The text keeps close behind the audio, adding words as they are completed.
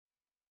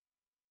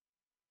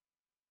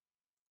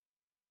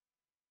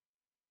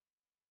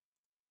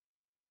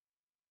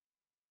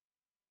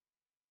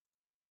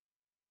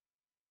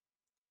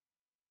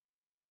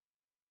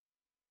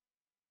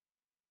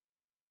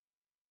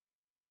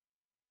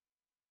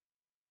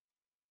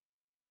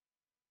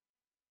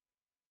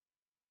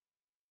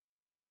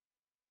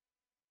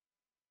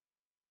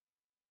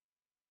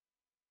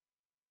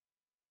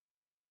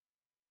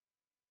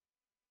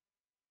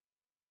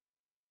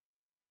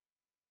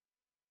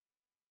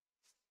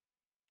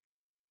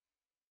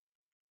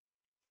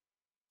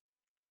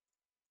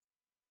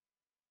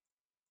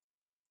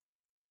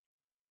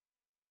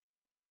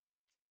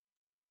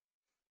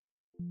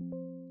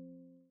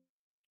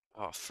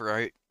Oh,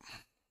 fright.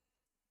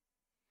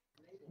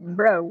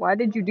 Bro, why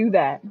did you do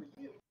that?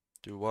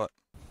 Do what?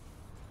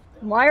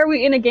 Why are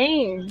we in a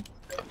game?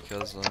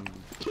 Because I'm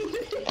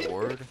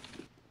bored.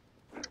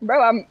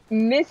 Bro, I'm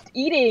missed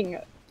eating.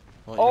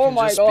 Well, you Oh can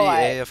my just be god.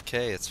 AFK,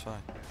 it's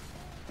fine.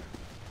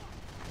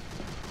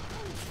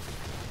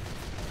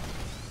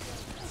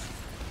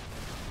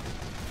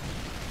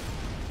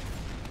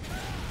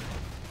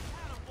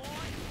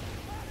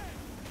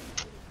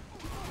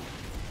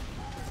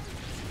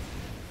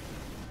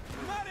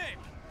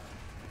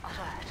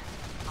 Alert.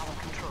 Our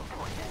control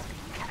point is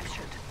being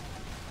captured.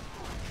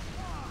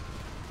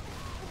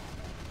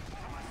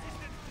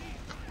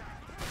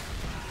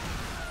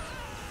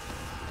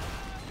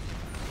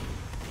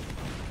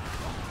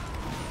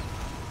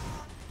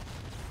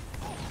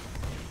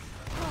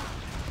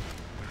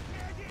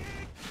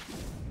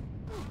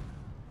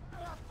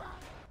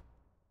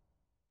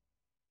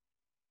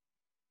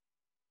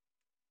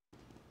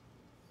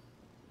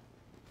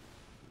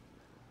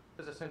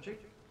 There's a sentry.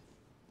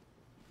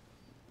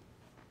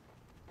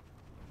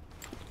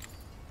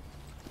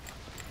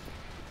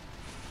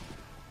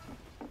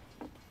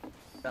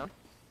 Down.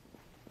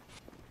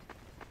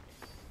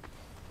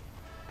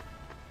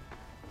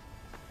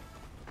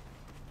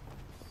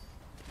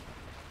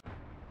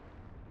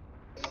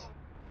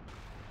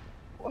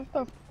 What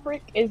the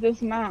frick is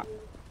this map?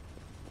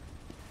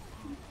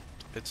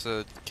 It's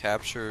a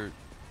capture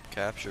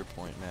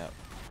point map.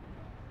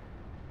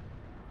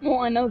 Well,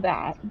 I know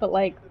that, but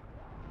like...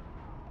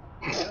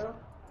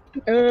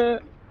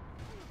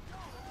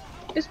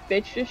 This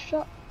bitch just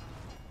shot...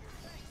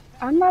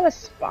 I'm not a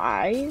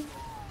spy.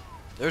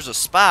 There's a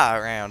spy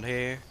around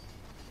here.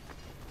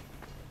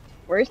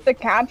 Where's the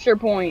capture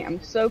point?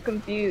 I'm so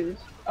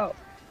confused. Oh.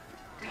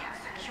 We have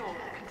secured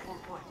the control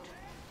point.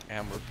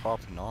 And we're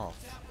popping off.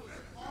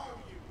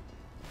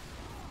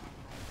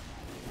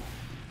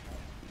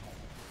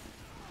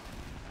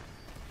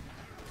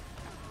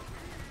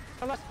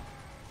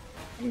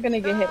 I'm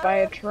gonna get hit by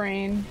a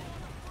train.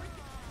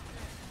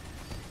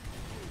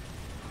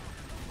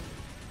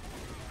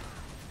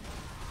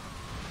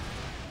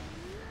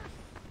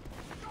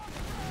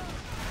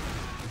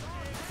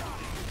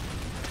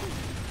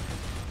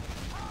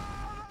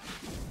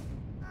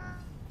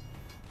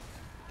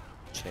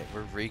 Okay,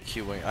 we're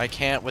requeuing. I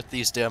can't with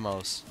these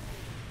demos.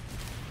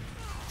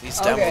 These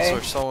Okay.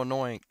 demos are so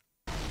annoying.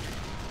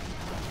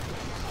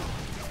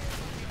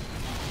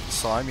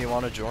 Slime, you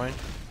want to join?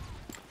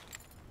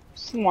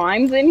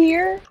 Slime's in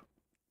here?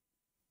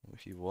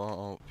 If you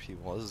want, he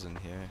was in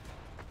here.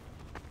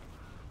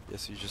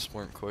 Guess you just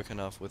weren't quick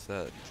enough with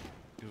that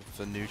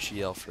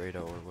Vanucci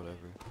Alfredo or whatever.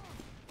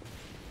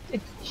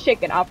 It's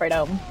chicken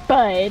Alfredo,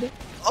 bud.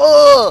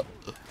 Oh!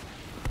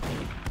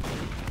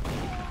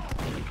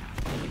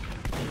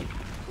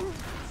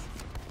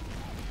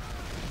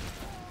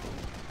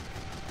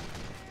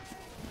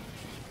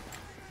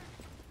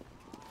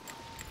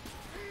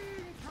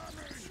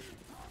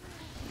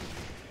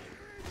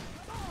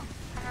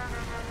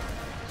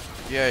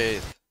 Yay,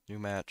 new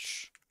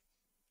match.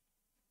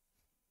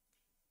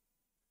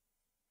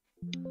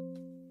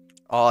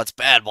 Oh, it's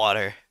bad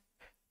water.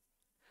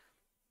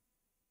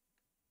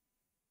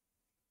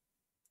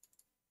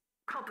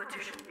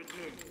 Competition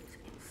begins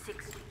in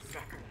 60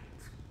 seconds.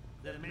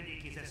 The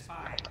medic is a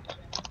spy.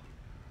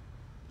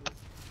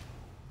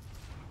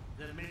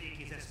 The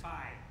medic is a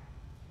spy.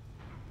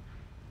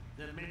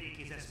 The medic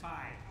is a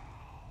spy.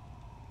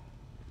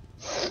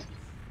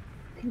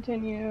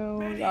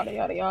 Continue, yada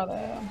yada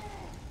yada.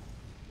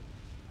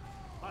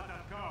 But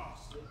of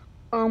course.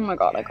 Oh my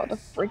god, I got the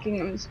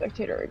freaking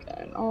spectator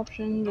again.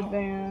 Options,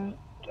 advanced,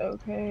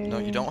 okay. No,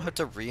 you don't have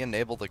to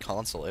re-enable the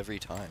console every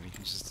time. You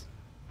can just...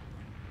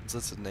 Once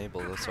it's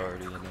enabled, it's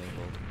already enabled.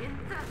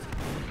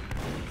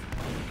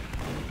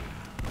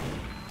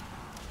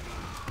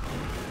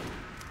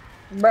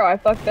 Bro, I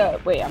fucked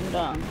up. Wait, I'm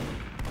dumb.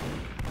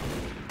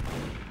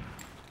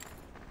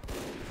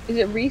 Is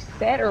it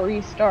reset or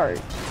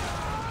restart?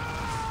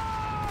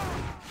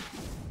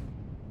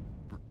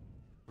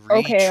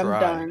 Okay, I'm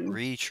done.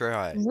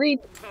 Retry.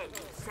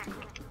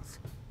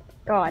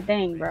 God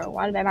dang, bro.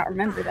 Why did I not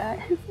remember that?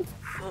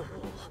 4,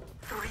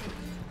 3,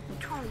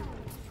 2,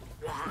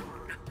 1.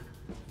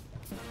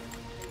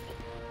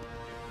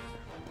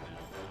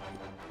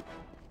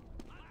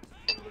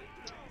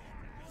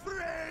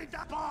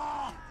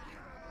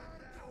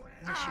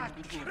 Mission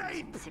begins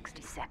in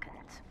 60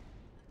 seconds.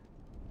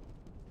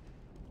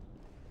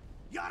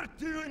 You're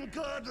doing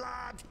good,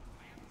 lad.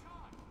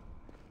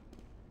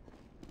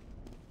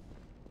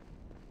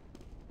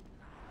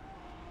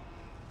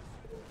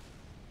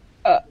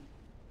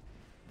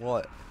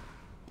 What?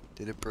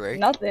 Did it break?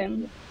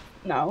 Nothing.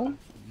 No.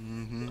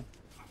 Mm-hmm.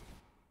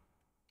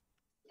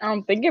 I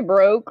don't think it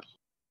broke.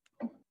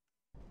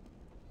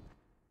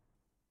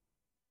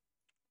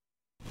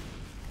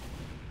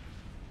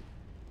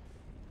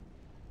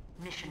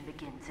 Mission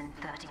begins in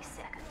 30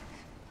 seconds.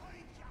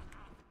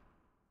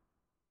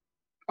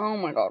 Oh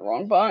my god,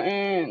 wrong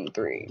button.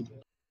 3.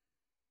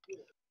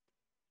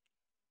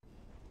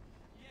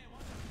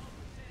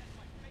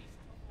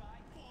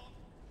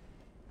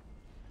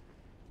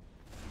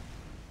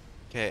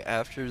 Okay,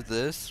 after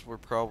this, I'm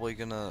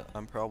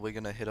probably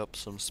gonna hit up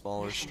some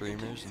smaller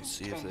streamers and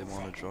see if they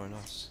want to join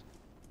us.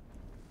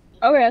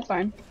 Okay, that's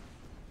fine.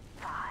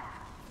 5,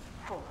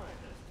 4,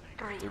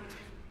 3, They're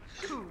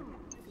 2,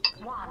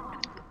 1.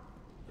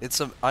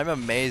 I'm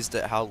amazed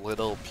at how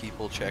little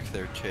people check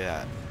their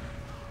chat.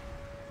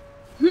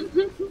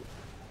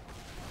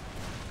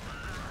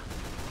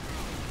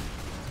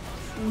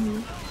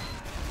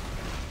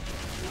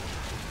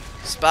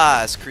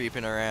 Spies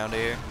creeping around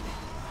here.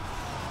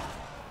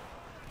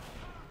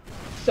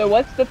 So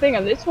what's the thing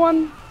on this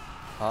one?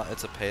 Huh?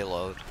 It's a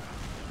payload.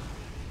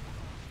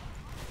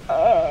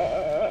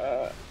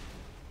 Medic!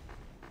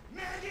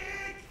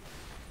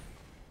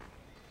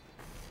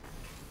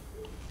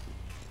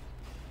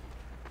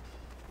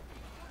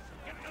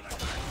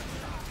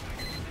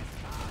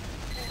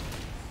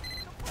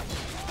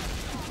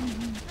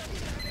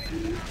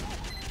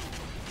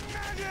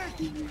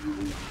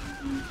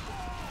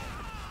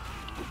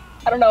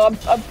 I don't know.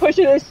 I'm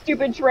pushing this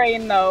stupid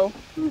train though.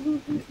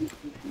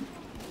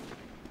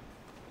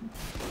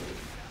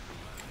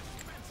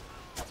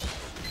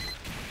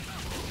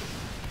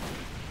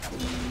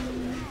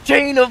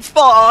 Chain of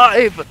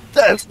 5!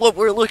 That's what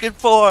we're looking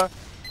for!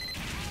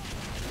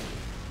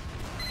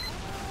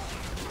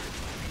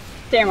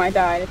 Damn, I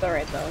died. It's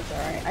alright though. It's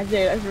alright. I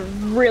did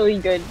really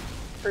good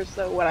for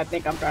what I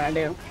think I'm trying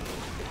to do.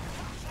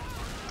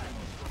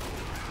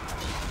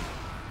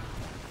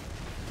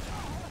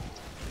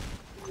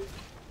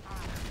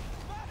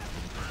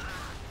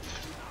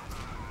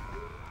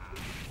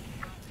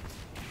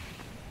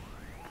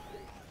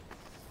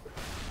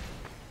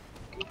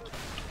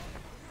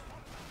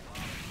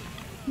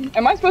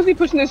 Am I supposed to be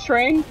pushing this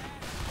train?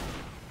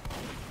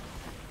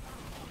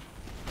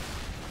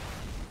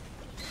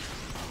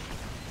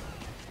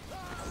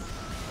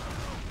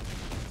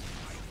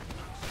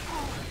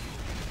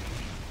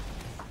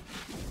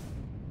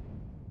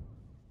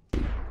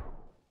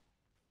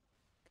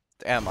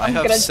 Damn, I I'm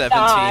have gonna 17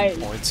 die.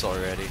 points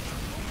already.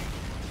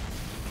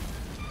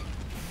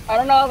 I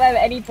don't know if I have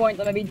any points.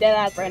 I'm gonna be dead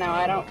ass right now.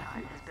 I don't.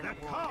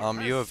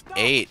 You have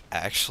 8,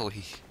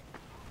 actually.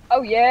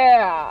 Oh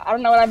yeah. I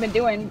don't know what I've been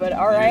doing, but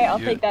alright. I'll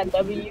you- take that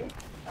W.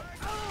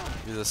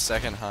 You're the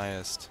second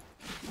highest.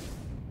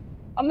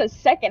 I'm the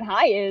second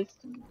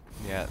highest.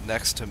 Yeah,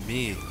 next to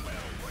me.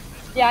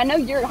 Yeah, I know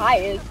you're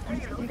highest.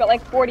 You've got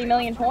like 40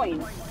 million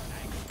points.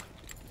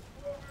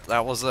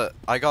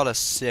 I got a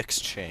 6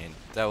 chain.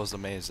 That was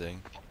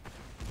amazing.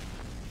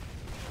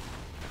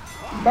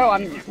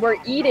 Bro, we're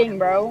eating,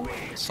 bro.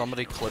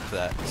 Somebody clip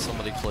that.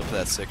 Somebody clip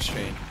that 6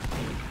 chain.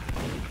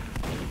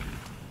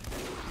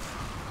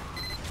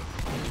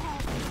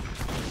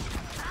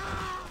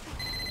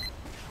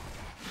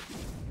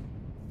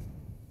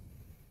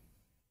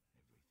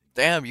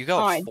 Damn, you got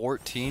Fine.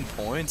 14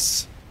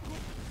 points?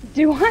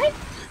 Do I?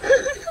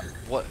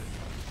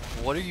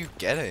 What are you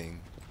getting?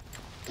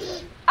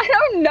 I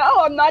don't know.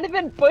 I'm not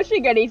even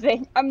pushing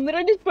anything. I'm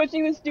literally just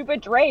pushing the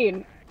stupid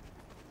train.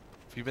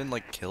 Have you been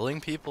like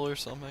killing people or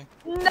something?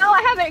 No,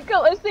 I haven't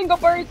killed a single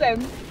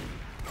person.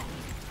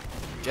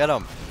 Get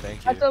him. Thank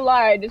you. That's a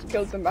lie. I just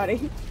killed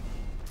somebody.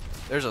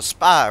 There's a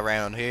spy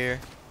around here.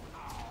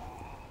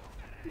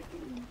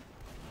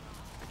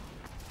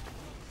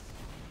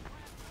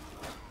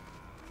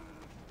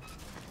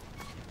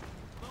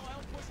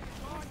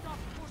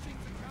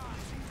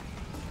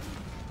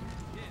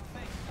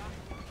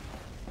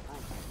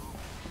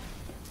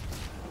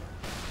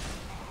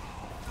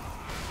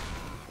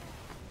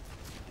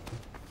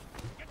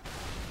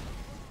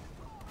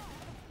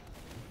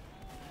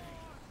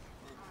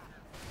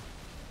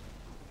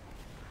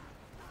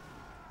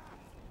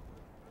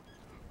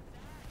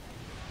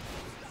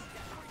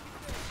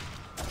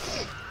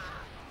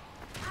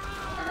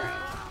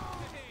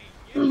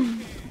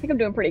 I think I'm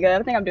doing pretty good.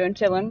 I think I'm doing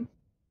chilling.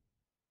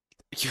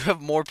 You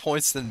have more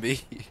points than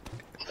me.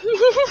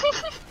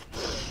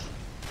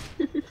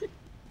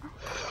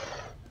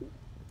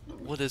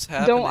 What is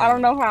happening? I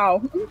don't know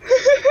how.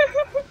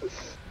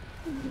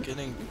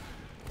 Getting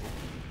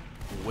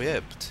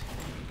whipped.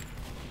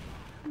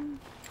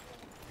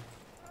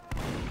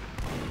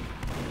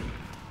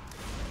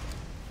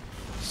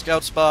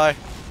 Scout spy.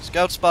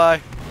 Scout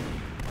spy.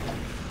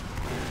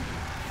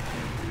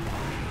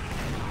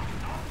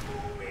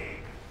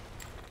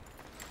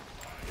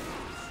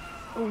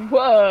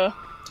 Whoa.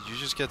 Did you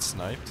just get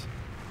sniped?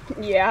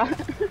 Yeah.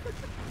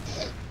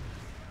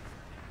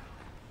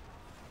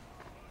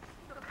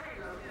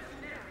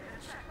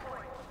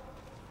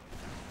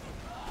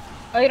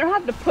 Oh, you don't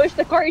have to push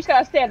the car, you just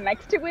gotta stand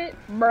next to it?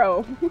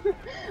 Bro.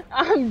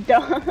 I'm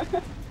done.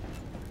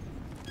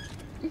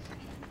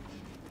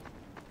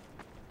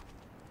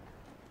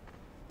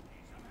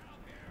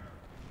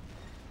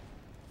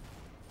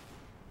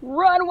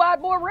 Run,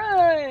 white boy,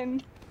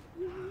 run!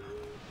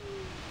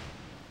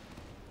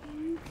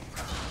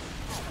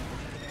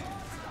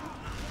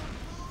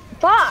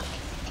 Fuck!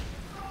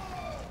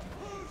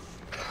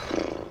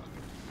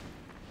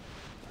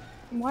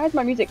 Why is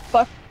my music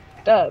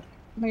fucked up?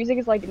 My music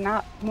is like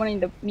not wanting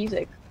the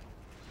music.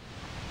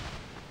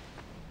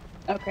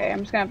 Okay. Okay, I'm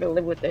just gonna have to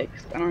live with it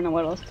 'cause I don't know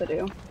what else to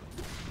do.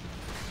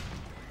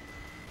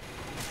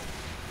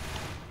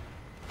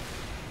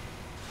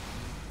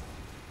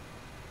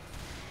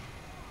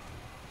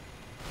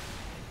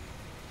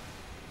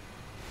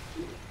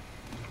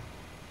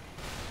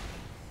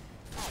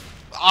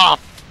 Ah!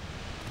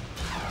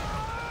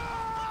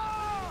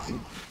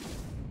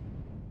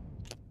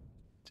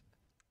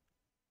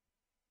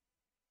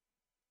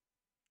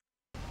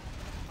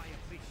 My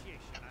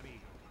appreciation,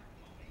 amigo.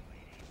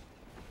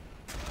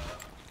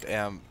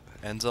 Damn,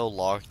 Enzo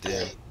locked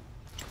in.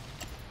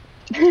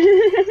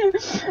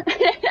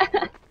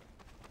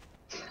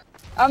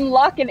 I'm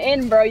locking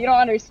in, bro. You don't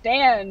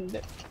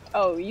understand.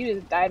 Oh, you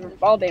just died from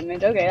fall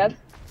damage. Okay, that's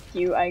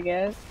cute, I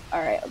guess.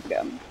 Alright, let's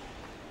go.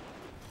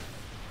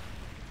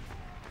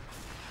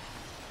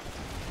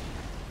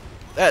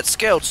 That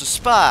scout's a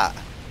spy.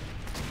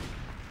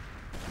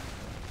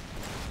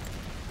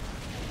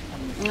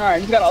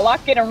 Alright, just gotta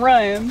lock in and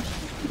run.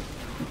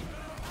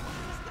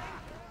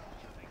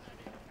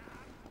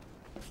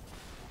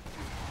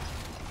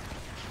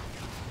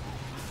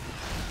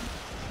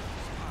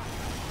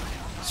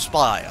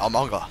 Spy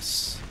among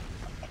us.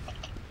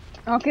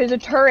 Okay, there's a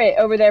turret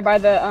over there by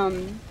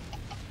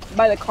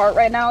the cart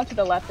right now, to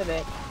the left of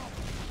it.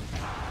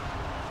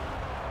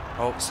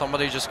 Oh,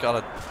 somebody just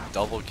got a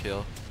double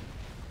kill.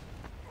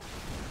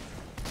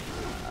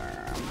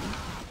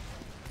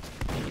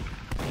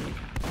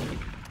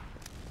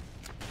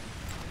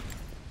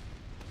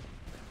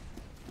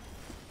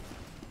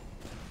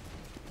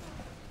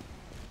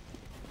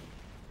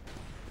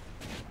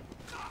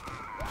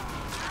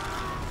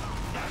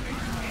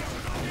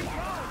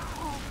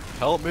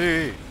 Help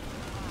me!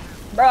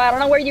 Bro, I don't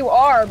know where you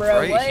are, bro.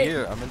 Right What?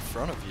 here, I'm in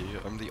front of you.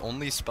 I'm the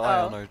only spy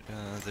Oh. on our.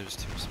 There's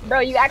two spies. Bro,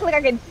 you act like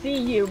I can see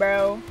you,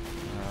 bro.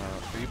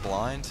 Are you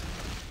blind?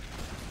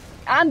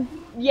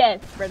 Yes,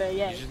 brother,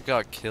 yes. You just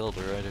got killed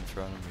right in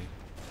front of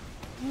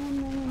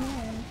me.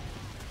 No.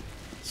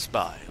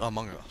 Spy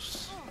among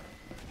us.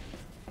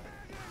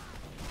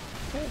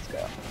 Okay, let's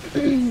go.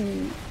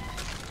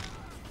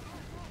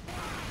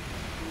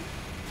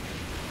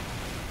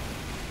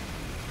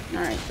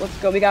 Alright, let's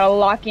go. We gotta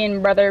lock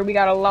in, brother. We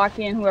gotta lock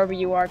in whoever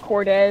you are,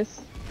 Cortez.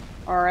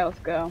 Alright, let's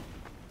go.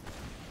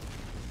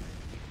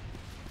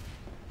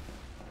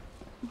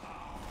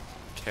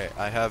 Okay,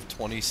 I have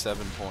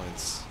 27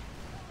 points.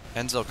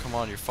 Enzo, come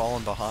on, you're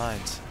falling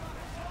behind.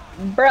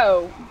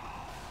 Bro,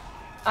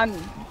 I'm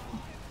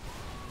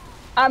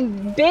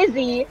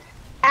busy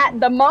at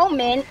the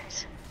moment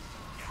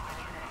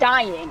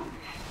dying.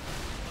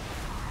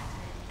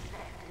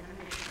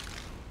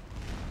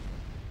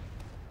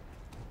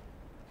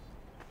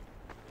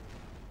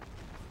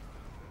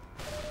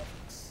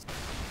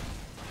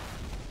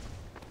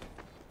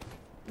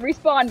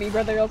 Respawn me,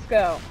 brother, let's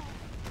go.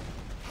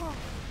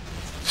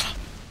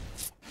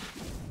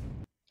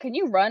 Can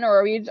you run, or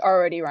are we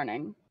already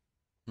running?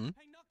 Hmm?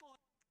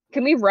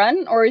 Can we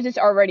run, or is this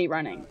already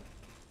running?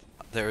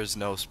 There is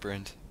no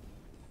sprint.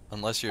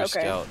 Unless you're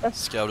Okay, a scout. that's-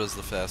 Scout is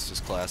the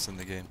fastest class in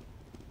the game.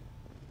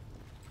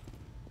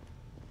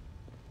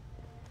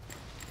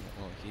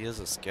 Well, he is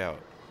a scout.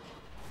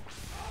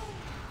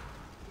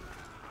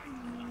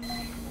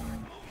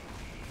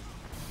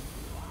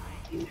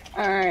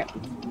 Alright.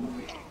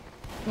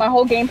 My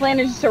whole game plan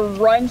is just to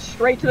run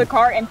straight to the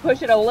cart and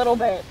push it a little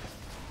bit.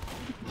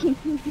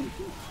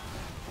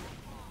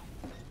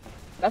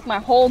 That's my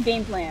whole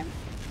game plan.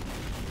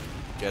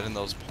 Getting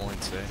those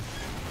points, eh?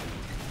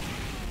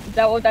 Is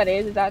that what that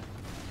is? Is that...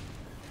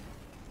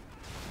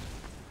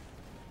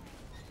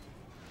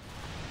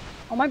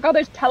 Oh my god,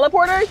 there's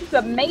teleporters? It's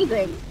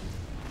amazing.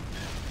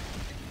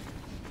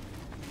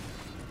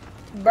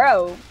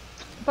 Bro.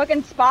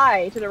 Fucking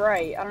spy to the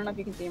right. I don't know if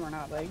you can see him or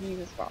not, but he's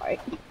a spy.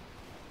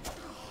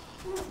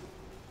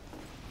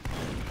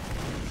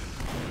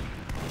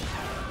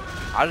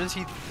 How did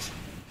he...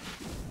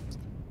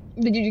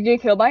 Did you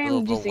get killed by him?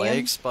 Did The you see leg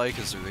him? spike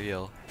is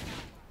real.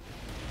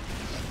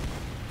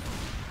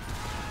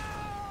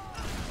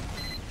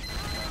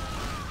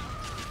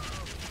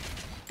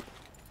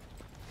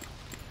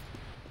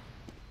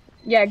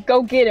 Yeah,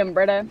 go get him,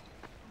 Britta.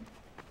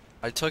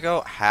 I took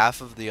out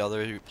half of the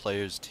other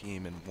player's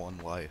team in one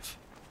life.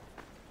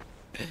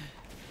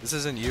 This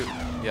isn't you.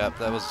 Yep,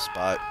 that was a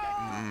spot.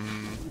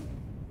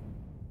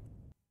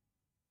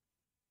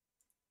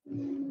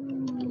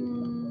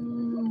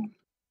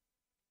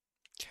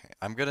 Okay,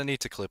 I'm gonna need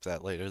to clip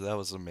that later. That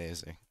was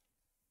amazing.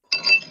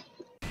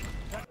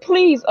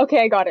 Please.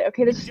 Okay, I got it.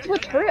 Okay, there's still a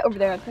turret over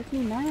there. That's making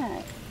me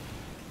mad.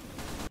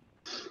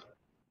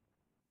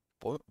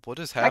 What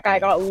is That happening? guy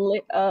got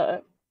lit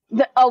up.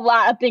 A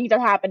lot of things are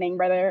happening,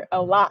 brother.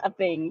 A lot of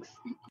things.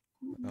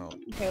 Oh,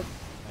 Okay,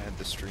 I had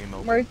the stream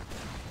open. where's...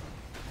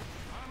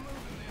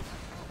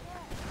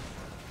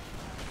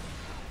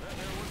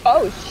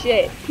 Oh,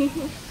 shit.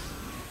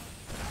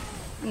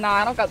 Nah,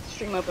 I don't got the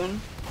stream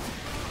open.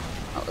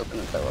 I'll open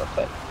this real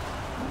quick.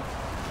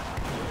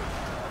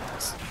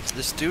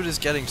 This dude is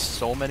getting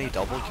so many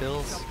double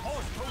kills.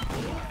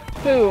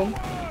 Who?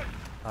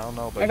 I don't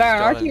know, but Is that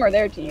on our team or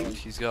their team?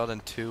 he's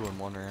gotten 2 in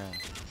one round.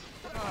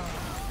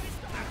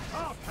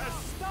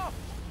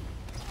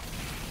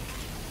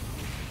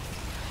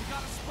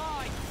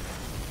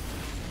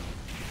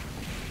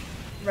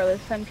 Bro,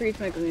 the sentries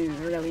make me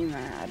really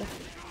mad.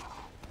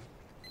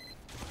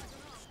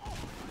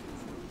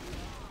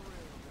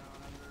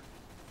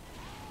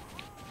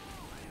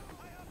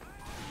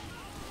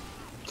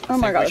 Oh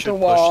my god, it's a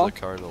wall. Push the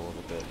cart a little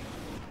bit.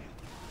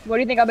 What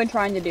do you think I've been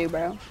trying to do,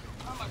 bro?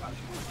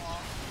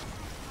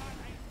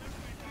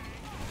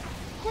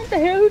 What the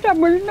hell? Who's that?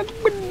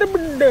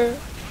 The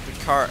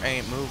cart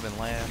ain't moving,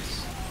 Lance.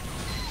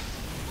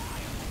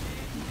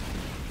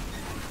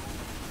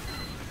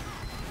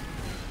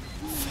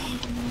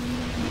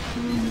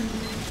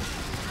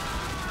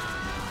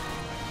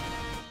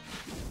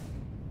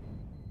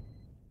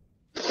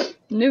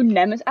 New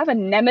nemesis? I have a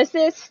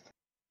nemesis?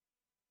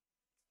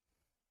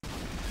 I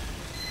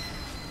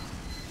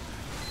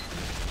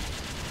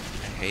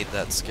hate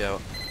that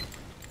scout.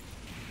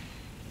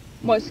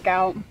 What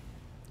scout?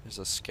 There's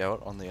a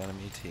scout on the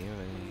enemy team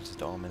and he's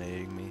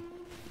dominating me.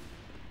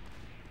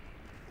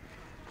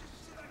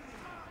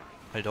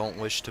 I don't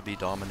wish to be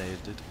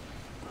dominated.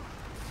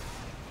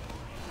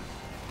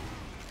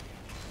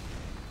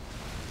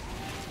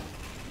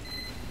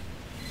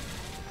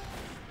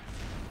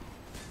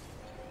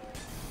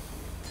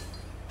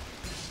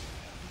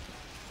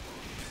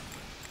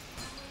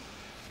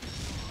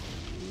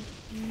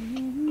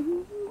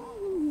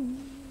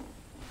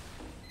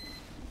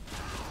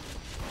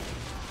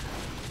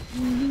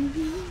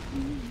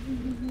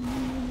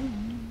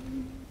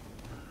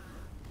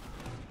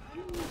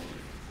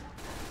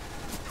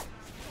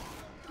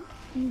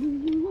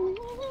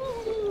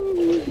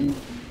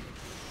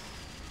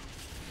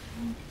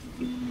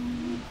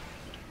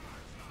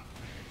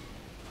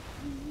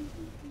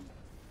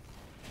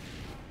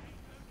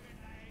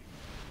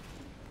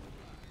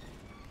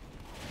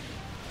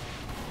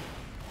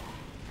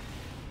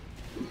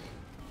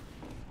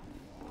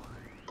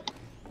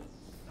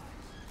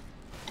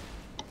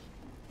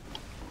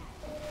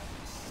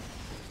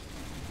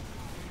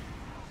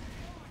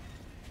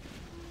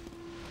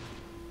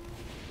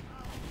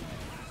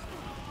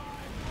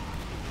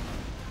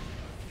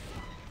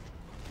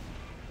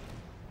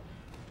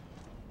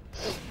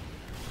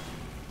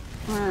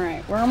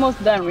 Alright, we're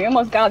almost done. We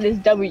almost got this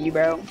W,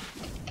 bro.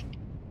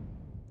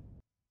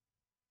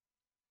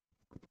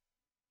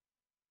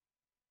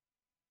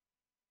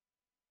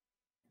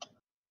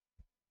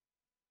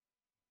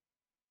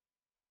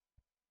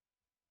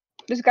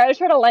 This guy just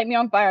tried to light me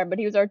on fire, but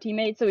he was our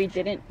teammate, so he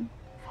didn't.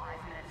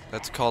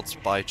 That's called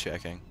spy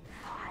checking.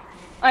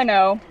 I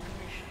know.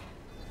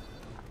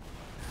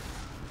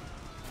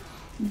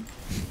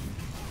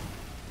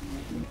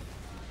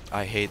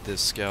 I hate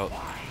this scout.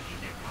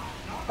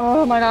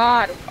 Oh my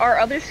god. Our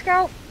other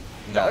scout?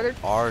 No,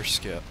 our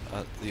scout.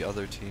 The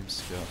other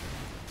team's scout.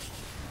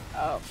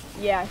 Oh,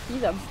 yeah,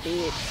 he's a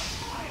bitch.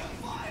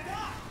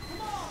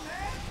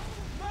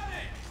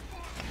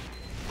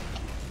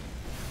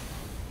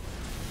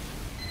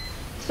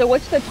 So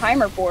what's the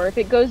timer for? If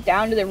it goes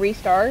down to the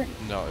restart?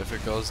 No, if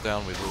it goes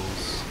down, we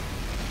lose.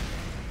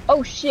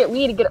 Oh shit, we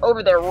need to get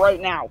over there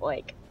right now,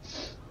 like.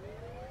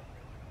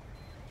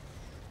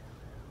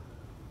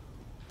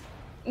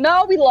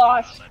 No, we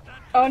lost.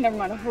 Oh, never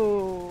mind.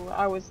 Oh,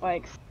 I was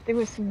like, it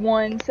was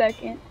 1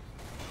 second.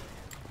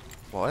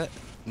 What?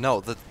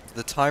 No, the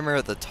timer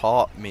at the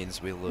top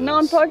means we lose. No,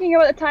 I'm talking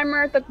about the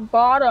timer at the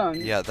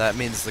bottom. Yeah, that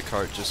means the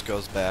cart just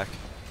goes back.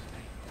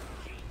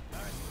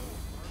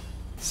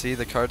 See,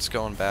 the cart's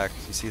going back.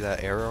 You see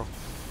that arrow?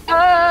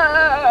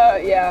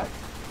 Yeah.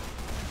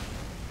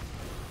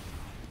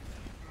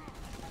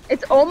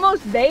 It's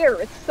almost there.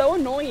 It's so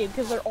annoying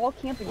because they're all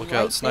camping. Look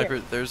right out, sniper!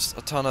 there.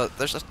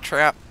 There's a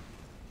trap.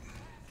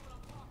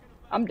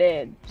 I'm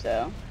dead,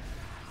 so.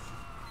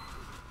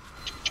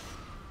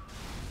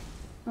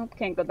 Nope,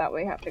 can't go that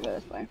way. Have to go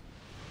this way.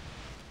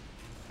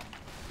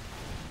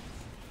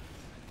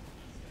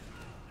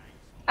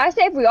 I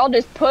say if we all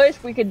just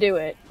push, we could do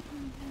it.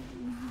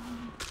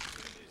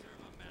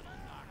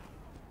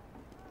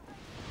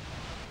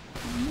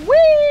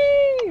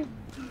 Whee!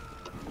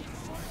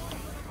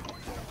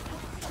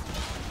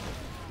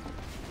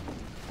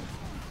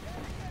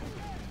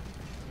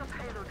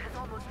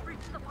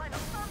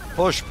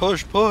 Push,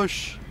 push,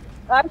 push!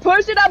 I'm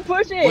pushing, I'm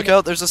pushing! Look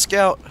out, there's a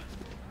scout!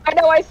 I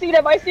know, I see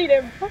him, I see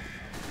him!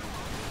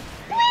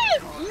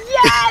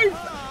 Yes!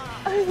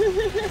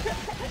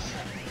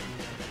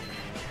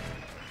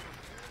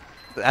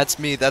 That's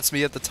me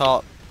at the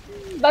top.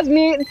 That's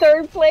me in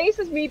third place,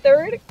 that's me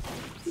third.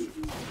 We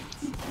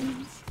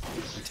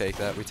take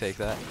that, we take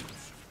that.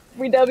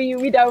 We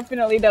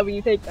definitely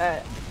W, take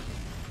that.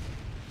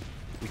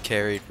 We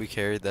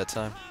carried that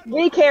time.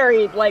 We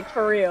carried, like,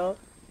 for real.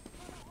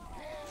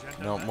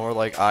 No, more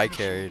like I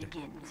carried.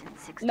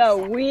 No,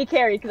 we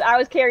carried, because I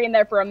was carrying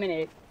there for a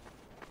minute.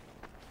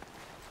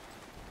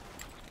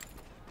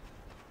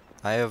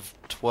 I have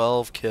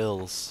 12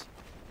 kills.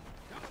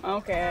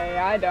 Okay,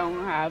 I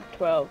don't have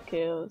 12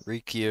 kills.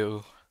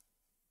 Req.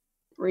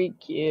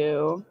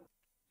 Req.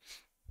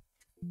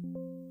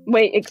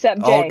 Wait,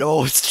 except Jay. Oh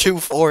no, it's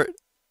 2-4.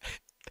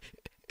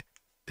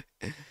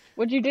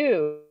 What'd you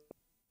do?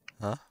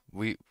 Huh?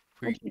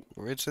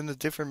 It's in a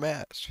different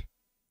match.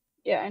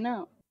 Yeah, I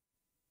know.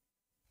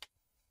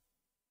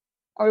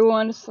 Are we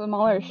going to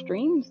smaller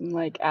streams and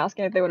like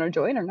asking if they want to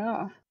join or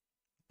not?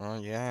 Oh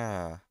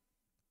yeah.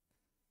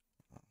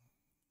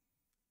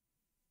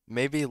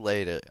 Maybe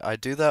later. I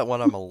do that when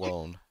I'm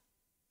alone.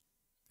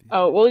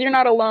 Oh, well, you're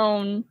not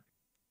alone.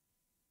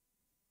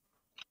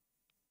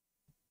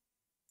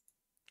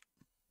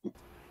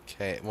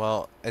 Okay,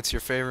 well, it's your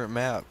favorite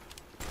map.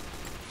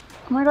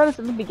 Oh my god, is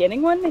it the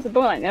beginning one? Is it the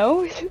one I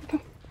know?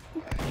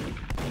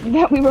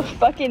 That we were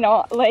fucking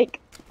all like.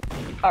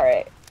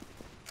 Alright.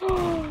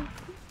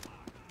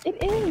 It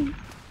is!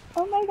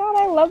 Oh my god,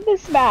 I love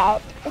this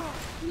map.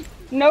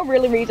 No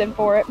really reason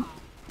for it.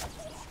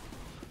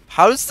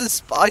 How does the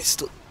spy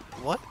still...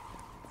 What?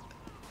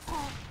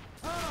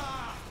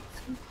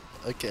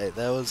 Okay,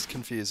 that was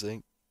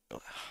confusing. Do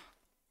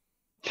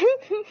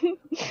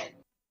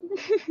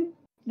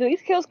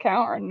these kills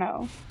count or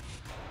no?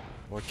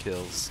 What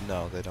kills?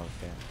 No, they don't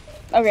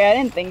count. Okay, I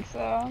didn't think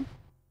so.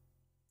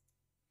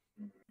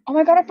 Oh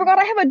my god, I forgot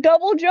I have a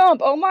double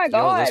jump! Oh my Yo,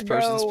 god, this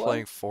person's bro.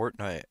 playing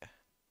Fortnite.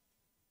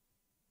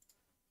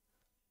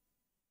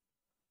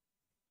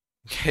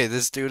 Okay,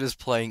 this dude is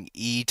playing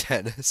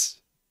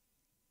e-tennis.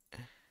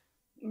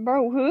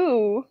 Bro,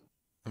 who?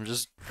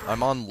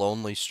 I'm on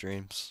lonely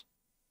streams.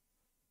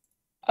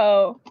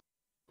 Oh.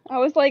 I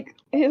was like,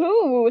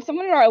 who?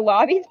 Someone in our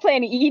lobby's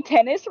playing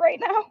e-tennis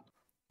right now?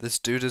 This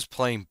dude is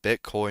playing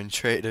Bitcoin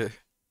Trader.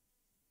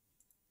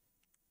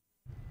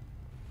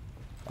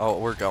 Oh,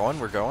 we're going?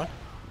 We're going?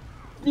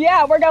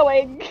 Yeah, we're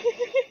going.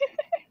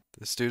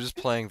 This dude is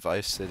playing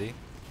Vice City.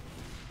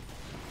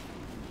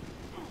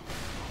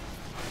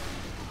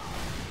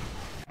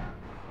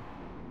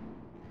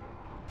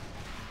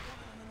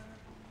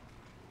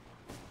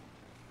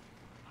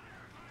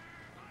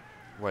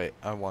 Wait,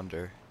 I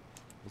wonder.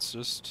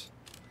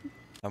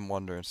 I'm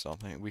wondering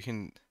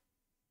something.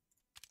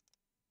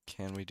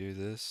 Can we do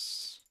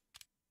this?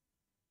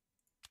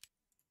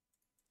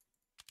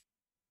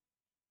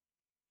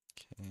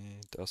 Okay,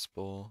 Dust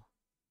Bowl.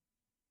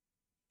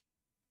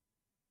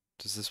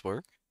 Does this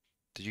work?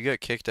 Did you get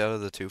kicked out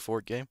of the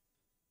 2-Fort game?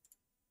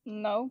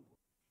 No.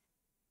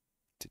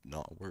 Did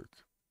not work.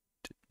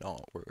 Did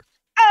not work.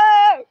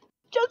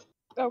 Just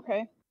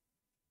okay.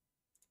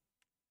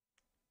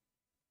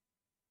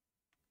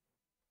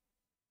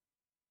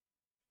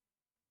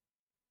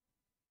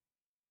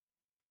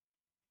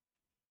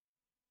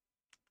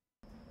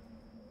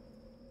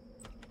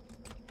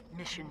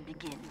 Mission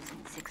begins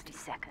in 60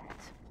 seconds.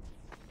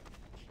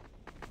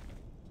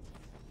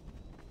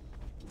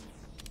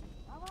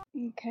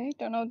 Okay,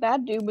 don't know what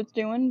that dude was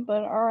doing,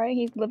 but alright,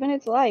 he's living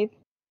his life.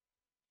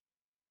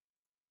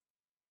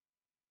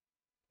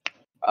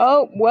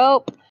 Oh,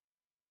 well.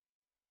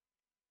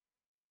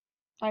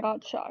 I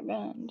got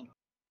shotgunned.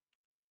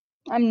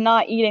 I'm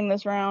not eating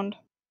this round.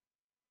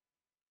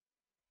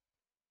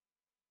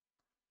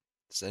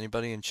 Does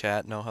anybody in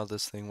chat know how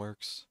this thing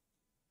works?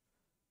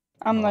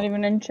 I'm not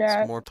even in There's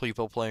chat. more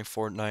people playing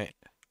Fortnite.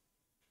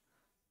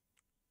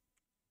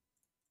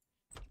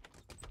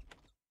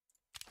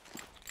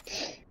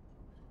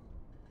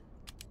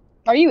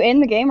 Are you in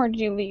the game or did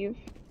you leave?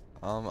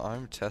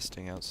 I'm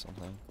testing out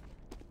something.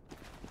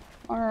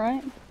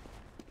 Alright.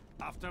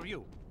 After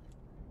you.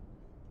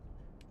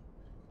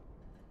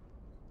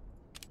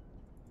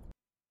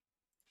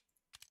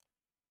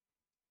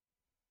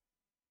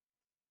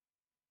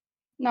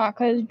 Nah,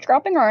 cause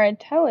dropping our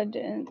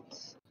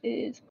intelligence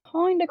is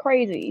kinda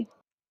crazy.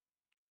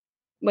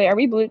 Wait, are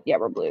we blue? Yeah,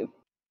 we're blue.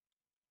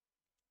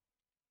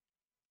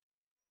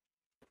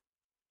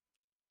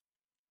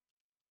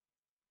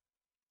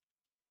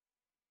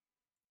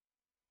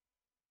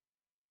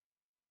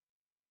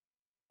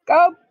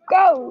 Go,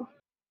 go!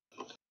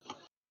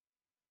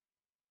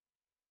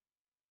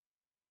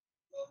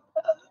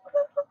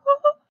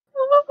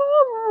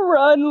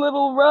 Run,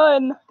 little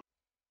run!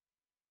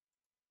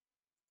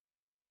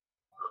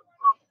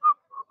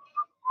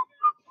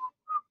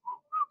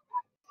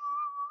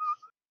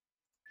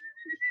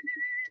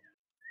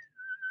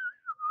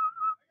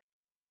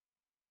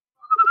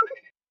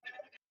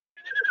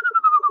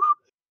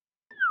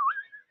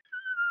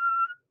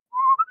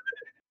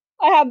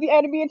 I have the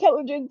enemy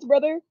intelligence,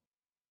 brother.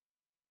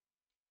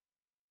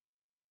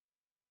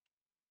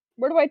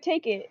 Where do I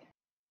take it?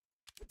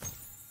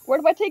 Where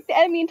do I take the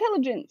enemy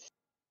intelligence?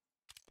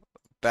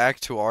 Back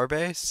to our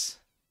base?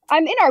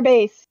 I'm in our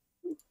base.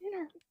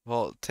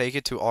 Well, take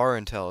it to our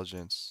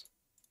intelligence.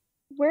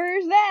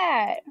 Where's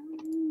that?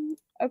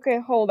 Okay,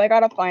 hold. I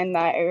gotta find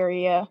that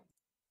area.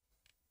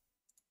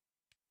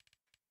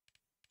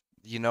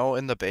 You know,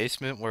 in the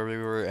basement where we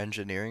were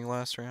engineering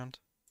last round?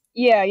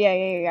 Yeah.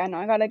 I know.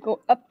 I gotta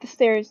go up the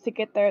stairs to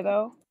get there,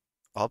 though.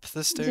 Up the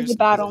This is stairs? the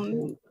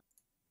battle.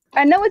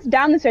 I know it's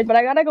down the stairs, but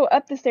I gotta go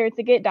up the stairs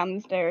to get down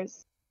the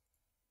stairs.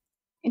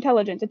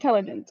 Intelligence.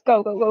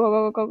 Go, go, go, go,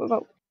 go, go, go,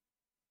 go.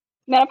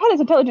 Man, I've had this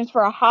intelligence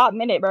for a hot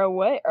minute, bro.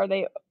 What are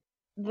they?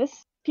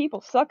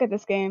 People suck at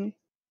this game.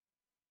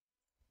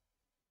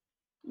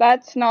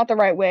 That's not the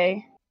right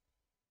way.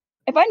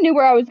 If I knew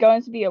where I was going,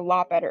 this would be a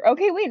lot better.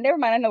 Okay, wait, never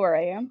mind. I know where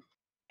I am.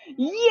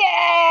 Yeah!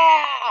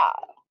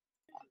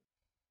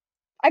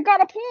 I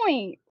got a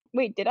point.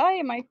 Wait, did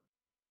I?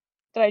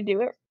 Did I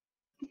do it?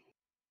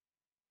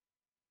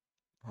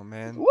 Oh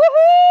man.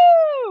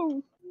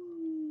 Woohoo!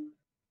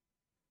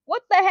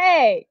 What the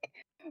heck?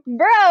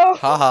 Bro!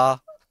 Haha.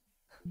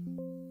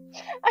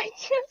 I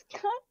just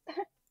got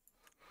that.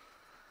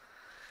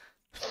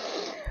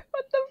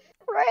 What the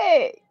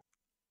frick?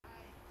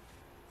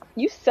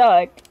 You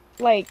suck.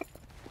 Like,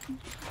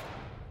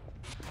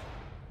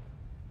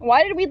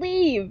 why did we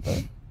leave?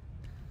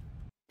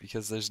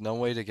 Because there's no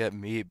way to get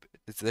me.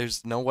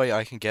 There's no way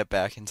I can get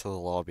back into the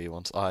lobby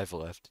once I've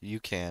left. You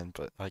can,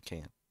 but I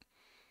can't.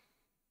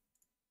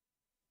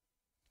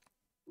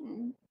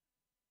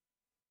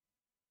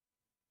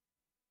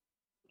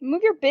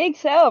 Move your big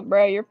self,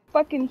 bro. You're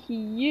fucking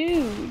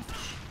huge.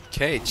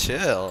 Okay,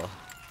 chill.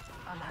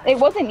 It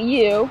wasn't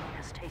you.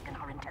 Has taken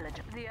our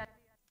intelligence. The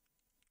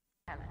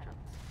intelligence.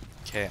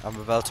 Okay, I'm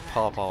about to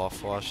pop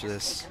off. Watch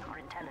this. Taken our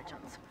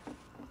intelligence.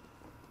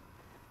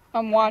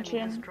 I'm Has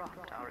watching.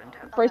 dropped our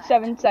intelligence. For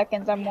 7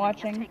 seconds, I'm Has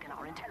watching. taken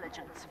our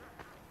intelligence.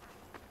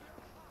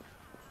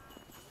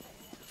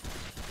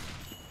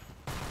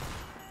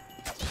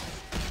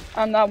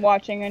 I'm not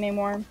watching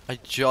anymore. I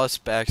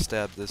just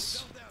backstabbed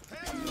this.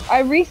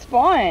 I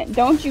respawn.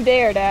 Don't you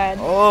dare, Dad.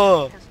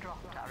 Oh! Has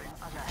dropped our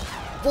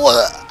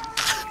What?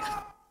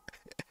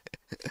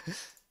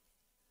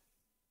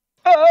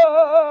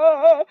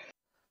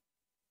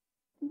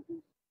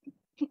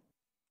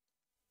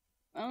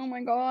 Oh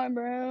my god,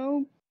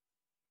 bro.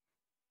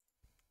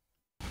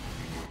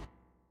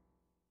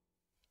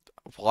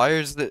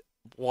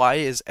 Why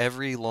is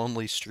every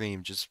lonely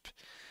stream just...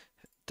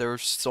 There are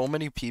so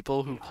many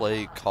people who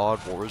play COD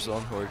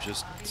Warzone who are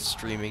just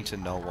streaming to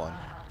no one.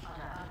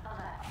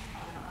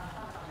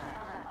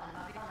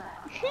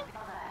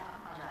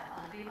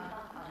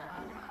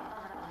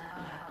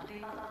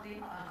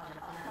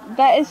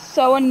 That is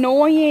so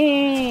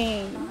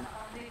annoying.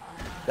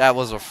 That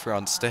was a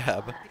front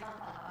stab.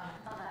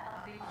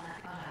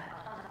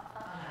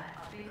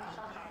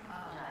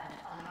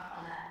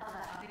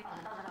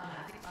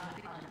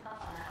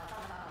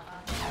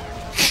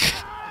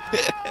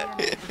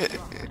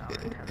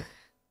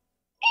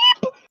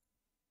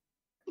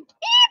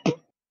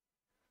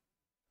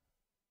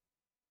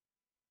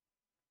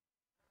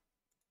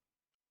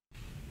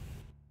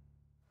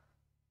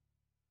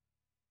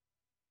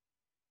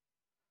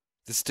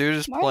 This dude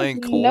is Why playing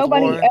is Cold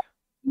nobody War. else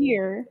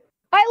here?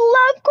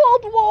 I love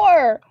Cold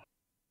War.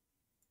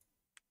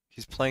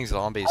 He's playing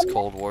Zombies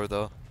Cold War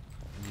though.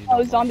 You know Oh,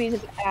 more. zombies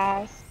is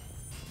ass.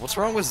 What's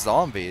wrong with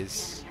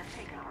zombies?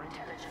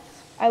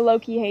 I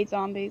low-key hate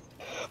zombies.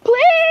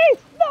 Please!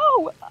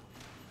 No!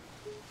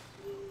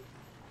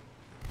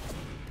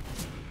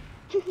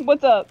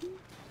 What's up?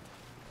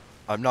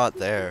 I'm not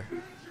there.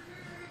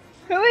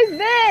 Who is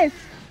this?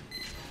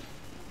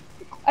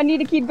 I need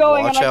to keep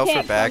going Watch and I out for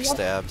can't.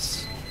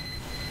 backstabs.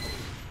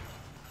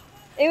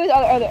 It was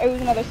it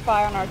was another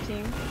spy on our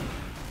team.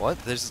 What?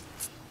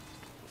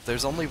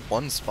 There's only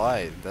one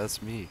spy. That's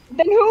me.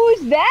 Then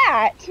who's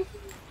that?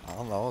 I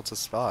don't know. It's a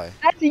spy.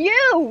 That's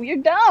you. You're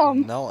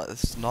dumb. No,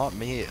 it's not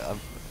me.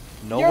 I'm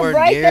You're nowhere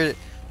right near.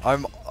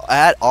 I'm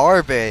at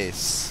our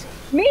base.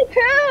 Me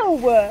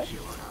too.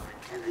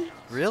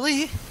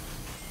 Really?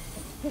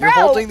 You're Bro.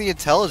 holding the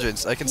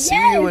intelligence. I can see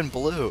you in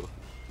blue.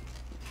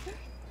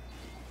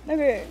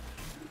 Okay.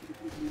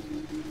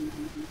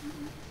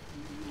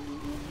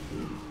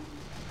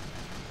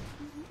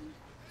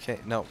 Okay,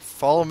 no.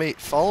 Follow me.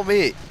 Follow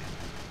me.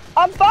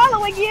 I'm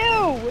following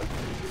you.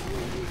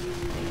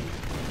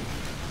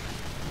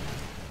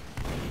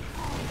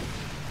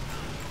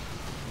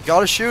 You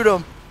gotta shoot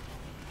him.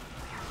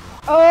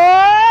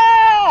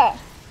 Ah!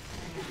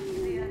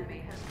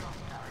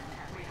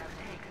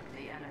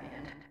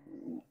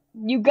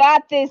 You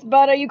got this,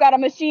 Butter. You got a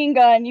machine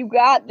gun. You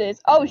got this.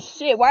 Oh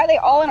shit! Why are they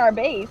all in our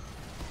base?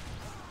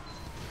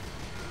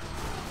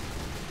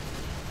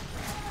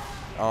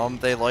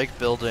 They like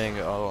building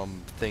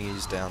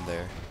thingies down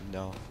there.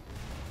 No.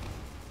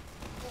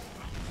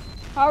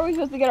 How are we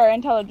supposed to get our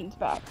intelligence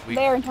back? Their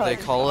They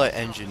intelligence. call it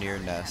engineer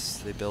nests.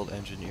 They build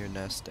engineer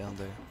nests down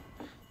there.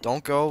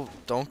 Don't go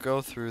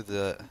through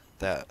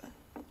that.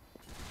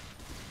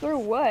 Through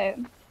what?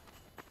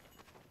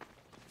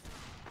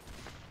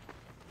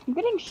 I'm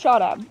getting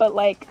shot at, but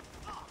like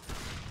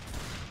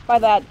by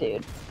that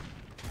dude.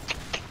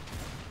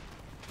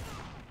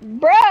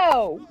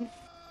 Bro!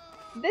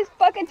 This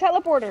fucking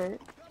teleporter.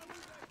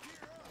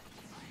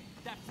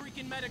 That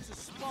freaking medic's a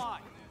spy.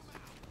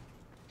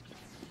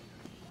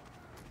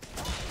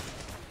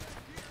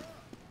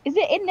 Is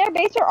it in their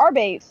base or our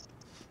base?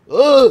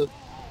 Ugh!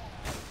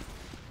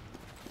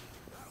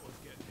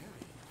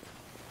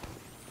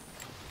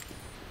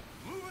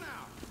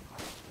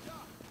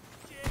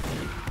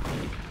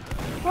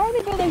 How are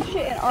they building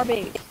shit in our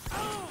base?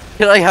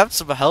 Can I have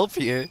some help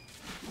here?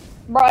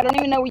 Bro, I don't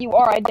even know where you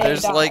are. I dead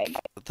There's died. like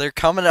they're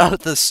coming out of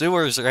the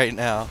sewers right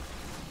now.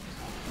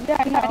 Yeah,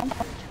 I know.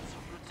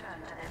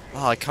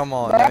 Oh, come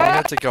on. I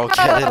have to go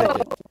get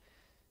it.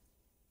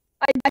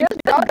 I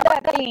just got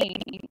that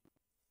thing.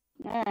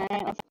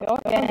 Alright, let's go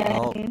again.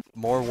 Oh,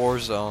 more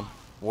Warzone.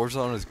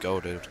 Warzone is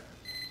goated.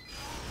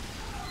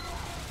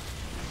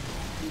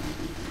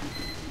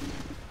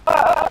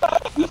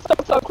 I'm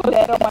so close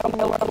dead. Oh my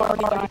god, I'm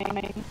already dying.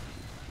 Alert,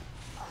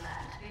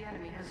 the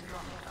enemy has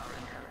dropped our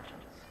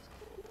intelligence.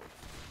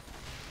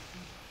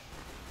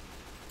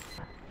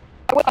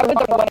 I would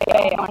go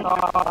away. Oh my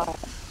god.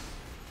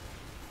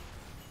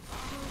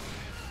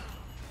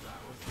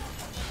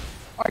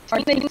 Our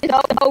team is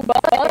so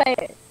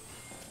bad.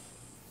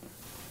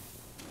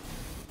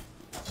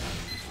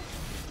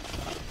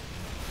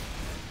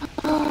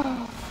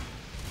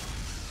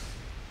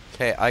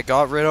 Okay, I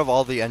got rid of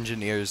all the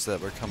engineers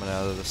that were coming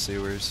out of the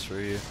sewers for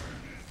you.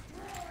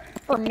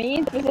 For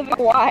me, specific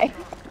why?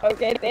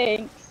 Okay,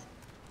 thanks.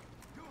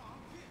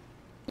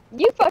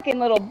 You fucking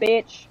little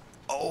bitch.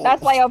 Oh.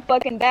 That's why your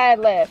fucking dad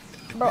left.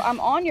 Bro, I'm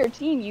on your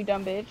team, you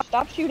dumb bitch.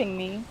 Stop shooting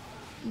me.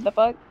 The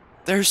fuck?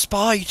 They're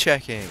spy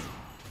checking.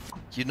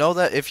 You know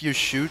that if you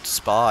shoot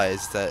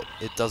spies, that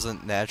it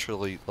doesn't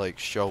naturally like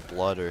show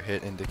blood or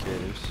hit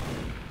indicators.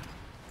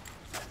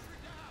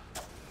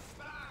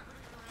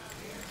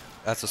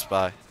 That's a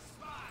spy.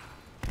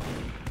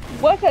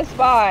 What's a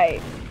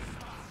spy?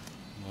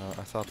 Well,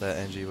 I thought that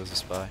NG was a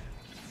spy.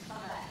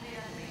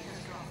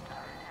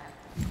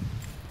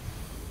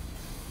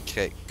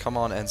 Okay, come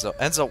on, Enzo.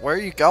 Enzo, where are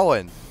you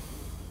going?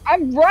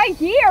 I'm right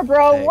here,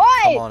 bro. Hey,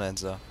 What? come on,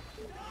 Enzo.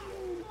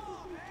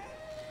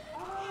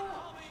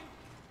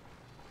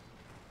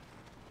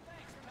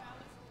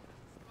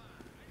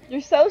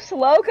 You're so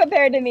slow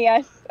compared to me.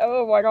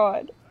 Oh my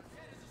god.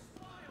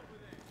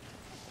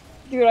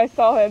 Dude, I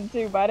saw him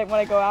too, but I didn't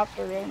want to go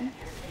after him.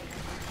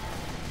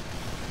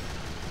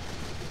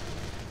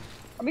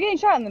 Are we getting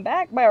shot in the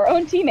back by our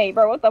own teammate,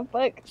 bro? What the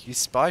fuck? He's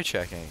spy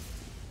checking.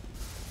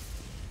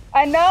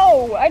 I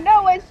know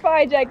it's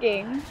spy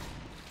checking.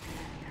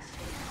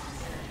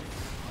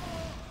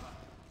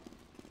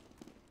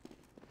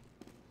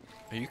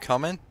 Are you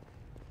coming?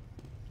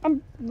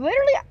 I'm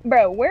literally,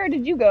 bro. Where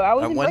did you go? I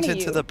was I in went front of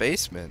into you. the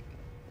basement.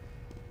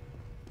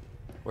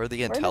 Where the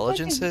the fuck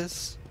intelligence is-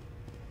 is?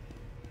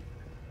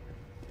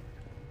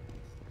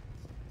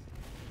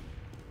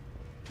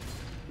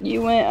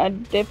 You went a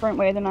different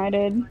way than I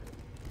did.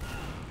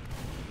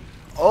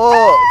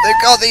 Oh, they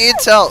got the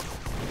intel.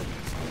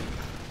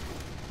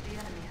 The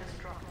enemy has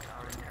dropped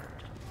our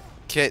intelligence.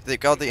 Okay, they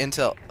got the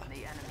intel. The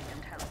enemy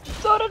intelligence.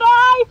 So did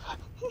I.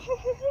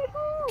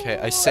 Okay,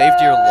 I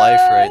saved your life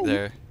right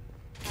there.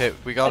 Okay,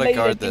 we I know gotta you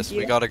guard did, thank this. We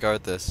you. gotta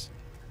guard this.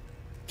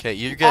 Okay,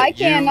 you I get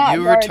cannot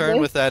you guard return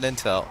this. with that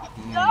intel.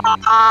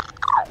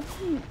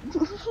 Mm.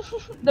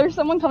 There's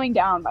someone coming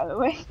down, by the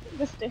way,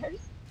 the stairs.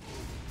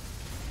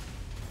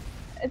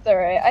 It's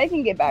alright. I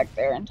can get back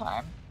there in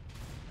time.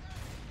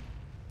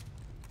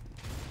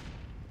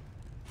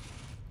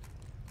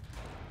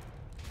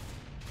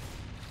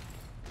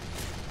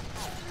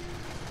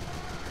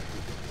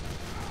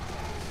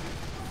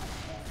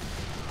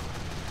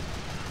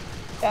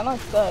 That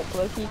must suck,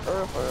 low-key, for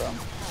real.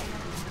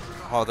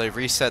 Oh, they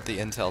reset the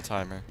intel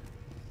timer.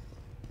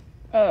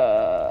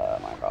 Oh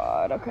my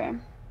god, okay.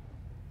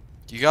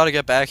 You gotta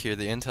get back here.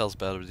 The intel's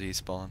about to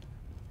despawn.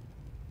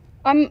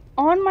 I'm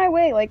on my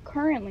way, like,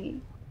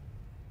 currently.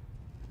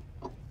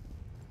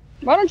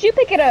 Why don't you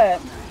pick it up?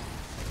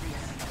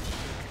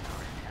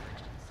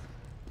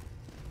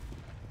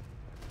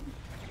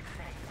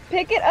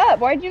 Pick it up!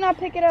 Why'd you not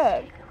pick it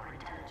up?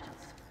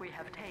 We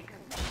have taken.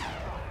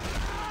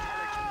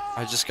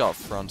 I just got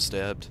front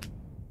stabbed.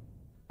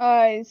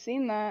 I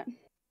seen that.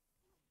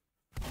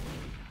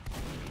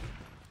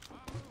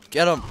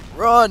 Get him!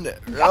 Run!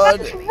 Run!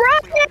 Running!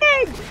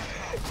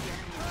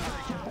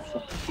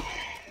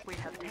 We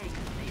have taken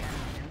the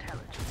enemy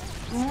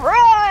intelligence.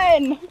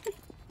 Run!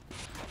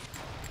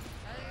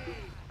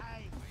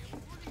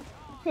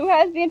 Who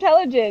has the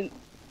intelligence?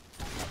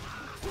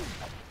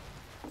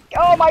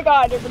 Oh my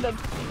god, there's a Enemy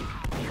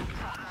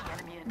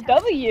intelligence.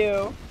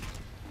 W.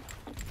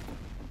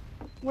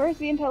 Where's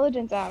the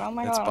intelligence at? Oh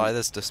my It's god. by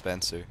this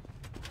dispenser.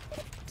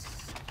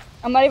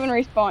 I'm not even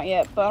respawned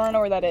yet, but I don't know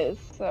where that is,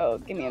 so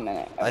give me a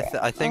minute. Okay.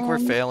 I think we're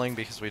failing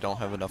because we don't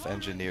have enough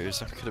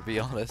engineers. I'm gonna be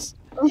honest.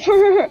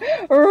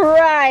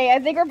 Right, I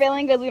think we're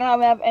failing because we don't have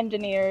enough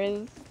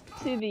engineers.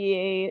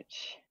 TBH.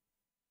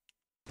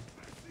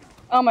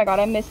 Oh my god,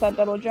 I missed that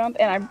double jump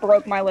and I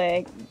broke my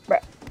leg.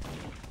 Bruh.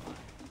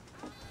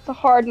 It's a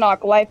hard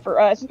knock life for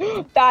us.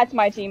 That's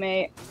my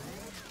teammate.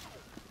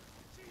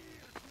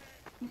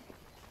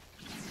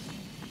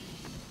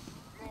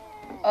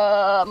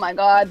 Oh my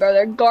god, bro,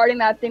 they're guarding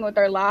that thing with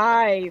their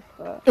life.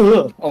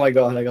 Ugh. Oh my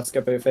god, I got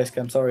scared by your face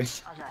cam, sorry.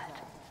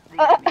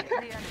 Alert. The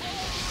enemy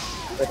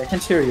Wait, I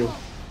can't hear you.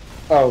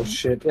 Oh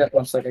shit, yeah,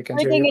 one sec, I can't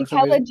hear Freaking you. for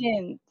some reason.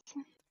 intelligence.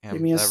 Damn,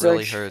 Give me a that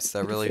really sec. hurts.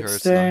 That really Fix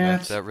hurts. Nightmare.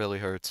 that. That really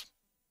hurts.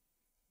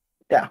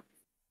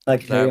 I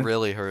can hear That you.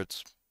 really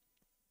hurts.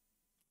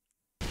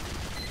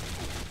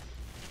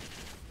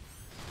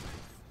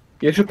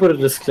 You should put a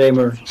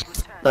disclaimer,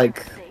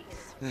 like,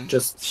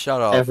 just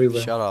Shut up.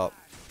 everywhere. Shut up.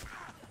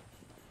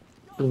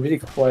 Be really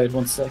quiet,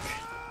 one sec.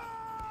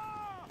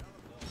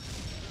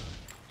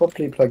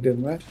 Hopefully plugged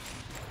in, right?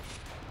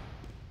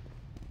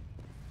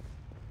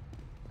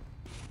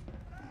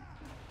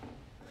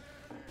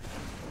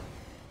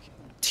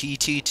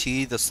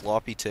 TTT, the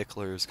sloppy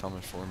tickler is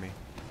coming for me.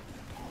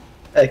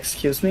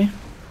 Excuse me?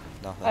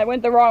 Nothing. I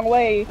went the wrong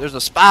way. There's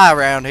a spy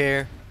around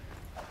here.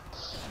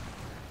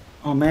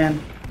 Oh man,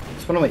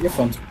 it's one of my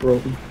earphones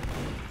broken.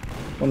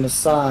 On the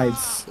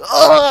sides.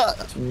 Ah!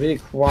 It's really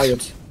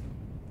quiet.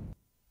 I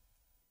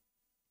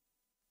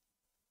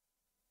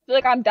feel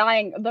like I'm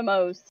dying the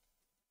most.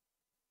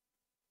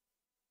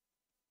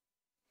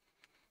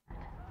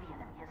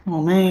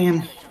 Oh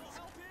man.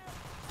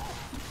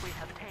 We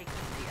have taken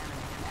the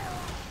enemy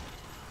intelligence.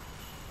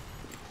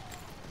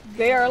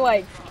 They are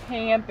like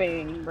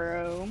camping,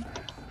 bro.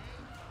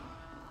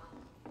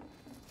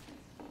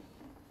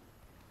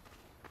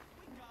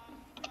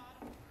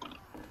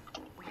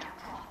 We have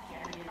brought the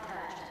enemy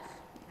intelligence.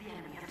 The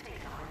enemy has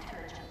taken our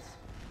intelligence.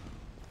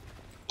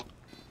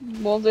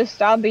 We'll just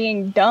stop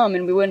being dumb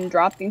and we wouldn't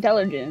drop the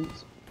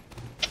intelligence.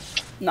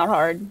 Not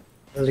hard.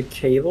 Is it a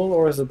cable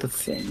or is it the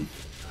thing?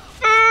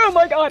 Oh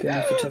my god! Gonna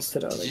have to test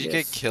it out, I Did you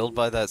guess. get killed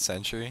by that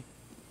sentry?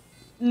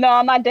 No,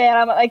 I'm not dead.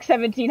 I'm at like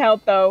 17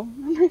 health though.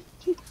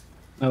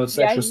 No, it's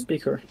the Yeah, actual you-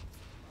 speaker.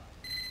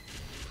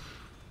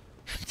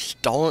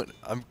 Don't.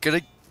 I'm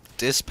gonna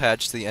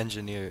dispatch the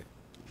engineer.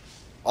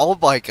 Oh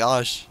my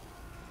gosh.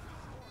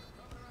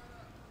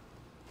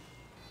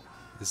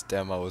 This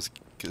demo is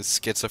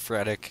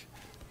schizophrenic.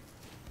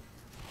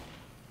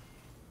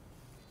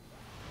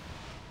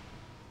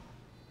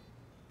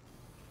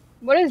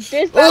 What does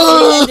this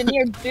fucking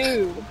engineer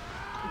do?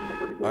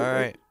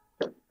 Alright.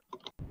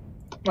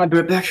 I'll be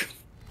right back.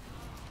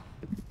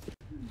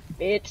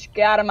 Bitch,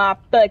 get out of my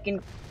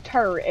fucking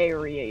turret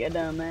area, you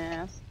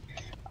dumbass.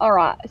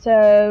 Alright,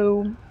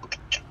 so...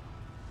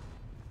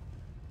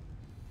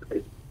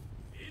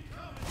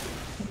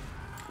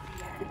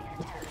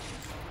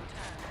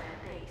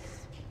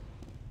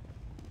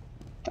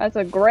 That's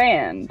a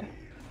grand.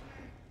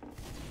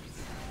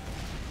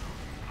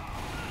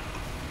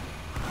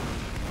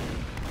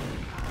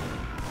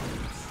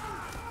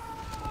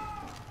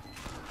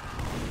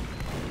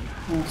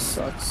 That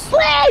sucks.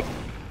 Please!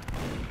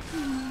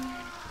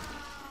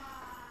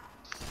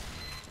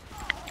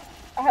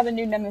 I have a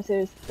new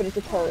nemesis, but it's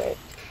a turret.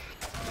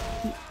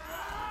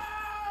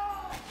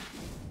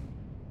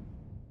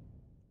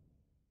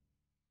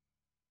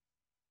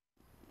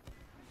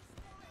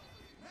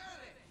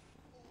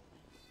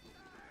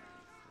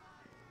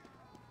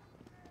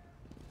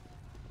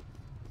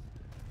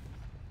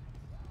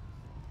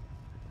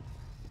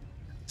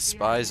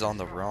 Spy's on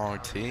the wrong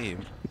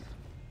team.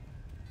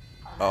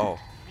 Oh.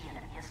 The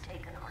enemy has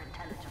taken our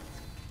intelligence.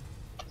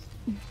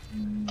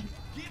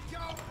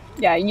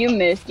 Yeah, you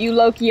missed. You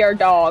Loki are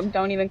dog.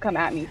 Don't even come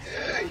at me.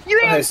 You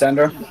Hey, ain't-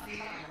 Sandra.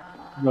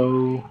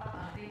 No.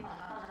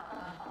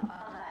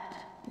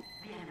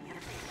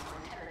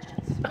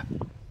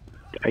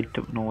 I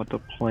don't know what to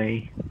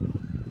play.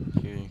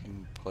 Here you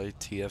can play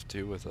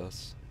TF2 with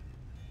us.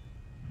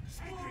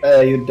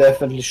 You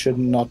definitely should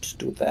not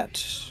do that.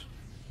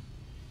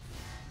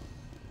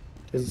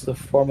 This is a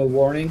formal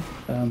warning.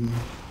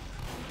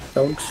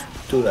 Don't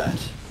do that.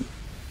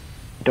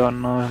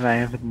 Don't know if I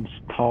have it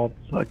installed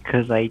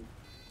because I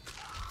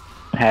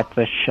had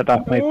to shut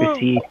off my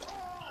PC.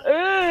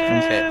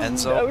 Okay,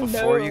 Enzo, Oh,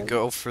 before you no.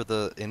 go for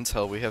the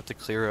intel, we have to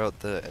clear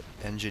out the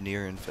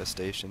engineer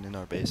infestation in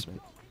our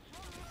basement.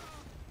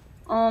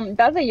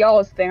 That's a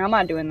y'all's thing. I'm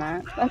not doing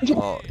that.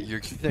 Oh, you're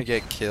gonna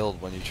get killed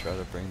when you try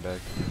to bring back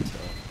the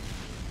intel.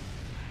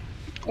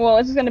 Well,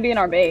 this is gonna be in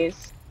our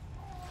base.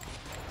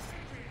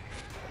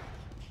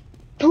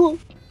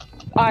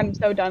 I'm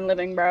so done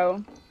living,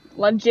 bro.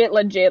 Legit,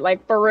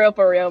 like for real,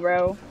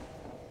 bro.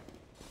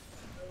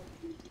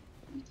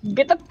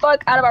 Get the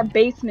fuck out of our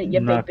basement, you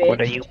Knock, big bitch.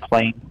 what are you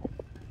playing?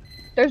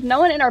 There's no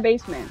one in our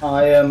basement.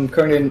 I am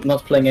currently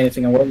not playing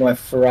anything. I want my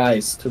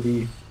fries to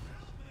be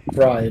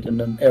fried in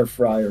an air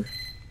fryer.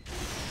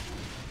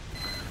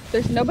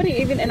 There's nobody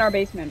even in our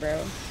basement,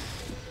 bro.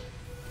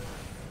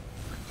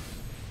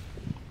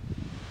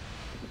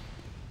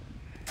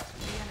 The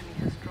enemy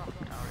has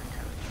dropped our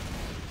intelligence.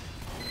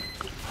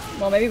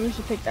 Well, maybe we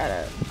should pick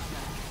that up.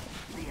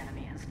 The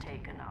enemy has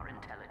taken our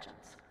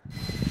intelligence.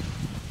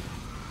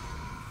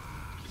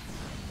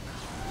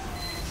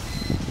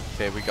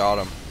 Okay, we got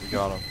him. We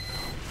got him.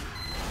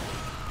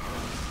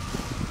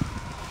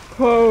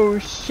 Oh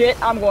shit,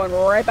 I'm going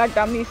right back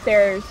down these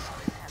stairs.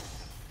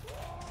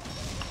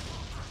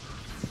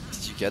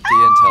 Did you get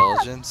the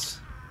intelligence?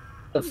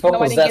 The fuck No,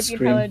 I was didn't that get the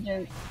scream?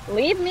 intelligence.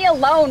 Leave me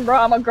alone, bro.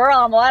 I'm a girl.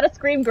 I'm allowed to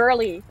scream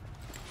girly.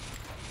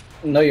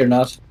 No, you're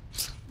not.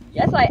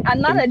 Yes,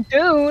 I'm not a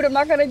dude. I'm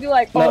not gonna do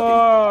like,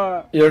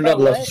 No, You're not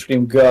Bro, allowed to what?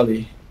 scream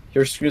girly.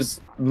 Your screams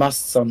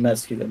must sound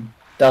masculine.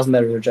 Doesn't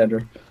matter your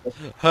gender.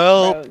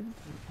 Help!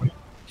 bro.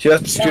 You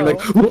have to scream No.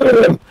 like, you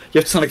have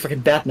to sound like fucking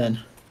Batman.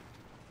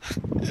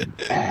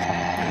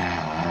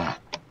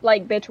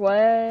 Like, bitch,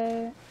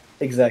 what?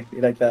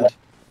 Exactly, like that.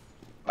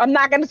 I'm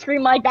not gonna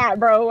scream like that,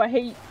 bro. I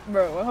hate,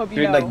 bro. I hope you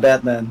Scream know. like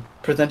Batman.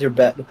 Pretend you're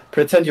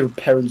Pretend your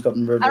parents got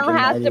murdered. I don't in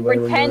have any to way when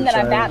you were pretend a that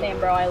I'm child. Batman,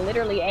 bro. I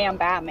literally am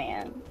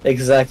Batman.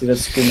 Exactly,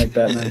 let's scream like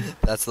Batman.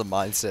 That's the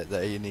mindset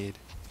that you need.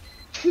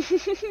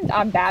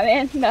 I'm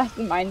Batman. That's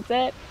the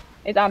mindset.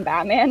 It's I'm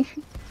Batman.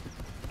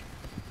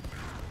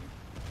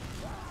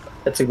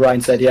 That's a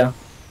grind set, yeah.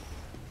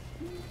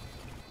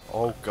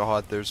 Oh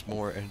god, there's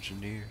more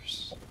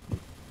engineers.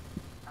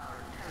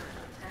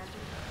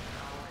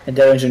 And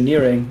they're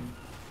engineering.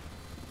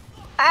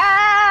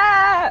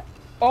 Ah!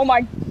 Oh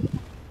my.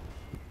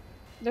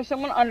 There's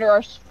someone under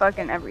our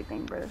fucking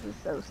everything, bro. This is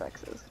so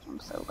sexist. I'm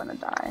so gonna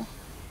die.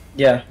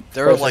 Yeah.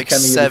 There are also like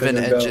Cammy, you 7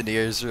 can go.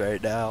 engineers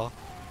right now.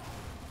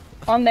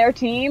 On their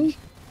team?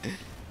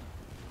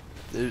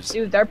 There's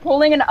Dude, they're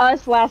pulling an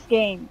us last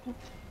game.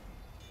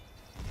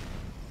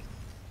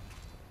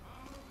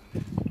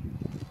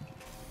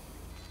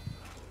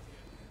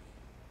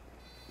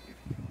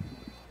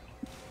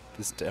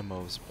 this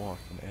demo's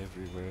walking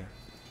everywhere.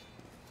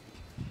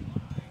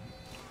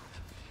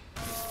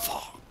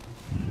 Fuck.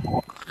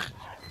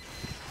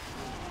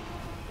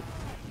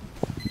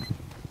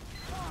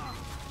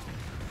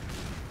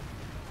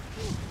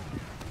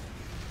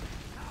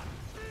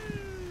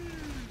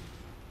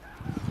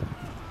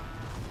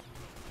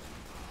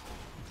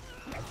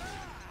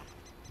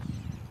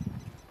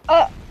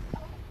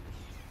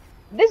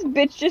 This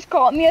bitch just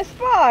called me a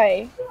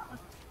spy.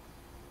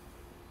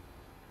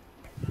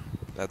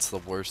 That's the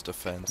worst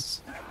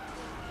offense.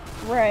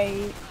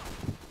 Right.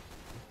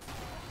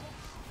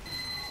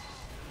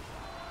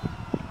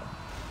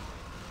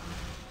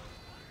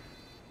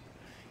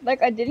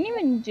 Like, I didn't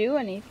even do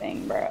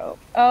anything, bro.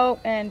 Oh,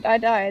 and I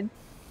died.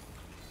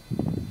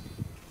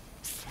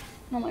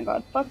 Oh my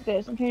god, fuck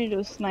this. I'm trying to do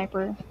a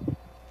sniper.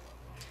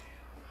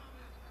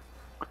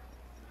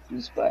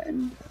 This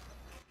button.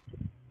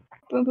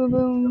 Boom, boom,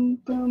 boom,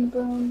 boom,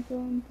 boom,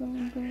 boom,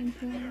 boom, boom,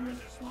 boom,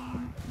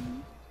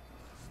 boom.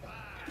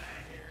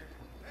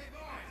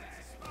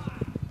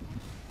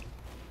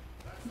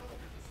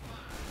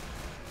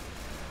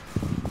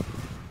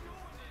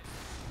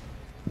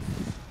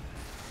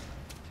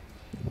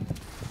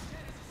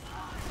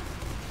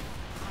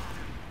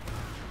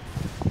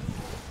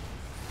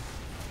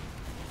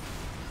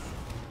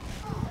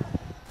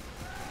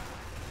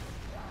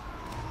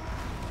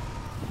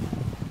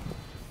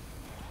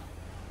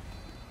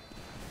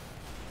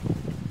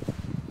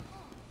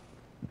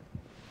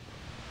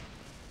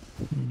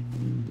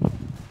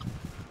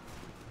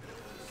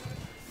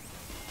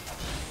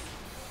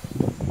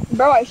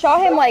 Bro, I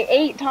shot him like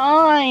 8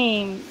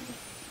 times.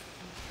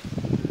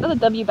 That's a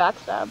W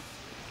backstab.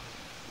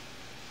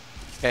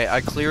 Hey,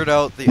 I cleared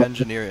out the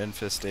engineer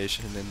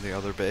infestation in the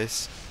other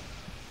base.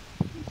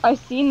 I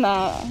seen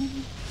that.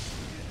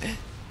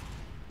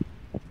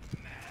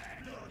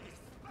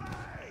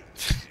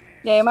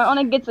 Yeah, you might want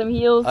to get some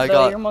heals, I though.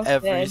 got You're almost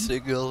every dead.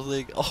 single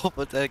thing. Oh,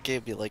 but that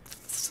gave me like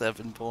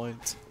 7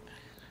 points.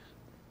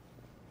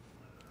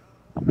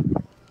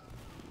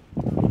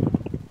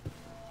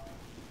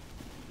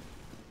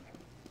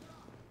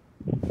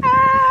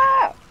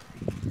 Ah!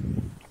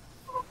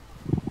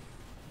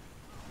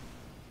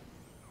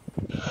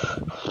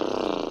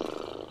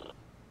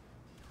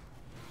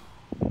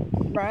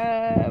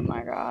 Bruh, oh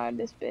my god,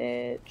 this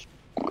bitch.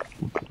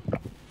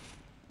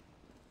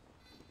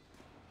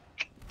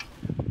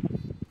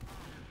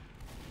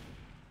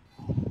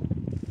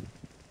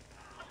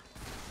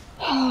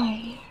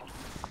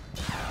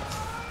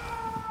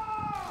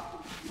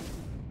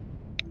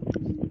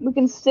 We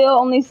can still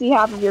only see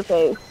half of your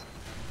face.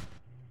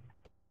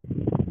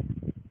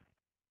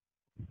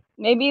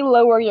 Maybe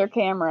lower your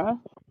camera.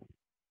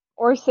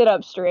 Or sit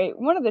up straight.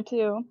 One of the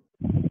two.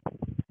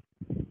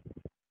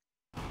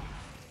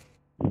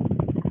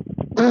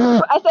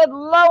 I said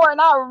lower,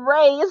 not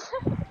raise.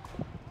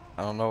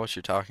 I don't know what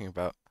you're talking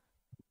about.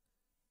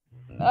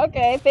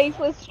 Okay,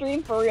 faceless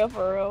stream for real,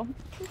 for real.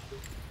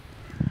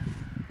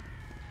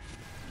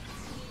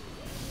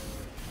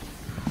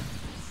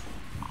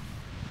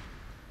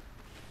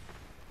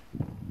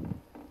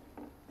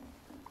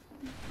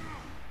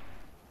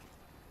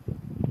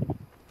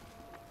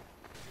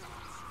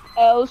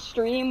 L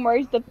stream,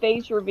 where's the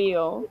face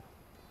reveal?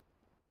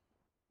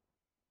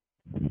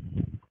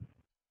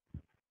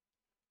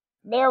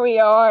 There we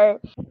are.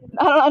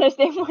 I don't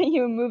understand why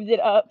you moved it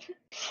up.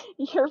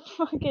 You're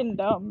fucking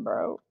dumb,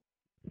 bro.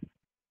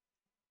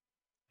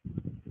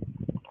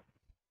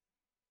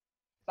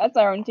 That's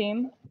our own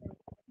team.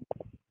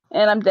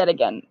 And I'm dead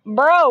again.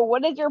 Bro,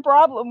 what is your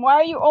problem? Why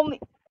are you only...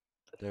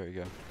 There we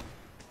go.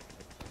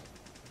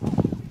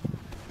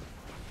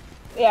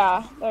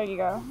 Yeah, there you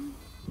go.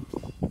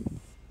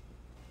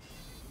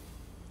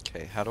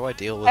 Okay, how do I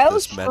deal with L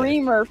this medic?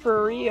 streamer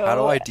for real. How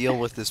do I deal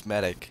with this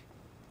medic?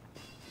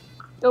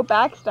 Go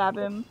backstab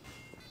him.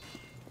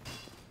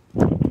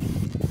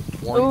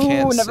 One Ooh,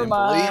 can't never simply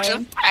mind.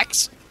 just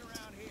backs.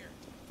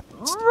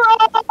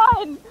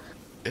 Run!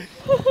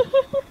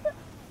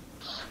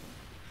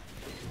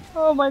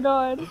 Oh my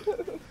god.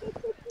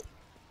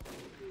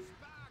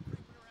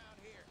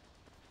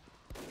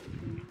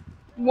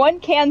 One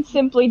can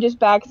simply just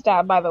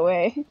backstab, by the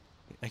way.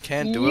 I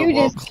can't do You it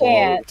while just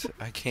can't. cloaked.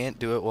 I can't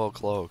do it while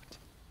cloaked.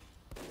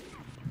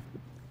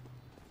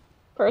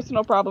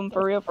 Personal problem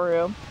for real, for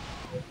real.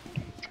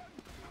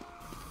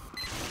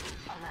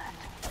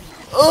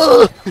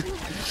 Ugh!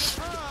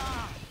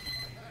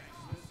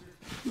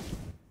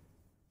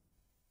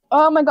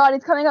 Oh my god,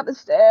 he's coming up the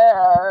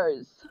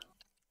stairs.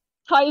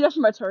 Hide us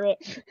from a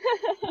turret.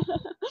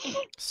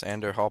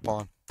 Sander, hop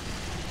on.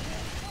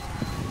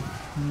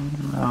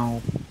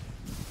 No.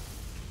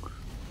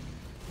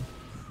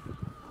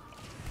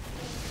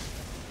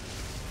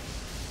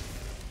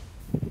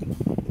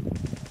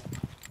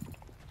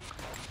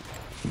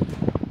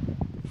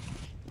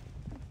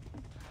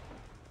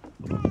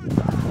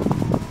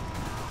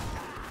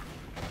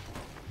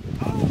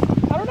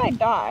 How did I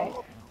die?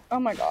 Oh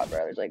my god, bro,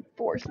 there's like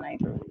 4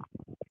 snipers.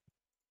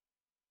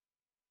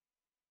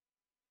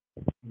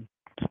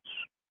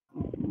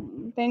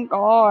 Thank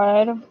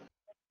god.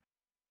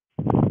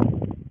 The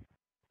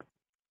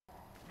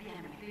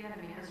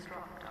enemy has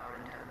dropped our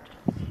intelligence.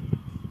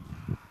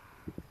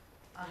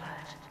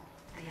 Alert.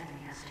 The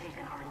enemy has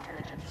taken our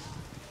intelligence.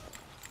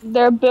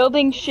 They're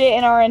building shit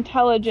in our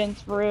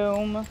intelligence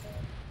room.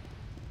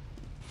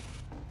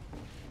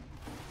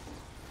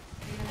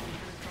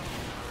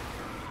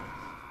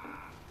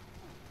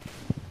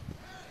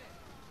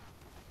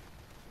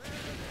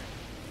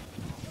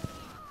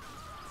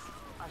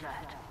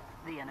 Alert.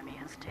 The enemy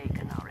has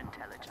taken our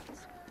intelligence.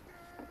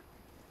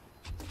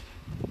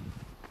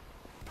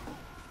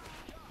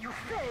 You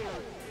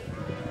failed.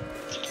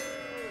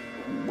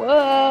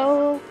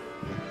 Whoa.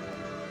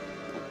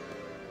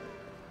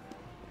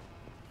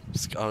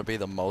 It's gotta be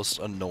the most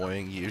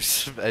annoying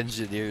use of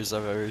engineers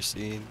I've ever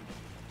seen.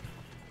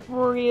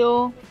 For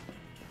real.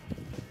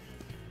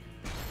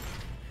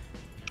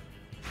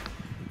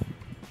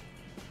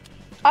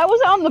 I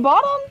was on the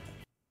bottom?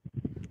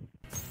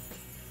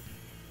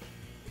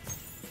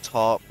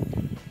 Top.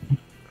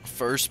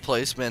 First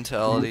place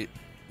mentality.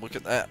 Look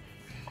at that.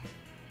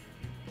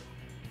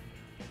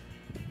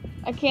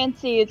 I can't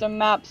see, it's a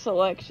map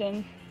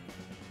selection.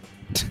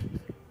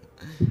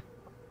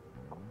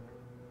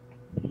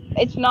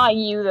 It's not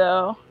you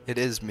though. It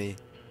is me.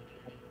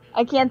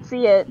 I can't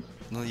see it.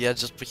 No, yeah,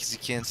 just because you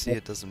can't see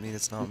it doesn't mean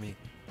it's not me.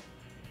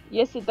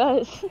 Yes, it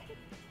does.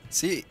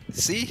 See?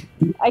 See?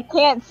 I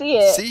can't see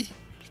it. See?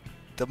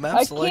 The map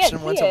I selection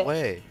can't went see it.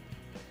 away.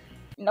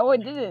 No,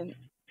 it didn't.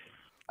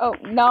 Oh,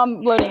 now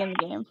I'm loading in the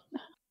game.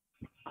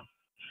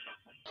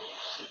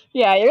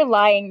 Yeah, you're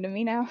lying to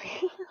me now.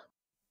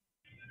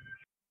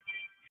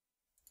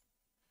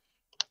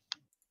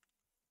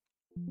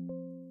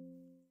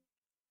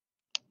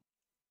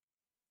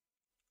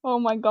 Oh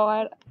my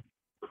god.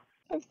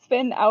 I've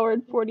spent an hour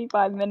and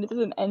 45 minutes as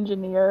an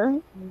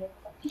engineer.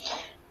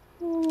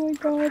 Oh my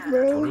god, What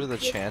bro. are the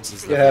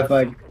chances You that...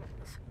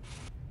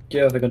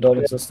 have the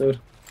condolences, dude.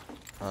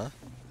 Huh?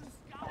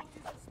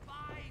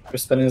 For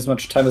spending as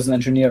much time as an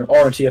engineer,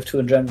 or a TF2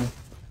 in general.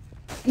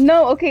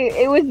 No,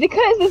 okay, it was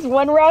because this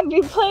one round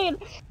we played,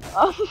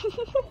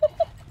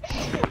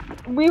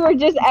 we were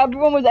just,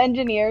 everyone was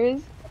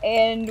engineers,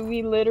 and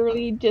we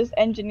literally just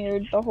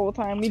engineered the whole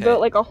time. We Okay. built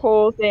like a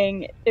whole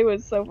thing. It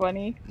was so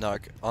funny. No,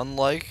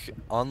 unlike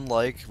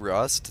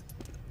Rust,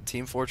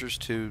 Team Fortress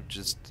 2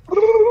 just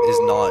is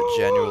not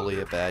genuinely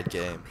a bad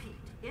game.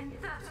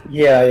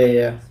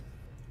 Yeah.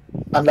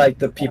 Unlike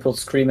the people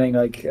screaming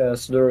like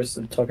slurs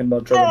and talking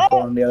about German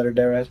porn the other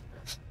day, right?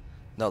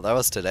 No, that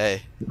was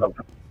today.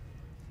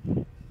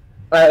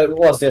 It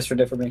was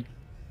yesterday for me.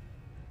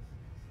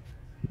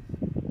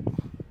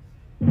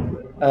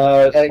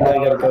 I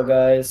gotta go,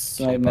 guys.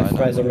 Okay, My bye now.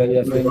 fries are ready,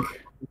 I think.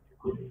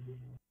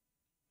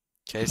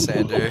 Okay,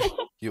 Sander,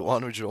 you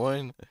want to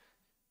join?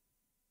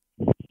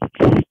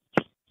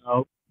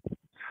 No.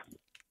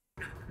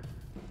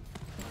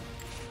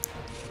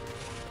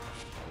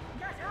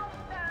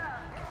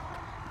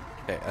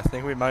 Okay, I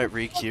think we might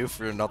re-queue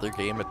for another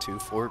game at 2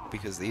 Fort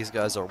because these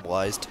guys are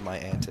wise to my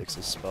antics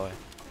as spy.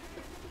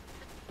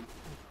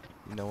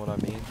 You know what I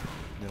mean?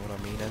 You know what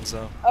I mean,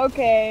 Enzo?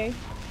 Okay.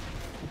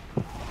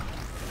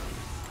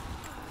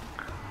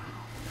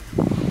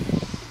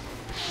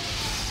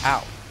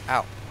 Ow!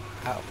 Ow!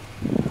 Ow!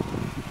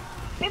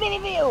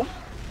 Pew!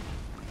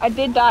 I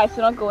did die,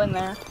 so don't go in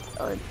there.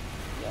 Or,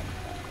 yeah.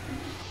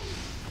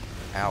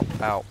 Ow!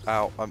 Ow!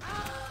 Ow! I'm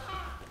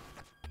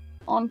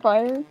On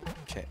fire.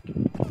 okay.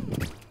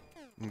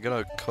 I'm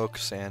gonna cook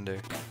Sander.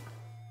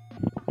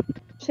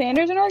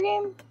 Sanders in our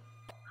game?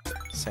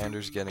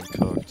 Sander's getting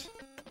cooked.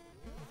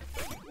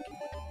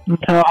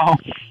 No.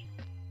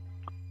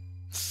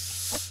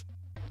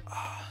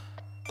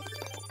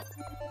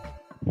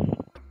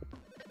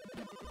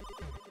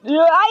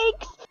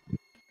 Yikes!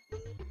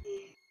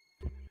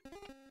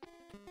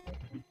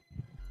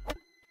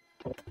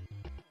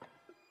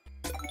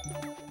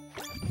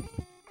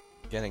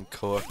 Getting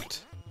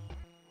cooked.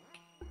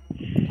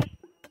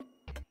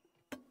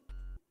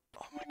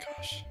 Oh my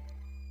gosh.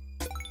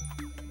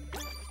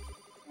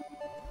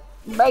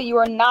 Bro, you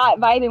are not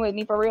vibing with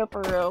me for real,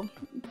 for real.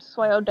 That's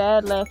why your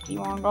dad left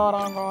you. On God,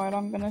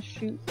 I'm gonna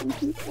shoot some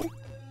people.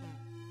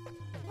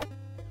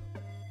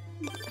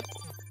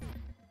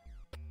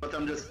 But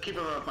I'm just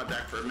keeping them off my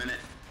back for a minute.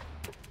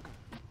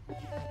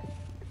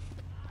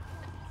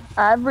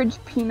 Average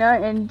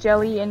peanut and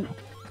jelly and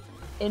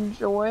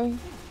enjoy.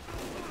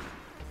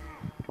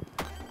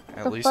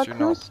 At The least fuck, you're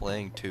not who's-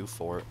 playing 2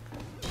 for it.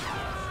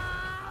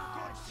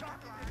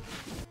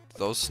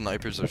 Those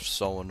snipers are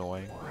so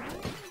annoying.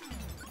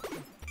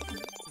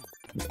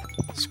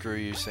 Screw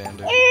you,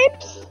 Sander.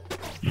 Oops.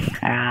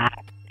 Ah,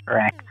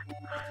 correct.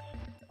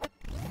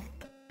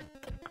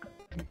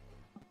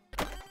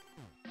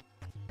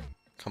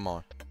 Come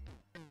on.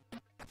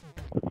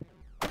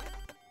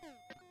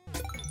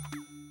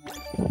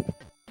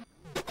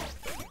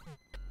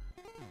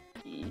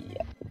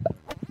 Yeah.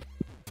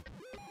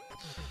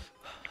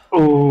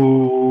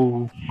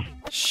 Ooh.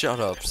 Shut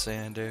up,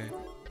 Sander.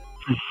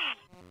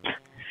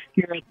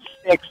 You're at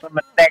 6, I'm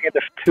at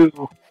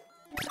 -2.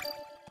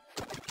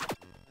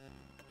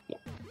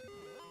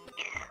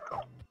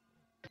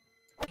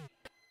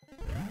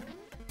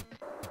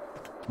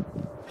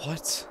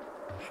 What?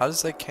 How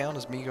does that count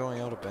as me going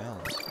out of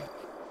bounds?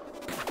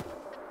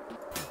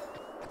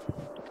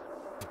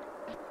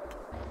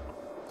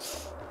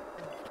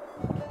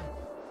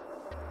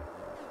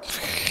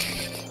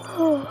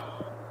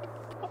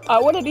 I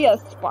want to be a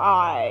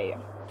spy.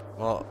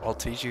 Well, I'll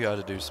teach you how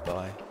to do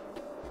spy.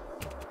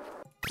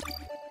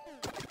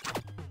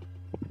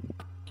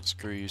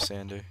 Screw you,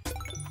 Sander.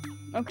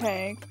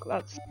 Okay,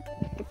 that's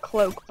the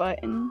cloak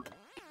button.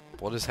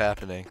 What is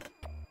happening?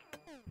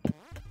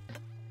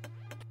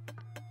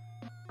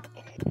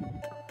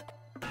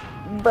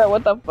 Bro,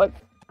 what the fuck?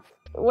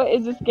 What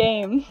is this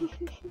game?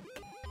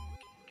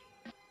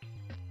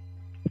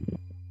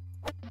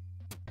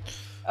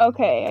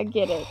 Okay, I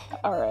get it.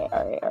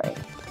 Alright.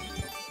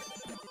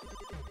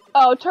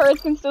 Oh,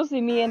 turrets can still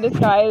see me in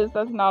disguise.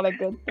 That's not a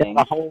good thing.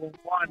 The whole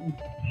one.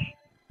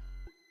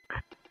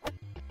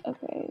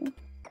 Okay.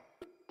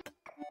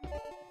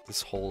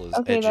 This hole is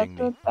Okay, that's edging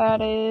me. what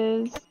that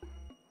is.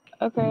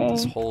 Okay.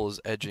 This hole is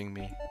edging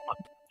me.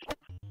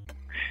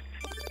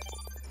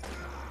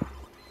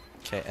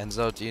 Okay,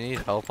 Enzo, do you need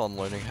help on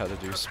learning how to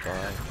do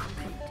spy?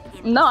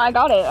 No, I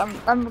got it.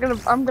 I'm gonna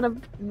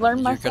learn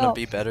You're myself. gonna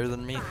be better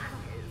than me?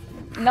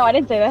 No, I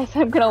didn't say that.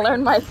 I'm gonna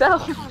learn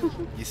myself.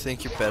 You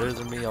think you're better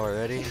than me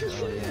already?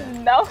 Oh yeah.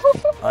 No.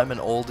 I'm an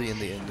oldie in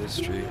the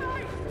industry.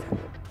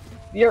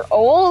 You're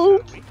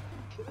old.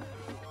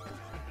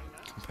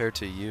 Compared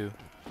to you.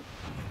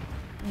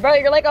 Bro,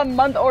 you're like a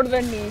month older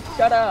than me.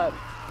 Shut up.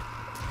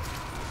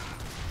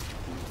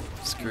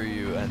 Screw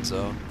you,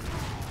 Enzo.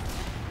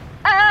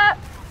 Ah!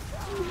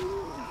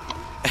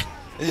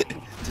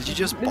 Did you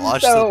just This is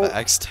botch so- the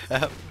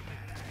backstab?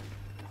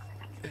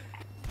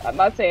 I'm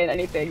not saying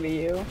anything to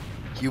you.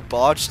 You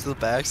botched the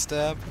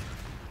backstab?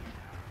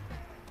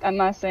 I'm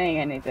not saying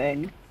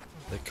anything.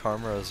 The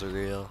cameras are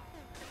real.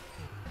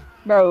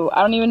 Bro,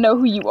 I don't even know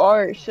who you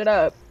are. Shut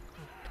up.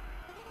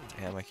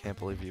 Damn, I can't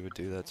believe you would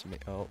do that to me.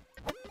 Oh.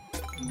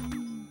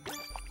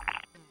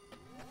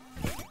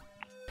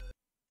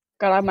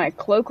 Gotta have my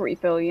cloak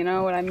refill, you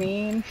know what I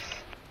mean?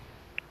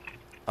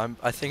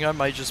 I think I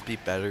might just be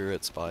better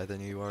at spy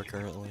than you are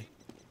currently.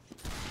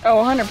 Oh,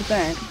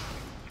 100%.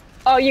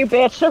 Oh, you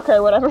bitch. Okay,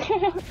 whatever.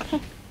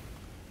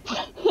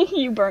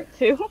 You burnt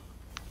too.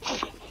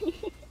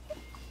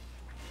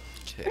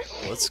 Okay,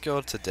 let's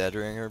go to Dead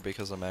Ringer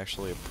because I'm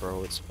actually a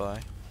pro at spy.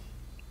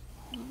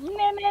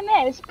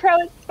 Nah, it's pro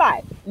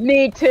spy.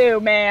 Me too,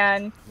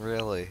 man.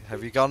 Really?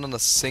 Have you gotten a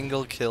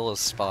single kill as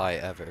spy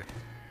ever?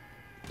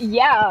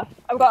 Yeah,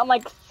 I've gotten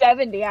like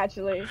 70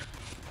 actually.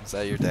 Is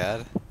that your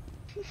dad?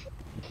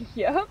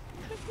 Yep.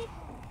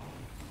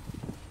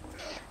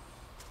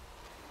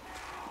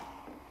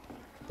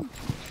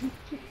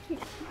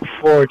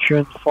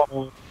 Fortune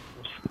falls.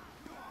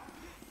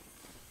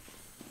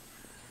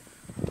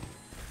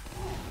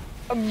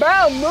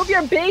 Bro, move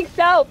your big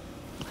self.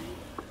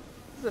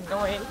 This is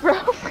annoying, bro.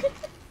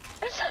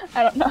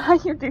 I don't know how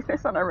you do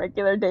this on a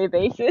regular day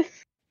basis.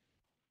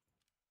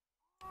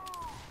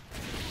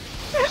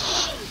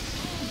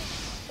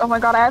 Oh my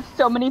god, I have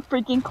so many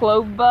freaking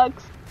clove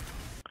bucks.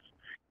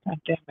 God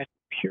damn it,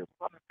 pure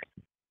luck.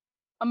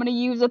 I'm gonna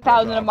use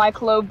 1,000 of my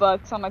clove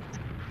bucks on a.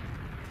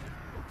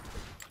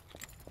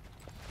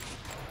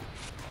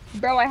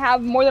 Bro, I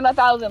have more than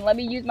 1,000. Let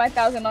me use my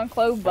 1,000 on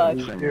clove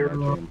bucks.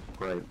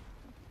 Great.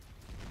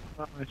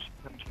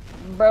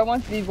 Bro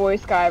wants to be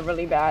voice guy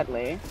really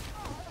badly.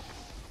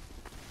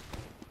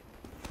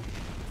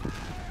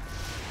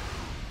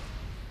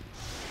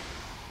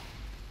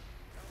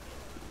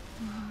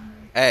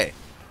 Hey,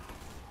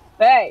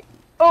 Hey!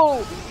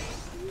 Oh!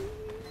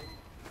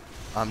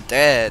 I'm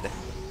dead.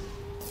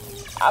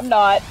 I'm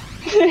not.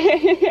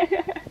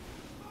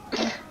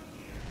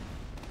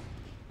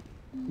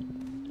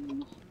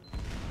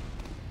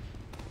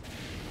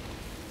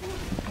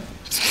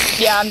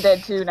 Yeah, I'm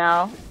dead too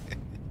now.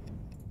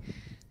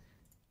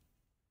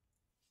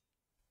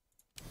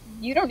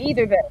 You don't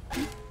either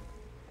then.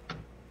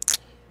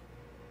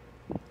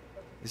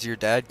 Is your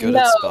dad good No.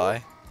 at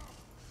spy?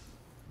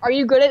 Are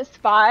you good at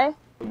spy?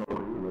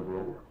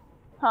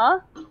 Huh?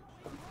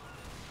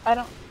 I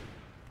don't.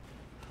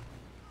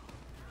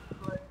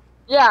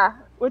 Yeah,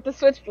 with the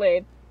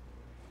switchblade.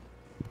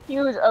 He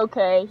was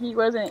okay. He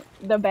wasn't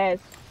the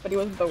best, but he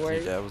wasn't the Your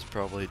worst. dad was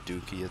probably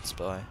dookie at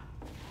spy.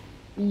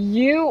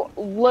 You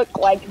look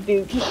like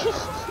Dookie.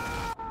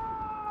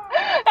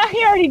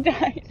 I already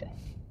died.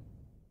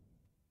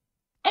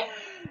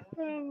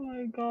 Oh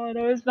my god,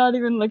 I was not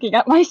even looking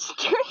at my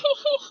stream.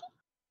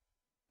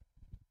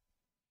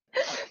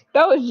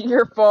 That was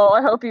your fault,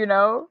 I hope you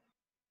know.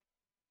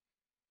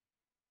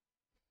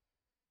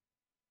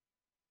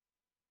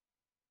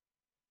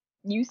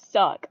 You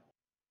suck.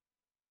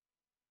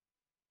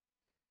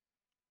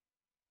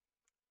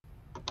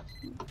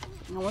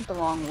 I went the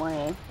wrong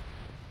way.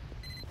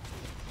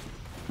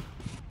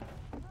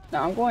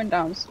 No, I'm going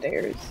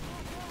downstairs.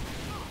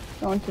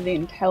 Going to the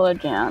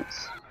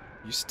intelligence.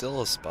 You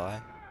still a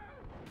spy?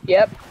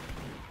 Yep.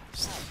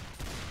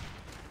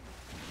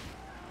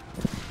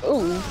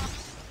 Ooh.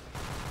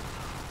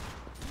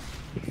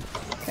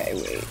 Okay,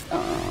 wait.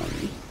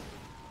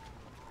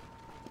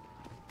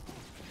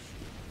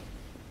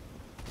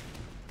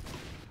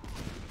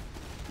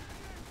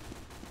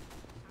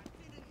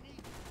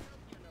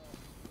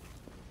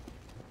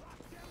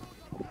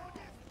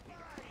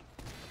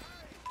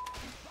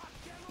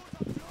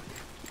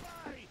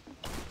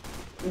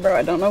 Bro,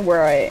 I don't know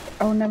where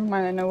oh, never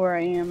mind, I know where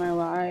I am, I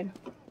lied.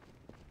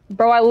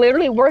 Bro, I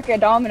literally work at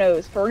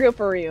Domino's, for real,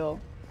 for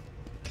real.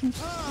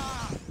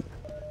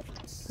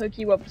 Hook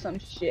you up with some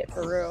shit,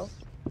 for real.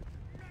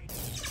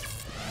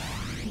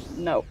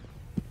 No.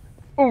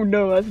 Oh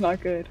no, that's not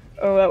good.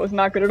 Oh, that was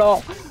not good at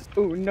all.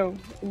 Oh no,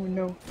 oh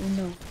no, oh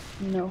no,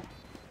 no.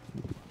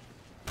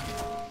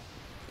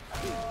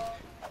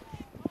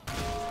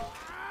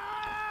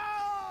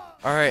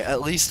 Alright,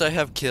 at least I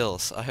have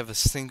kills. I have a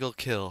single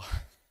kill.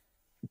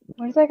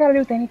 What does that gotta do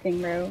with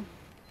anything, bro?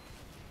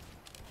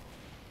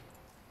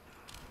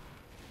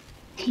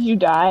 Did you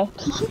die?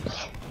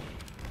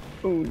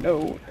 Oh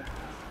no.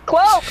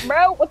 Cloak,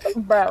 bro! What the-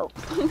 bro?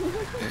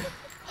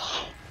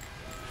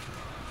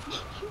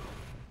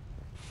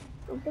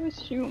 I'm gonna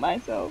shoot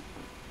myself.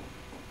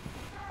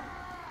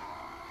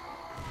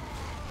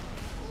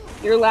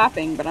 You're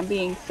laughing, but I'm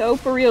being so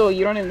for real,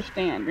 you don't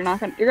understand.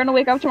 You're gonna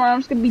wake up tomorrow, I'm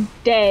just gonna be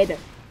dead.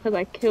 Because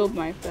I killed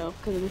myself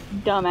because of this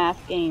dumbass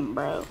game,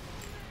 bro.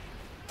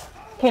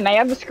 Okay, now you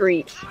have the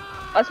screech.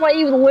 That's why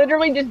you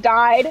literally just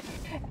died.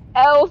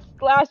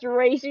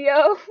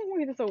 L/ratio.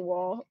 Wait, that's a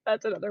wall.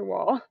 That's another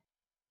wall.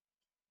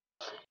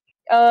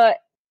 I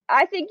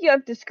think you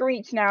have to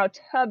screech now,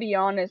 to be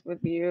honest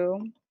with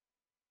you.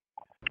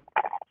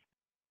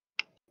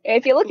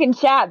 If you look in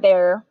chat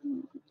there,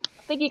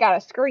 I think you got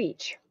a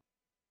screech.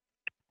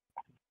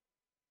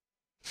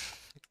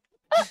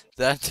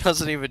 That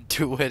doesn't even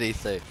do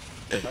anything.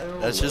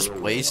 That's just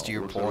waste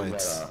your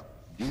points.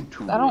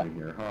 I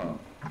don't.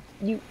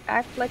 You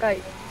act like I.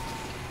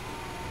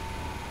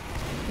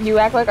 You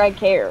act like I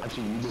care.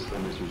 You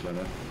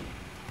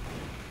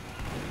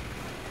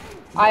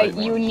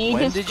need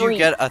When to did screech. you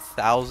get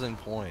 1,000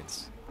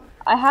 points?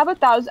 I have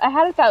 1,000. I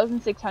had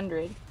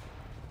 1,600.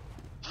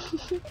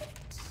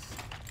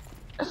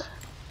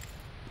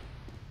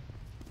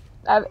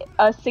 I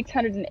have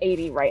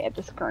 680 right at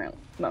this current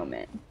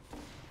moment.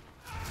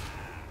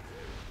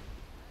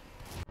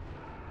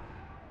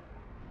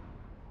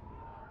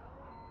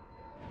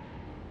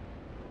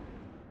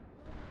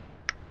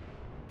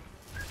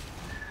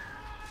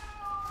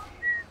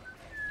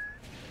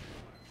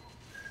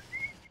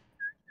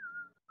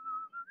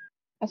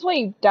 That's why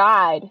you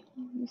died.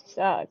 You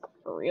suck.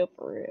 For real,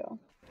 for real.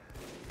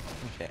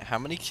 Okay, how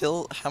many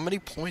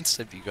points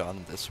have you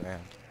gotten this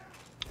round?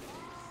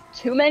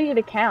 Too many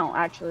to count,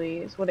 actually,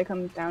 is what it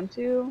comes down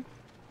to.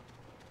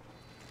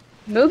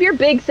 Move your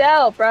big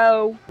self,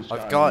 bro.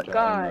 I've got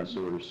It's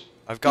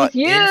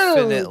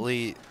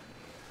you!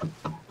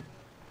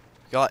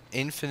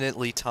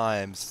 infinitely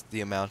times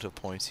the amount of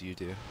points you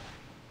do.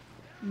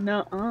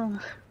 Nuh-uh.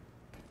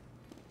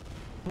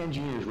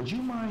 Engineers, would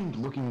you mind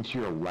looking to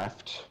your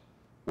left,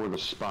 where the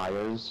spy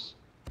is?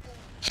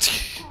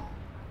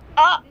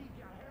 Ah!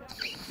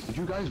 Did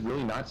you guys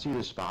really not see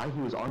the spy?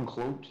 He was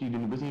uncloaked, he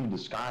wasn't even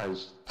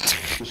disguised.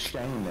 Just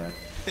standing there.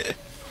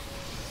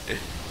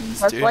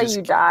 That's why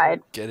you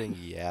died. Getting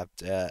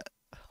yapped at.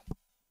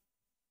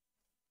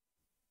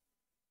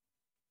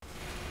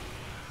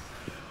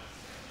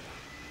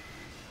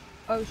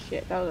 Oh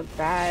shit, that was a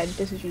bad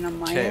decision on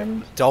my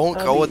end. Don't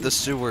go with the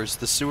sewers.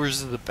 The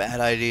sewers is a bad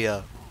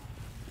idea.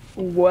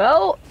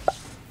 Well,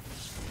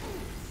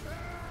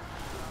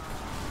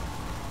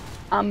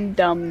 I'm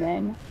dumb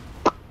then.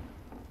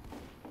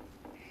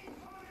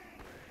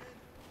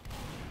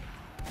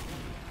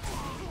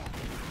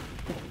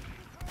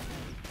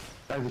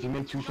 Guys, if you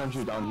make 2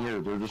 sentries down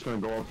here, they're just gonna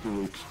go up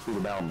through the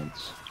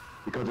battlements.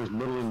 Because there's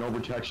literally no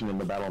protection in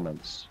the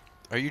battlements.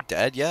 Are you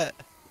dead yet?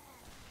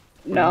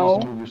 No.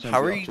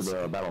 How are you? To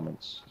the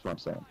battlements, that's what I'm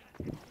saying.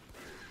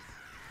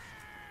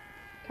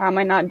 How am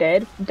I not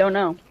dead? Don't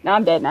know. Now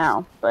I'm dead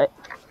now, but...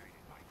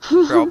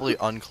 Probably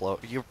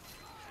uncloaked.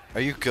 Are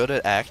you good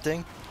at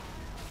acting?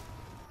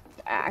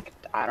 Act?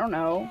 I don't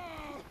know.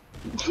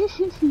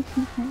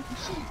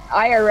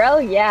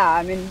 IRL, yeah.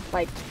 I mean,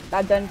 like,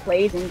 I've done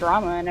plays and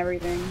drama and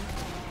everything.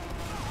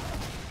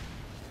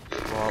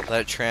 Well,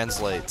 that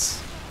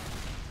translates.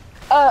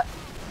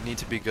 You need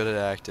to be good at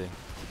acting.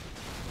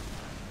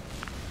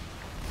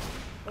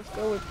 Let's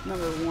go with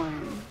number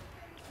 1.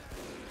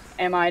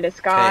 Am I Okay,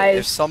 disguised?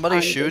 if somebody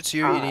I'm shoots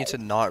you, you need to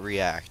disguised. not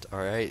react. All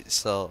right,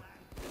 so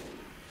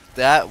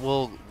that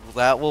will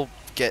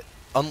get,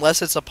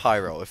 unless it's a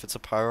pyro. If it's a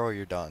pyro,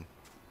 you're done.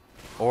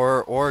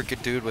 Or a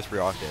good dude with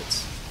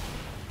rockets.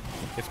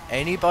 If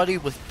anybody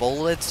with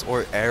bullets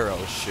or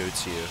arrows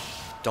shoots you,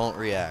 don't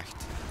react.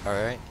 All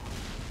right.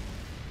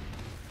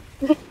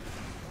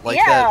 Like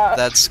Yeah.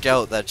 that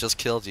scout that just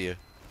killed you.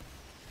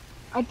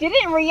 I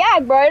didn't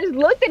react, bro. I just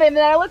looked at him and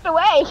then I looked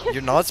away.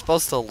 You're not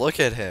supposed to look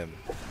at him.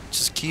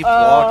 Just keep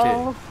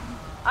walking.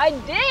 I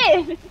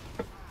did.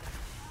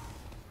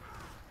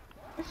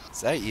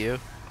 Is that you?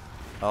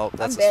 Oh,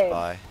 that's I'm a dead.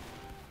 spy.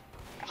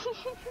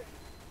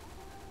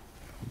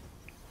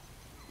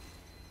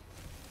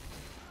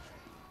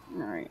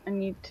 Alright, I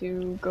need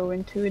to go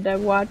into the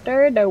water.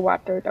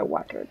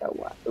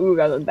 Ooh,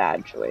 that's a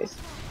bad choice.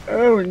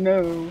 Oh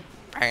no.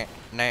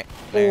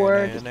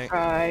 4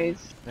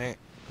 disguise.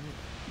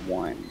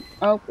 1.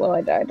 Oh, well,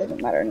 I died.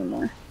 Doesn't matter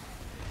anymore.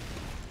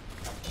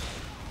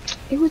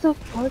 It was a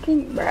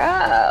fucking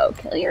bro.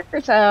 Kill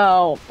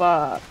yourself.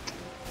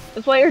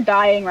 That's why you're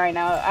dying right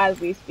now as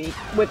we speak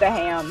with a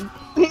ham.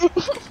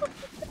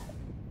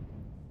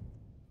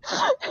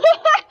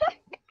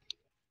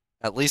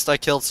 At least I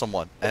killed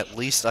someone. At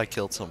least I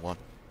killed someone.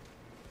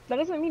 That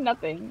doesn't mean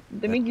nothing.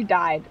 That means you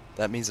died.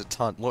 That means a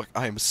ton. Look,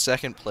 I am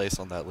second place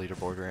on that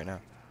leaderboard right now.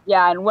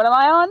 Yeah, and what am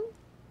I on?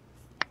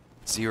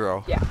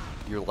 0. Yeah.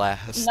 You're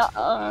last. No,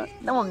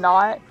 I'm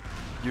not.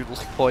 You're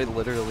quite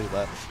literally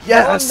last.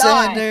 Yeah, I'm not.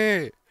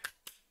 Sander!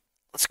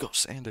 Let's go,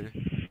 Sander.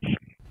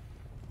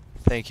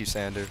 Thank you,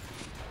 Sander.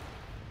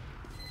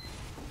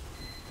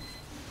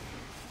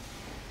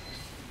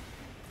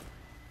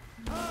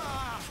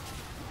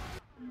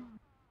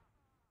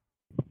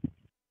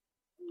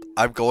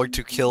 I'm going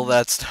to kill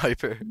that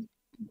sniper.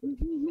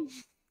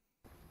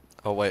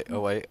 Oh wait,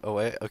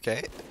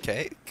 okay.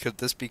 Could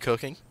this be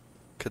cooking?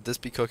 Could this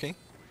be cooking?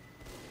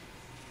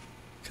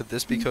 Could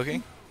this be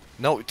cooking?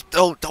 No,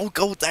 don't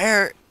go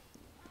there!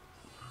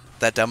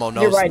 That demo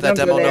knows, You're right, that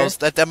don't go demo there. knows,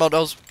 that demo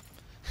knows!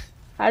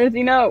 How does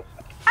he know?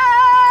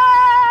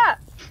 Ah!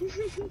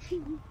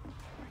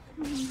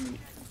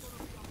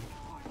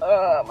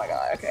 Oh my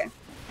god, okay.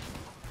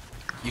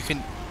 You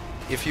can,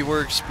 if you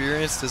were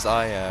experienced as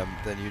I am,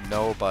 then you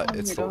know, but Oh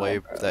it's my the God, way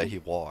bro. that he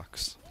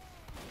walks.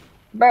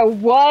 Bro,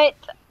 what?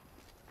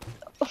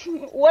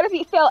 What if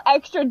he felt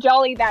extra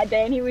jolly that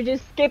day and he was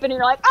just skipping and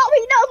you're like, oh,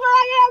 he knows where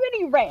I am, and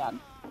he ran?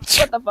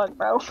 What the fuck,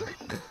 bro?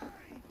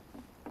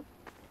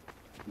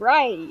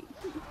 Right.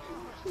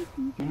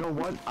 You know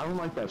what? I don't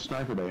like that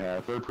sniper they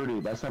have. They're pretty.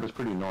 That sniper's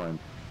pretty annoying.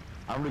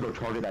 I'm gonna go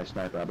target that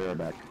sniper. I'll be right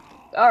back.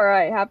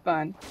 Alright, have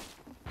fun.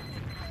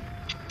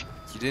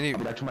 You didn't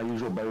even. Back to my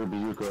usual better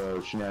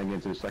bazooka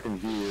shenanigans in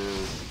second gear.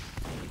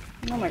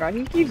 Oh my god,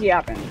 he keeps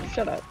yapping.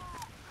 Shut up.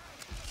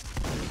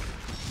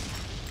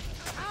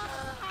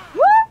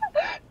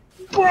 What?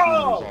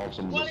 Bro!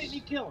 Why didn't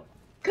you kill him?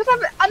 Cause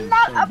I'm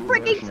not a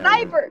freaking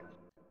sniper!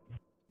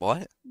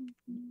 What?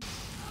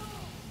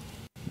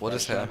 What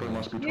is happening?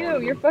 Must be You're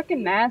targeted.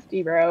 fucking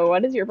nasty, bro.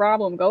 What is your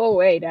problem? Go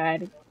away,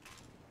 dad.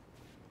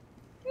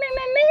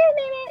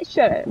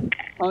 Shut up,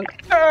 punk.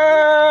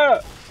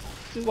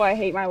 This is why I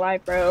hate my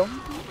life, bro.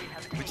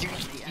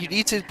 You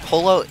need to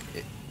pull out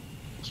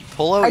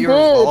I your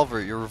did.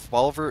 revolver. Your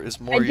revolver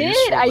is more I did.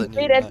 useful I than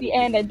did your at the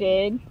end. I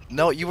did.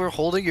 No, you were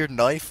holding your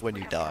knife when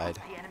you died.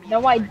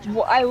 No,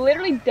 I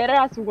literally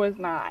deadass was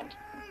not.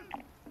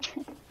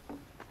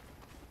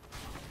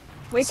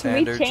 Wait, can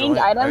Sander, we change join-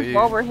 are items you-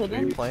 while we're Are you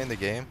hidden? playing the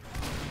game?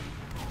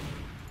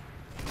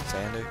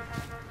 Sander?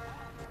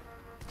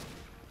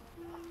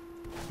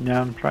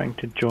 Yeah, I'm trying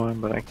to join,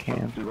 but I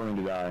can't. You're going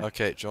to die.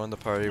 Okay, join the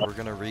party. We're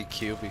gonna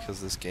re-queue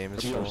because this game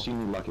is You full. have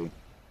seen me lucky.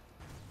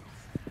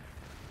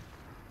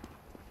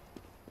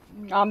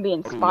 I'm being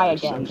Okay, spy yes,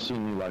 again. I've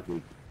seen me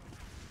lucky.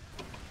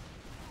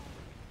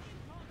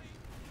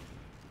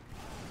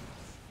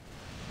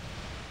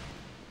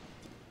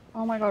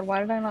 Oh my god, why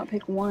did I not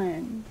pick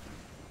one?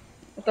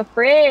 What the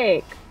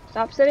frick?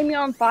 Stop setting me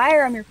on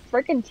fire. I'm your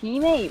freaking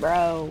teammate,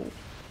 bro.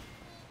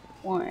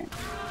 1.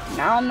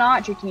 Now I'm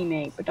not your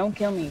teammate, but don't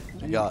kill me.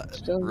 'cause You I'm got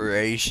still...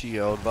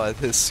 ratioed by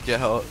this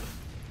scout.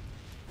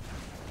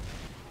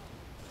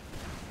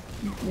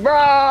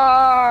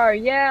 Bro,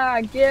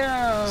 yeah, get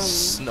him.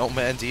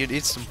 Snowman, do you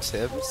need some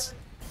tips?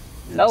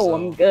 No, So,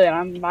 I'm good.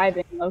 I'm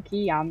vibing low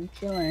key. I'm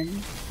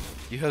chilling.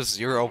 You have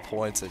 0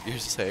 points and you're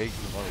saying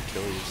you want to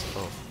kill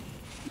yourself.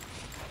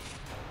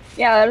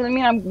 Yeah, that doesn't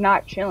mean I'm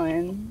not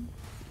chilling.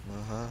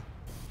 Uh-huh.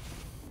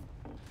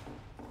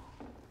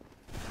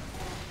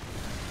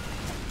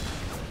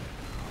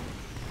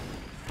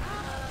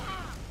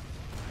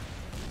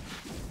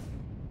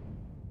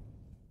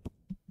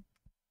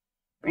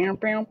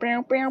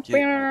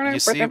 You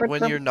see,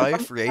 when your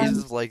knife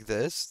raises like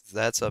this,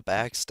 that's a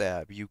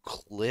backstab. You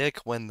click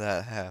when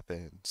that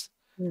happens.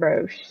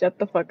 Bro, shut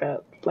the fuck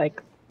up.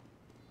 Like,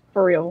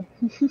 for real.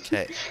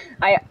 Okay.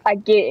 I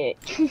get it.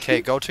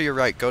 Okay, go to your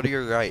right. Go to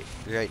your right.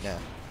 Right now.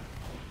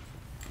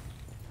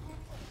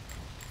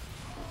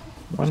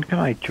 When can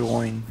I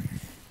join?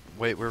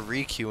 Wait, we're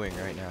re-queuing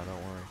right now,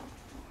 don't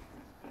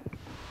worry.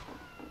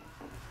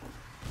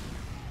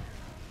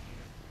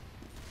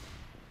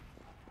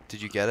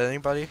 Did you get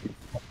anybody?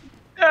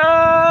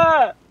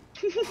 Ah!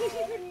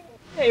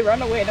 Hey,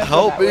 run away! Don't go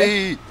Help that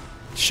way. me!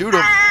 Shoot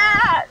him!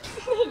 Ah!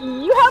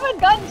 You have a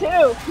gun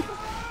too.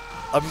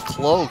 I'm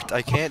cloaked,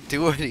 I can't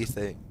do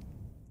anything.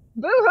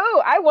 Boo-hoo!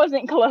 I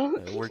wasn't close.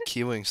 We're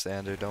queuing,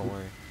 Sander, don't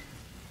worry.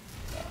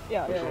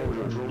 Yeah, yeah.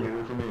 Control, get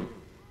away from me.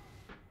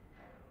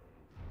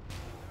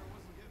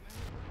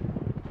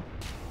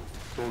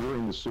 Soldier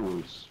in the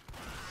sewers.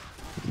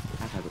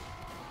 I have it.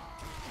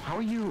 How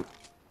are you?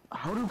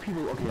 How do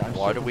people? Okay, I'm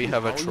Why so do we confused.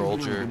 have a How are you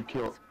Trollger? doing good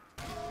kill?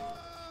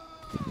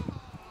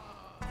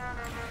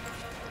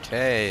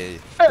 Okay.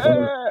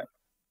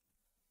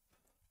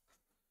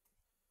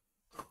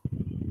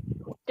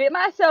 Get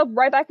myself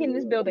right back in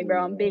this building,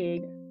 bro. I'm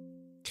big.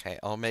 Okay,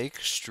 I'll make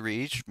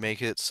Streech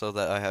make it so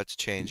that I have to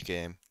change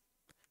game.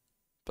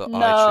 But I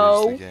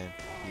choose the No. game.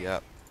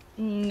 Yep.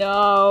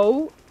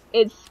 No.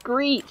 It's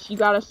Screech. You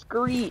gotta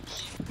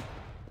Screech.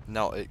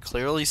 No, it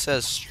clearly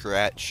says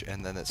stretch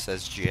and then it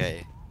says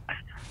J.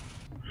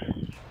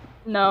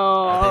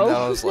 No. I think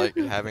that was like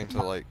having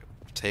to like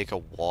take a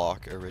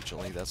walk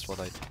originally. That's what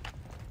I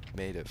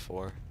made it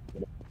for.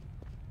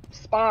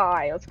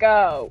 Spy. Let's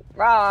go.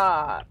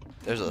 Rah.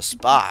 There's a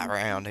spy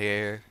around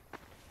here.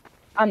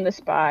 I'm the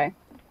spy.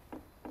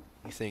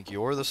 You think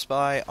you're the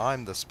spy?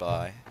 I'm the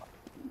spy.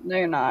 No,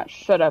 you're not.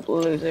 Shut up,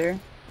 loser.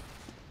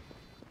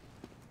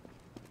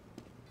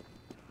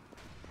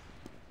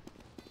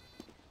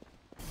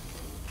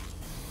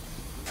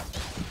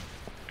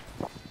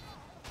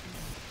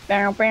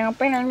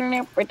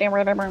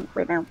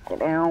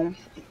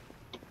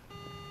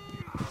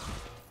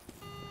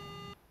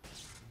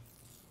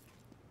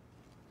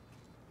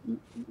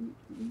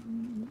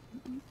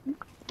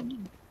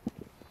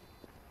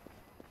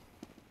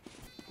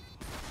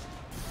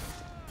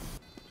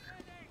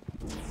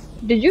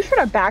 Did you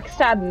try to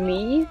backstab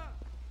me?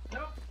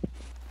 Look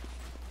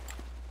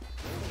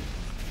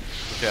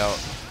out.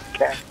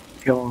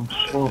 Going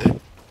slow.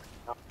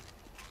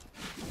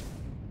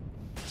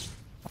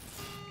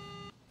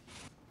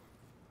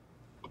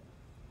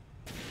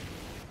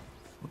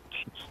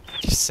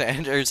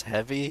 Sander's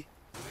heavy.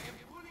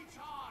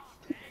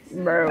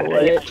 Bro,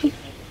 what?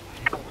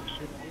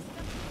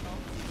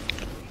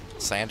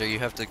 Sander, you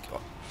have to.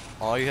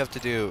 All you have to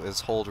do is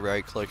hold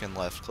right click and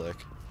left click.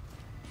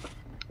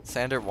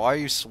 Sander, why are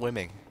you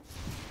swimming?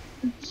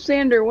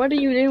 Sander, what are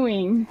you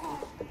doing?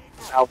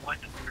 What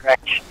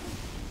direction?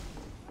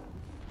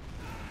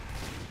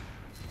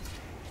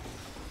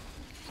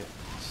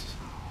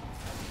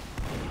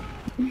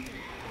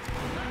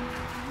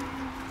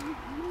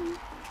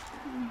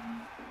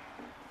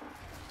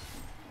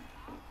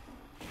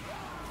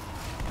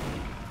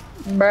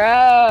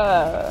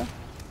 Bruh.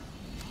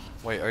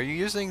 Wait, are you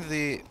using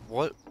the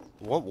what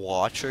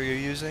watch are you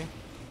using?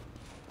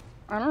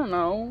 I don't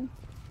know.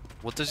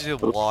 What does your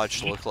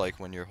watch look like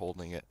when you're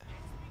holding it?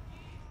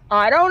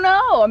 I don't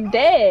know. I'm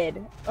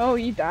dead. Oh,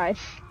 you died.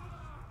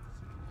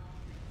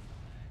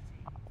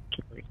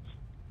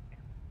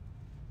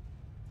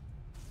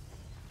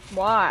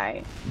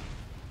 Why?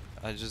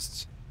 I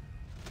just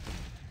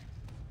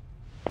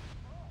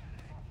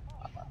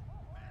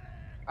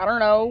I don't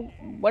know.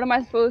 What am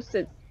I supposed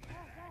to?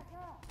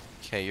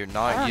 Okay, you're I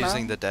not don't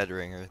using know. the dead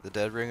ringer. The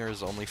dead ringer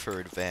is only for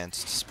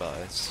advanced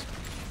spies.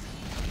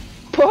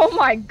 Oh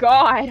my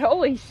god!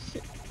 Holy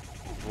shit!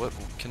 What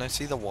can I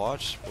see the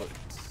watch? What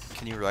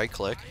can you right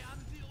click?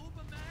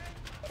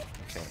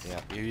 Okay,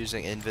 yeah. You're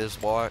using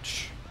invis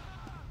watch.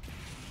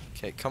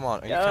 Okay, come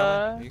on. Are you coming?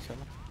 Are you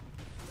coming?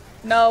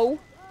 No.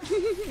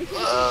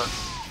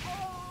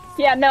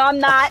 Yeah, no, I'm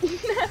not.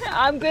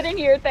 I'm good in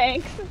here,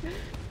 thanks.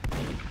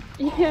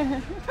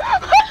 Yeah.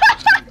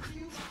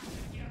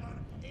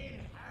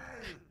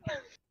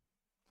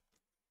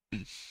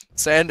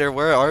 Sander,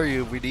 where are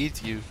you? We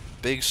need you.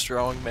 Big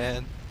strong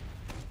man.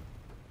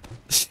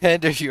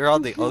 Sander, you're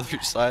on the other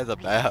side of the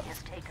map.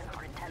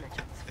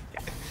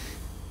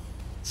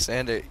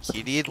 Sander,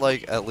 you need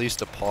like at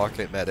least a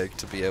pocket medic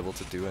to be able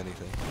to do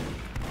anything.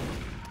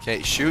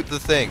 Okay, shoot the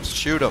things.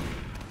 Shoot them.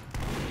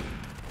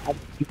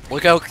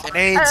 Look out,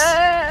 grenades!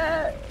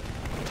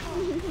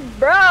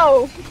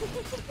 Bro!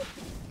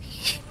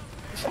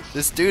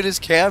 This dude is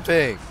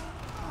camping.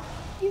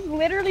 He's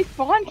literally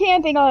spawn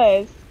camping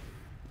us.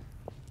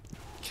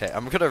 Okay,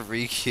 I'm gonna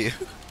re-queue.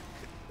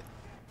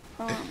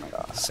 Oh my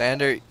god.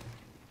 Sander,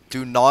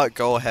 do not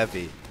go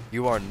heavy.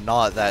 You are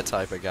not that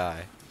type of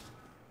guy.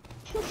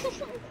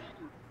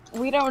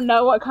 We don't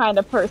know what kind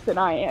of person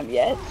I am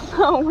yet,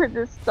 so we're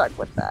just stuck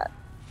with that.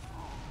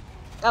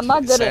 I'm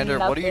not good Sander, at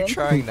nothing. what are you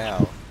trying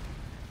now?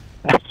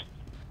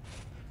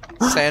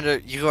 Sander,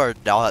 you are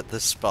not the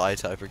spy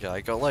type of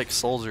guy. Go like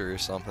soldier or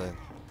something.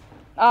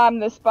 I'm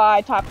the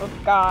spy type of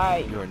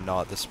guy. You are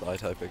not the spy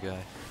type of guy.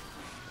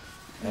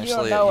 You don't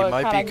Actually, know you what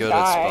might be kind of good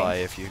guy. at spy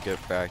if you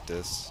get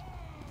practice.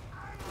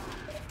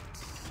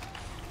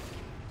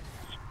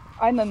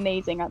 I'm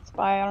amazing at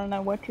spy. I don't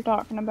know what you're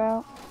talking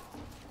about.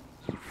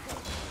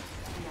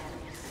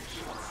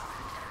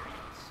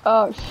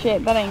 Oh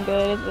shit, that ain't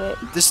good, is it?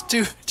 This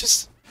dude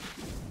just...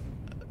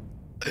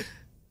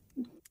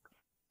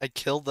 I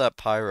killed that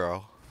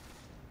pyro.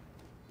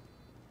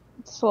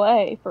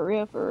 Slay, for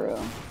real, for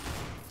real.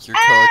 You're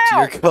cooked,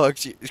 you're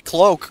cooked.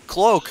 Cloak,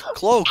 cloak,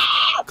 cloak,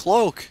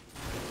 cloak.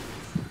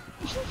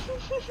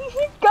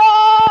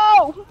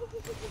 Go!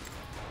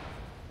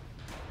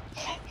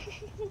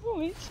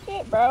 Holy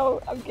shit,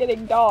 bro. I'm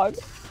getting dogged.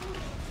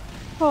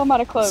 Oh, I'm out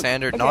of cloak.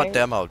 Sander, Okay. not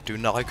demo. Do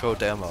not go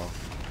demo.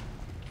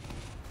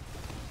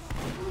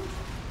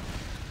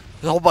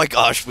 Oh my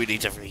gosh, we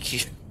need to freak you.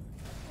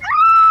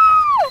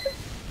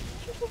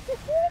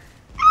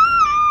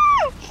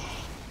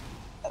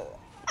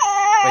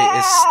 Wait,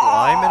 is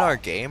Slime in our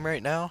game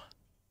right now?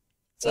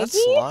 Is that Is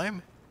he?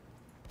 Slime?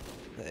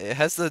 It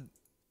has the...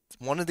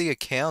 One of the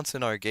accounts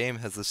in our game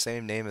has the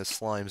same name as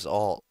Slime's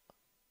alt.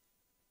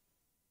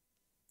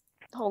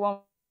 Hold on.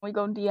 We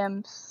go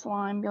DM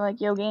Slime, be like,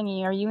 yo,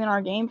 Ganny, are you in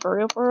our game for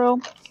real, for real?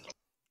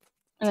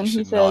 And then You he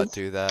should says, not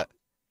do that.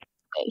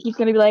 he's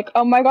gonna be like,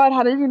 oh my god,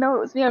 how did you know it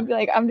was me? I'll be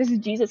like, I'm just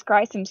Jesus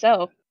Christ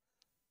himself.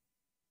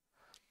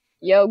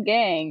 Yo,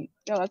 gang.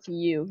 Yo, that's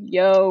you.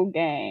 Yo,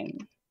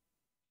 gang.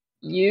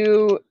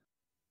 You.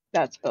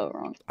 That's spelled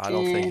wrong. I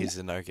don't think he's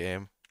in our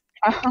game.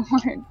 Our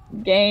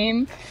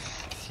game.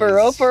 For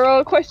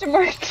real, question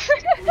mark.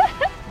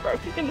 Bro,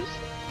 you're gonna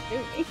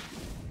shoot me.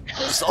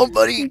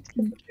 Somebody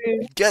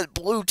get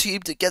blue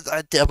team to get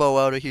that demo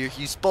out of here.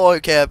 He's spawn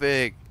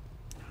camping.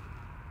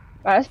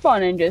 I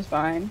spawn in just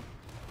fine.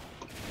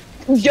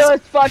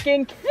 Just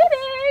fucking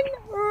kidding!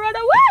 Run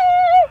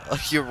away!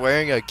 You're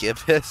wearing a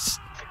gibbous.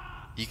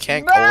 You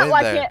can't Bro, go in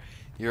I there. can't-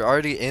 You're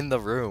already in the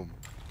room.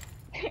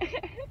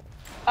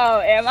 Oh,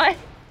 am I?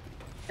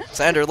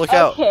 Sander, look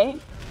out. Okay.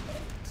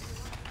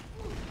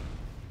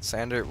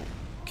 Sander,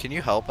 can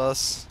you help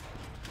us?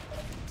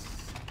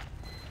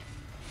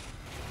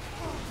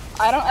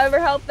 I don't ever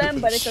help them,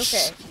 but it's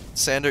okay.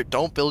 Sander,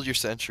 don't build your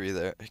sentry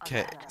there.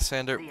 Okay,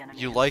 Sander,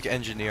 you like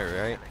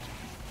engineer, right?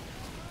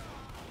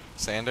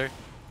 Sander?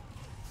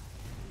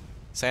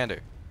 Sander.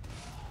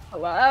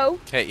 Hello?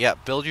 Okay, yeah,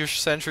 build your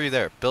sentry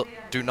there.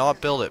 Do not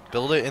build it.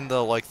 Build it in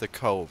the, like, the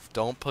cove.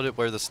 Don't put it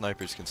where the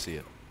snipers can see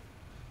it.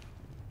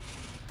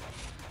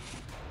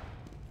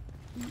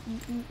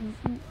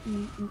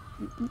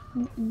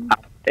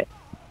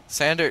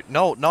 Sander,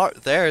 no,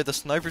 not there. The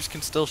snipers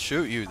can still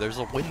shoot you. There's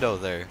a window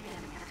there.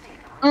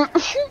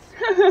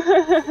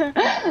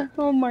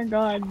 Oh my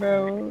god,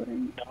 bro.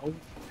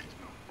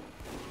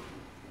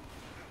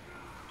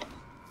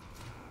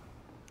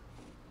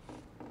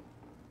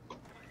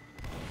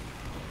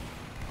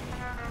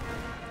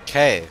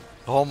 Okay.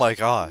 Oh my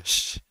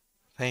gosh.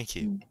 Thank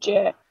you.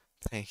 Jet.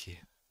 Thank you.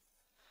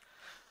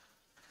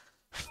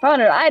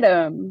 Found an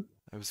item.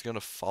 I was gonna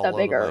fall out of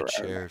bigger my room.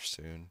 chair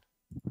soon.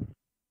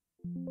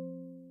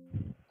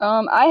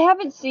 I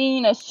haven't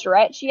seen a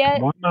stretch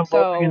yet, Wanna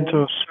so... walk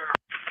into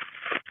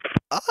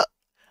a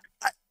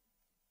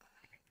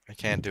I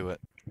can't do it.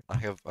 I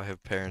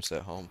have parents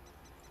at home.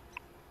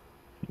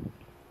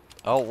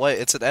 Oh wait,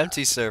 it's an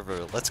empty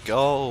server. Let's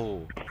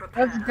go.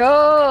 Let's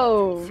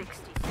go!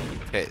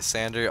 Okay,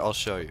 Sander, I'll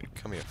show you.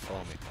 Come here,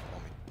 follow me,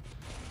 follow me.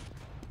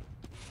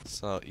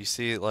 So you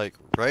see, like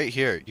right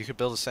here, you could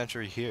build a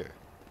sentry here,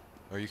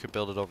 or you could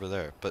build it over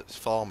there. But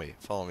follow me,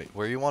 follow me.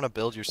 Where you want to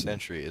build your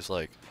sentry is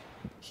like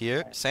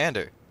here,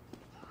 Sander.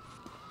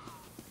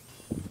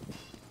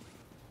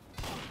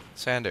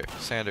 Sander,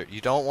 you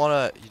don't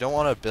wanna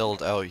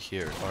build out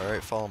here. All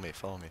right, follow me,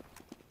 follow me.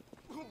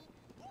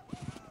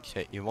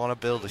 Okay, you wanna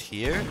build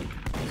here?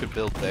 You could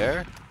build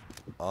there,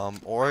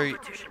 or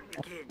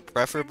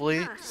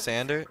preferably,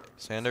 Sander,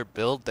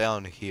 build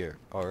down here.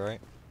 All right.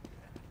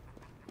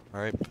 All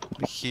right.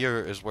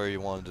 Here is where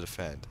you want to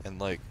defend, and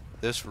like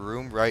this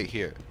room right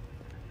here.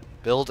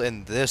 Build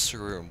in this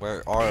room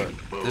where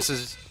this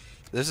is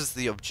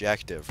the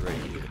objective right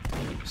here.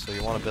 So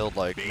you want to build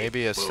like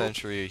maybe a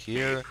sentry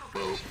here.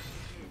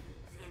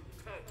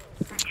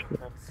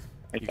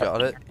 You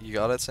got it? You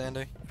got it,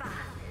 Sandy?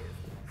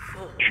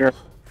 Sure.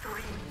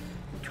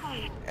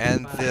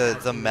 And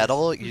the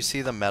metal, you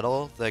see the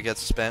metal that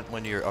gets spent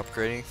when you're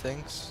upgrading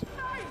things?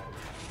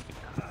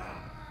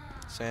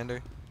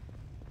 Sander?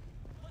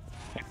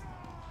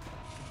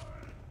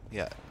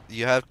 Yeah,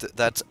 you have to,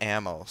 that's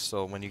ammo,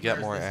 so when you get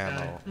more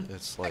ammo,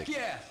 it's like...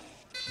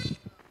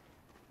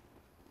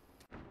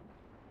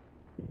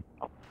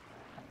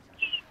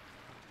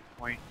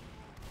 Wait.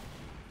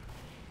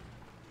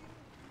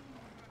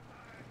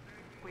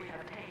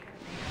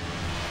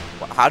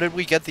 How did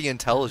we get the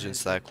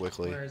intelligence that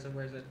quickly? Where is it?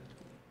 Where is it?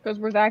 Because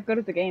we're that good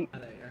at the game. Oh,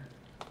 there you are.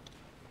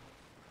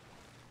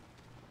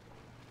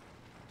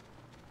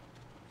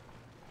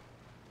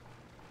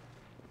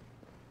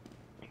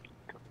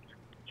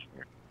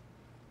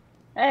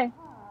 Hey.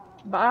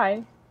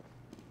 Bye.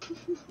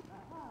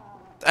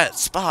 That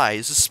spy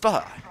is a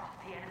spy.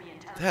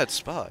 That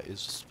spy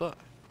is a spy.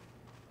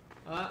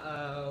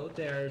 Uh-oh,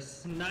 there's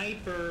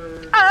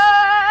snipers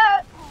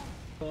Ah!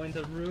 going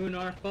to ruin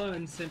our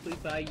fun simply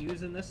by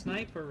using the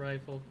sniper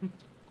rifle.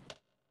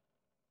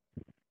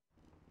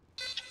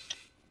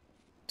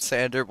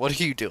 Sander, what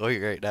are you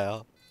doing right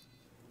now?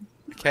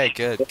 Okay,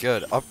 good,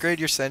 good. Upgrade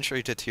your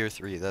sentry to tier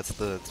 3. That's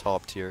the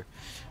top tier.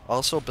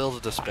 Also build a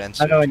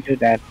dispenser. How do I do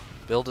that?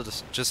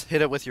 Just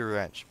hit it with your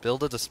wrench.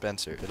 Build a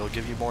dispenser. It'll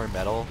give you more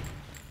metal,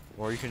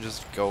 or you can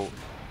just go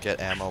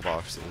get ammo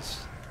boxes.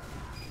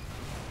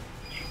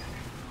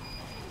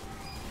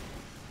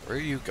 Where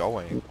are you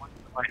going?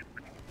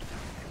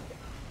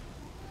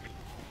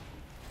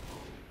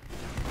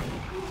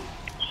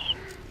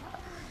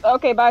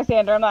 Okay, bye,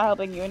 Sander. I'm not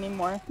helping you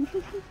anymore.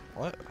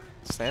 What?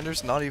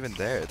 Sander's not even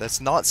there.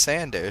 That's not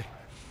Sander.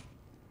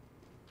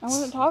 I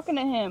wasn't talking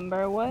to him,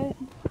 bro. What?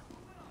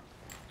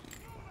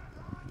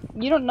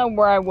 You don't know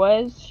where I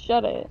was?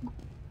 Shut it.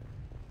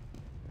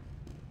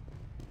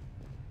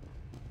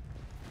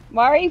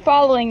 Why are you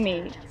following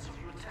me? Return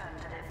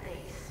to their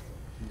base.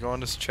 I'm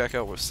going to check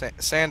out with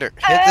Sander.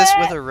 Hit this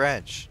with a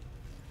wrench.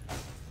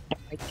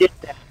 I did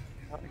that.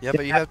 Yeah,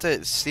 but you have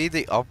to see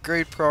the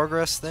upgrade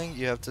progress thing.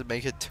 You have to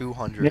make it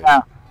 200.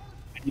 Yeah.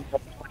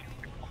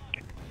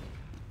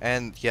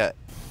 And yeah,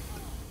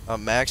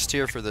 max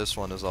tier for this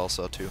one is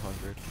also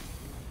 200.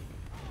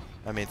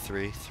 I mean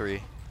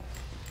 3.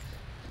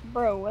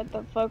 Bro, what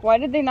the fuck? Why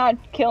did they not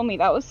kill me?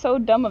 That was so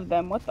dumb of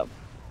them. What the?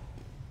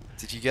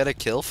 Did you get a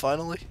kill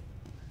finally?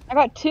 I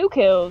got 2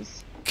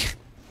 kills.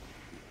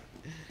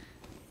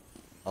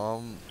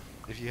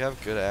 If you have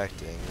good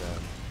acting, then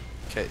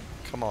okay,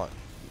 come on.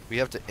 We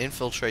have to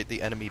infiltrate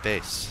the enemy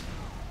base.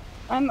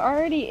 I'm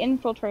already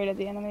infiltrated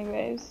the enemy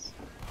base.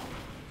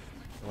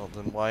 Well,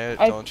 then why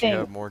I don't you think.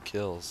 have more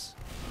kills?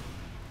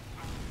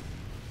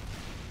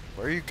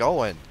 Where are you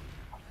going?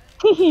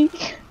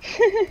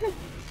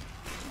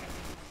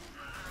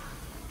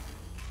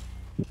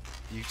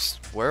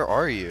 Where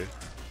are you?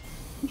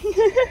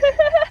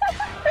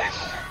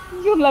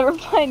 You'll never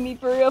find me,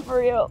 for real, for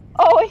real.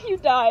 Oh, and you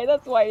die.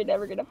 That's why you're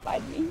never gonna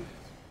find me.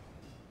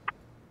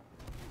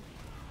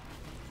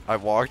 I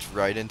walked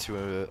right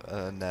into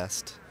a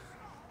nest.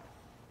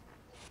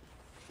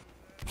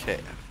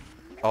 Okay.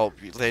 Oh,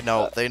 they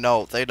know. They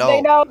know, they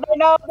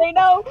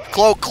know.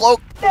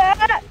 Cloak.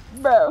 Ah,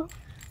 bro.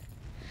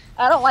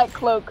 I don't like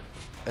cloak.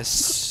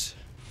 As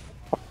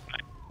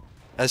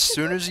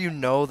soon as you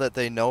know that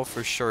they know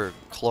for sure,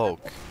 cloak.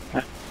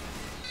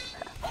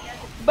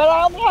 But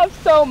I only have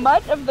so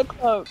much of the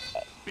cloak.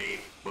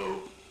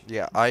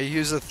 Yeah, I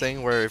use a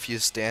thing where if you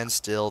stand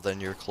still,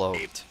 then you're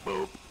cloaked.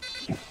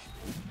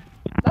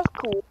 That's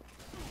cool.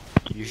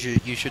 You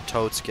should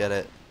totes get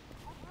it.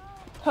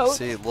 Totes?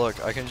 See,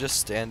 look, I can just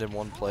stand in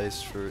one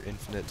place for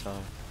infinite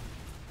time.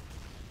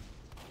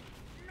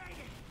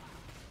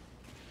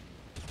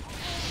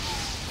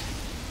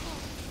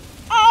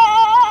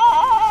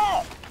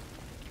 Ah!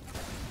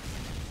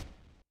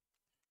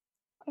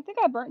 I think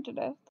I burnt to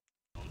death.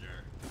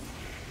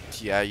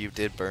 Yeah, you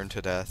did burn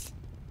to death.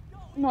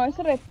 No, I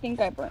said I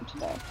think I burnt to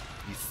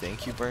death. You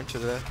think you burned to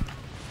death?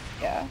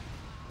 Yeah.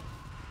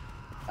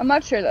 I'm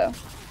not sure though.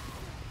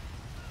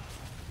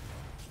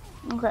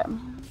 Okay.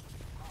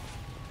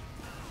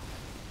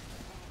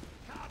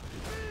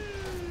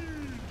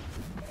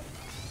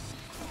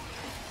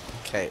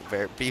 Okay,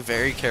 be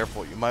very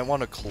careful. You might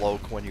want to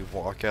cloak when you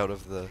walk out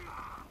of the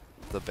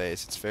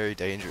base. It's very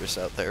dangerous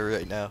out there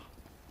right now.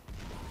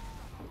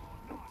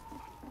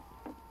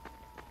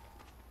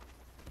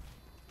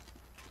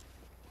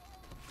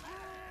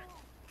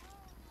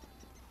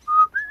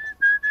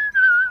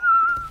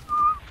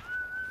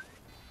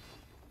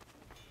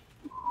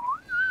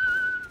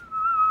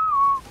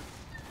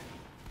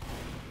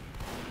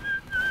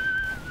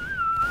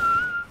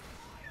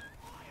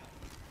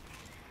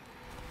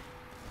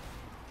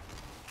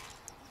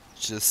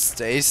 Just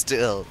stay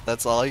still.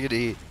 That's all you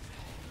need.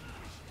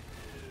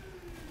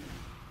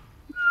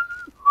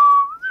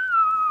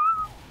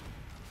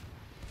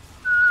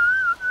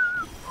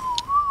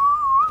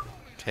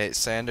 Okay,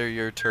 Sander,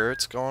 your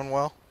turret's going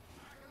well?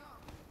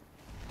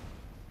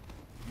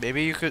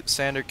 Maybe you could,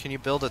 Sander, can you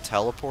build a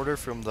teleporter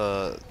from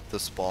the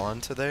spawn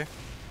to there?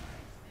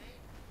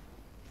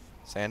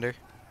 Sander?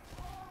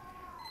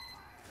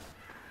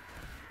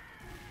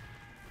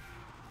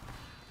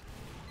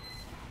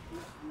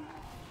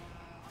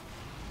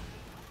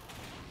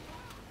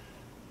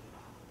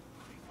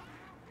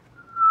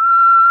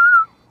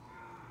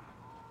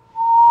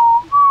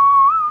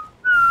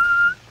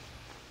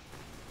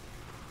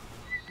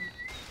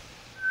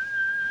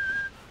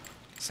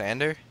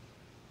 Sander?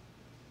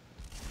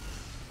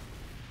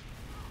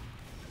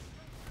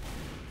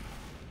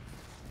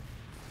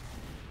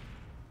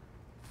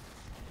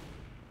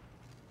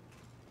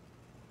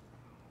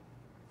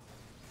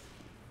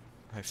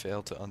 I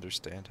failed to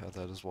understand how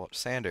that is what.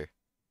 Sander.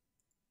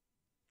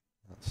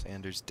 Oh,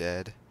 Sander's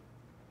dead.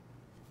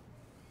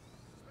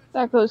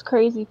 That goes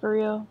crazy for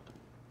real.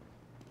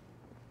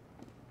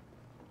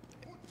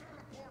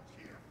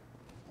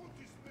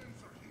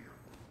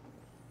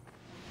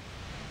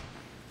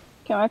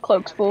 Okay, my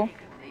cloak's full.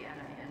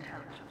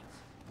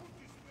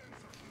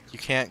 You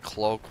can't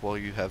cloak while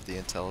you have the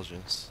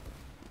intelligence.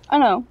 I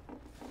know.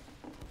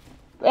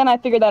 And I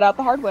figured that out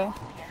the hard way.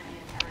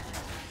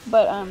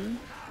 But,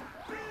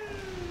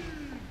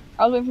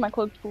 I was waiting for my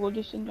cloaked pool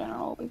just in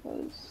general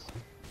because.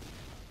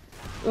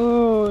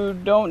 Ooh,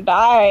 don't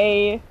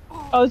die.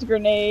 Oh, it's a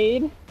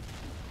grenade.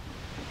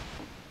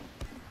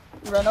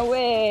 Run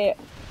away.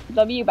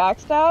 W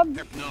backstab?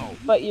 No.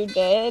 But you're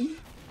dead.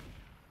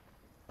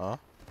 Huh?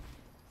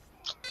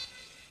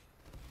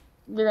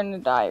 You're gonna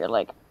die. You're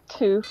like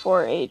 4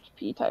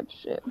 HP type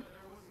shit.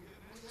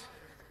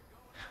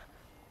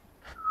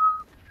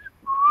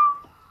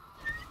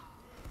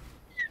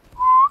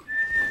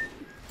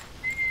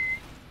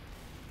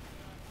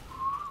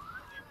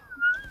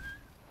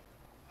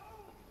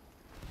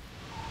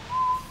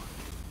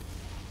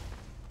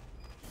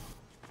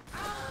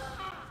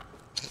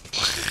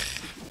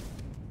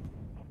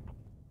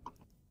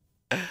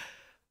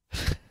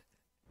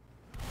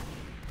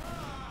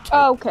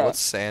 Okay. What's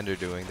Sander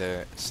doing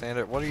there?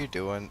 Sander, what are you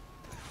doing?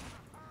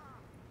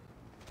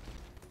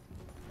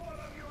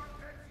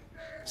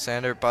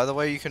 Sander, by the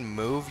way, you can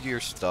move your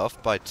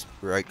stuff by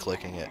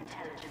right-clicking it.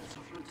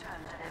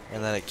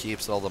 And then it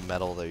keeps all the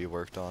metal that you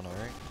worked on,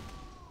 alright?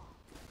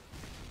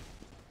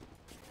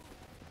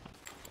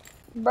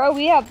 Bro,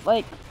 we have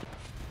like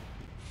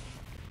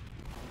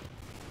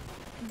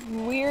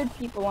weird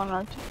people on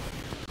our team.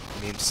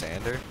 You mean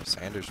Sander?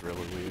 Sander's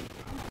really weird.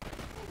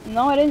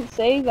 No, I didn't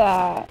say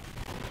that.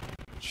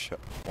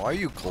 Why are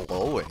you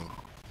glowing?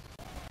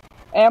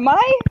 Am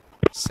I?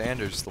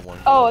 Sander's the one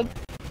Oh. glowing.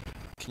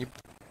 Can you...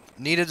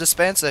 Need a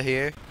dispenser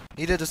here.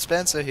 Need a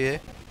dispenser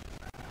here.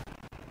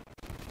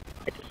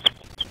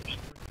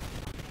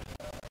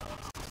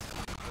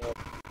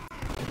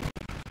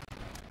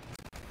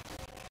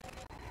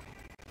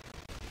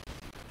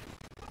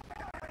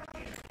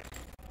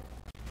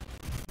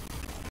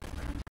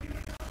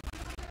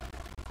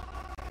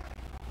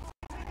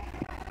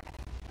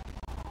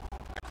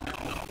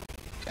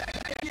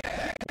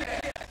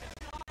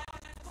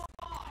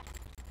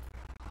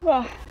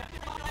 Ugh.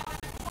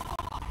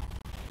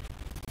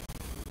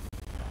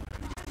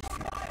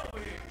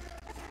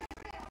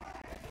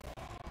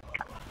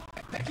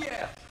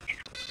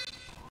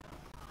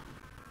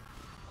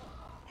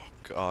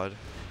 God.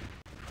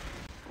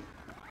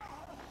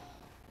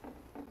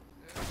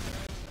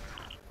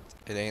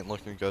 It ain't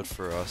looking good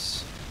for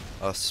us.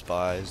 Us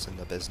spies in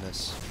the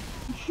business.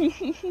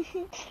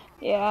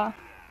 Yeah.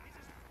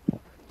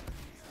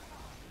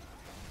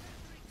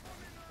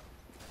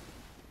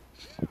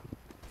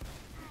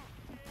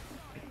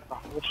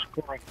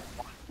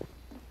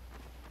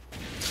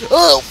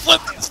 Oh,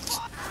 flip!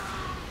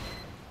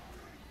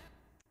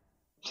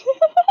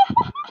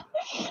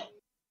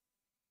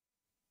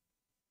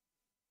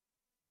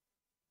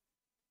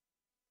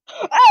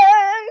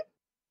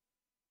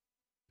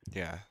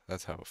 Yeah,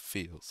 that's how it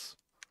feels.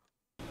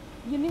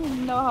 You didn't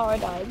even know how I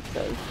died,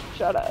 so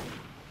shut up.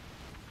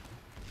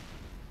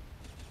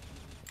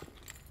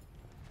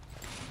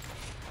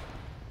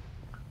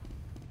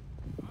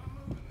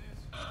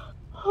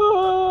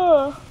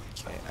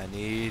 Okay, I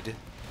need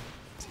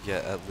to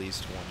get at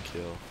least 1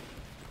 kill.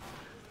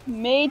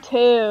 Me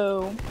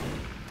too.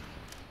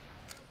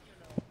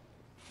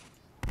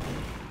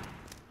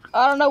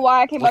 I don't know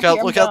why I came up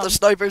here. Look out, the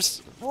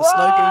snipers! The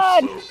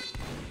Run! snipers!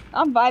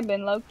 I'm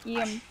vibing, Loki.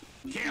 I'm...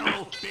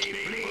 Kill,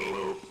 baby.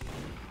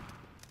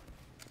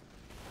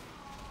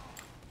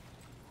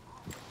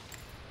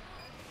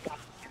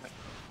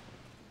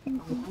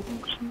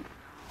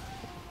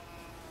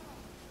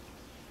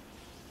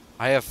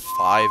 I have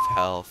 5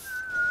 health.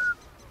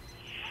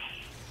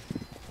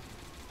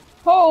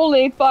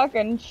 Holy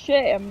fucking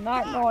shit, I'm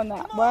not going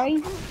that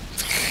way.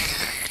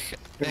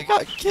 I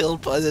got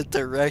killed by the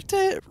direct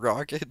hit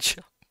rocket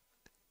jump.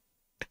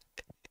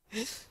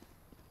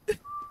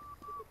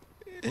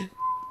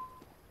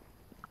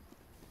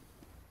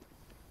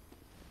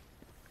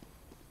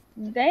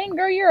 Dang,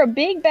 girl, you're a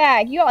big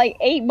bag. You got like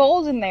 8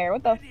 bowls in there.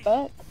 What the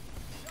fuck?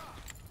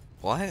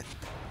 What?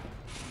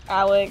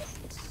 Alex.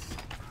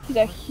 He's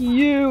a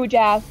huge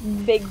ass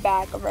big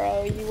bag,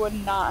 bro. You would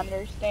not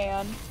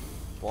understand.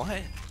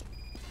 What?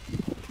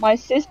 My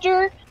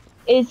sister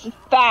is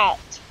fat.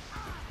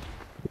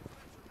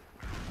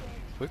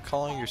 Quit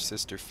calling your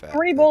sister fat.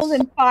 3 bowls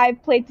and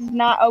 5 plates is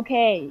not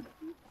okay.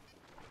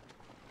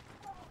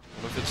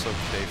 What if it's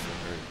okay for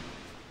her?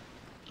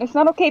 It's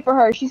not okay for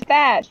her. She's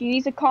fat. She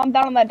needs to calm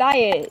down on that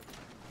diet.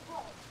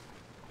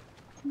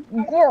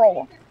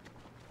 Girl.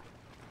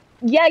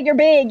 Yeah, you're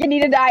big. You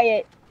need a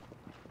diet.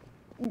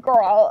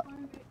 Girl.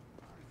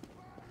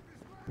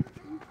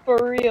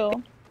 For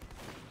real.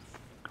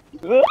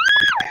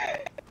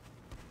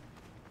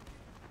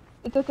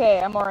 It's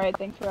okay. I'm alright.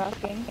 Thanks for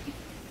asking.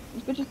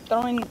 This bitch is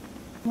throwing...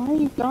 Why are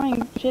you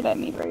throwing shit at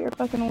me, bro? You're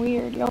fucking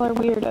weird. Y'all are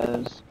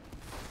weirdos.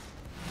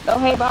 Oh,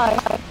 hey, bye.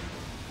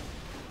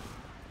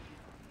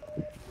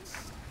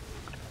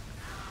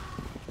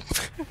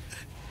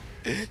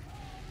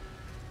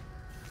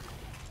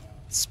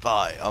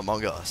 Spy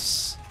among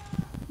us.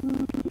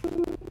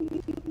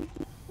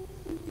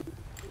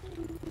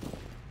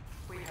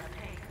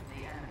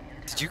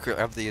 Did you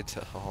grab the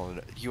intel? Oh,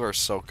 no. You are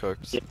so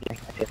cooked.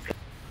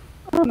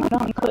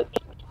 I'm cooked.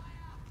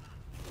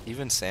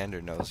 Even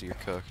Sander knows you're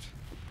cooked.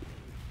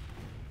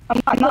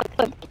 I'm not.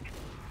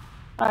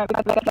 Alright,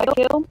 we got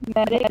kill.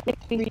 Medic,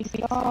 3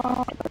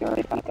 star.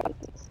 Alright, I got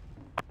this.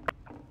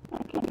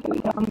 Okay, we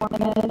got more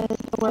minutes.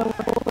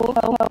 Full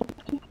health.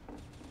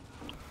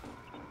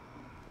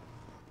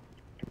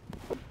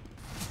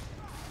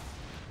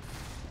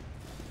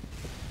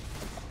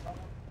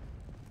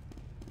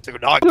 Do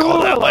not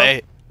go that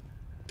way.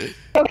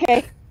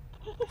 Okay.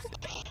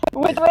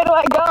 Which way do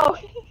I go?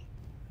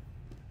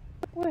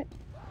 What?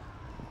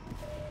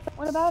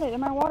 What about it? In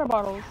my water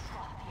bottles?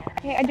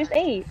 Hey, I just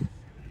ate.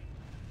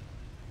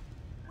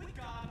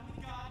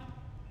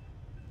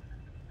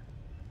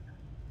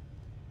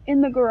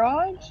 In the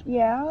garage?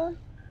 Yeah.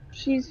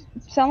 She's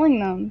selling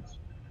them.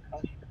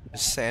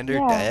 Is Sander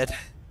Yeah. dead?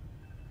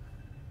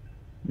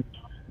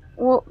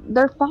 Well,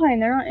 they're fine.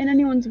 They're not in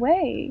anyone's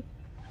way.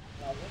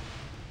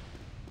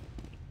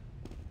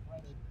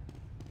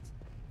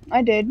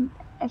 I did.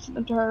 I sent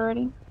them to her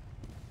already.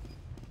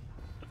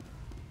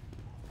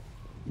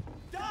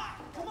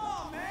 Come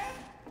on, man!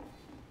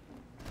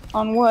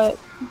 On what?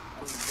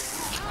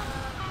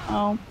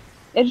 Oh.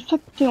 It just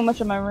took too much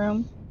of my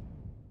room.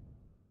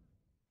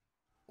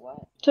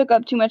 What? Took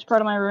up too much part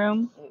of my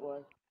room. It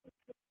was.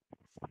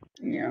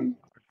 Yeah.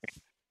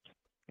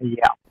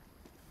 Yeah.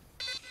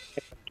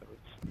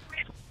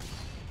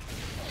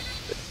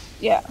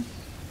 Yeah.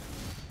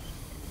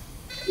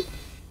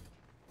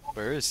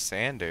 Where is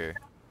Sander?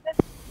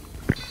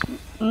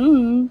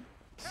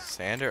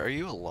 Sander, are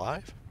you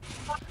alive?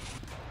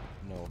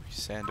 No,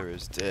 Sander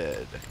is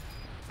dead.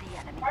 The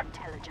enemy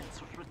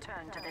intelligence was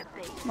returned to their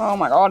base. Oh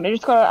my god, they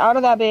just got out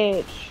of that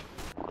bitch.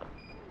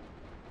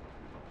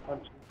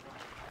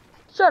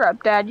 Shut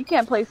up, Dad. You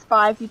can't play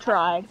Spy if you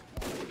tried.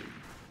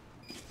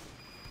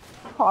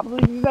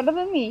 Probably be better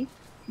than me,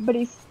 but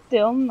he's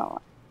still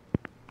not.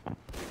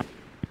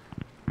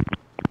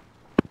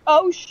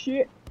 Oh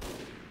shit.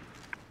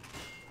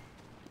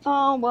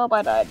 Oh, well,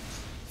 I died.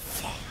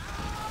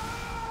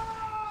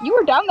 You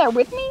were down there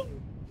with me?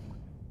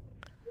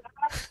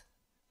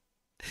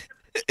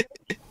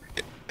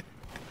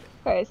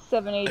 Okay,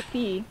 7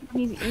 HP.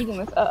 He's eating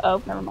this.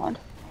 Uh-oh, never mind.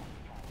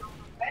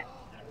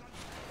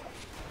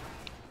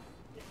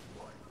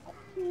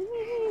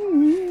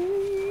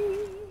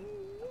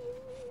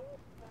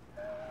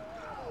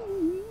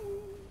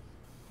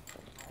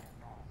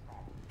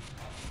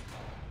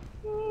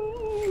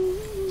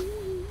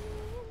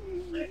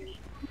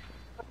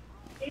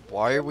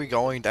 Why are we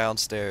going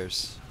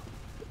downstairs?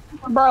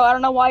 Bro, I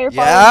don't know why you're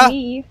Yeah? following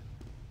me.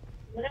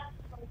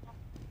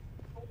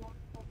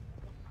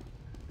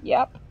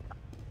 Yep.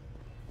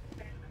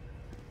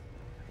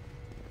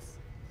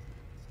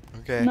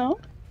 Okay. No?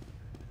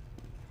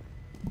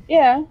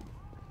 Yeah.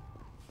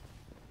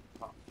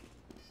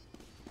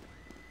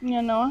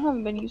 Yeah, no, I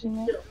haven't been using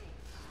it.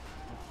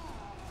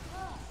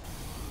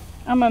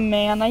 I'm a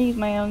man, I use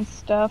my own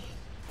stuff.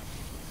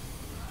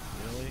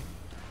 Really?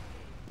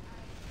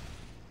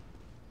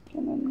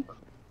 And then...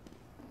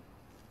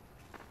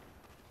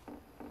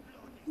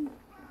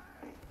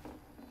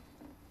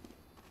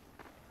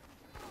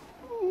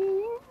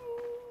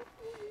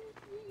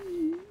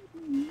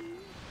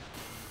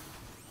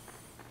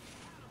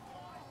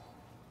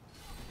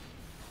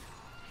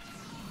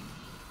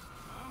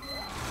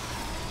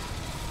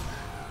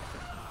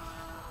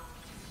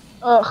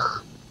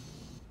 Ugh.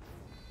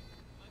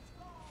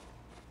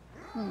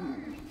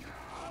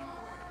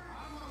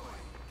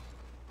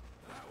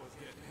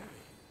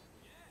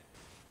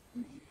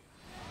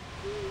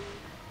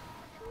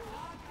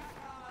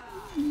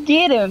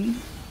 Get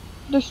him!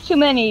 There's too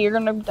many, you're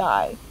gonna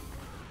die.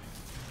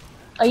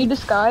 Are you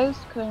disguised?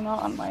 Because you're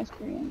not on my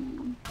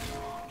screen.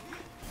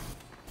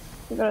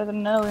 You gotta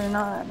know you're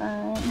not,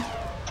 alright.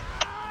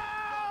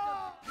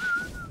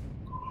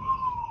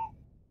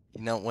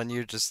 You know, when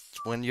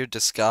you're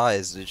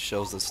disguised, it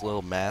shows this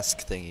little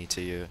mask thingy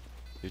to you,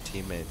 your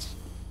teammates.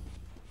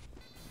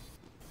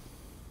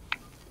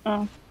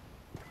 Oh.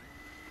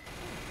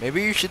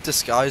 Maybe you should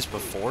disguise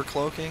before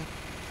cloaking?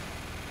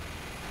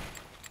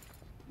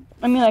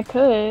 I mean, I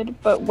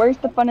could, but where's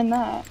the fun in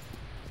that?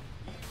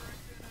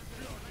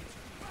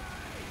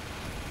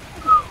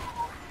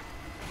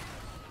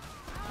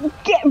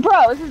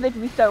 Bro, this is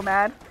making me so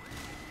mad.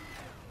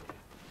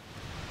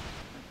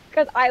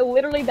 Because I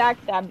literally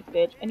backstabbed this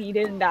bitch and he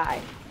didn't die.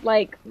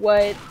 Like,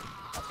 what?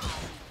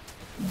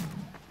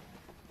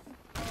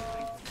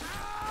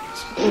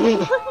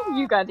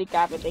 You got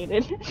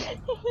decapitated.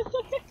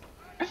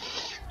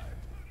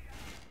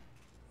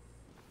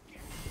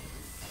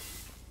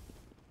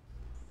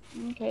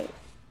 Okay.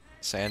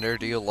 Sander,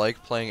 do you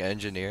like playing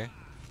engineer?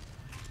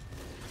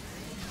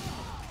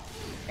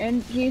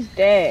 And he's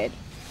dead.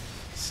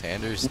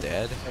 Sander's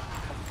dead?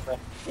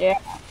 Yeah.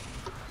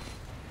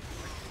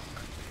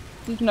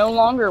 He's no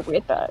longer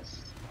with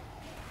us.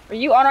 Are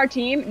you on our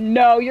team?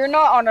 No, you're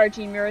not on our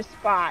team. You're a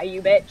spy,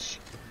 you bitch.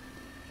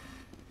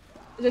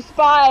 There's a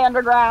spy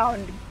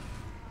underground.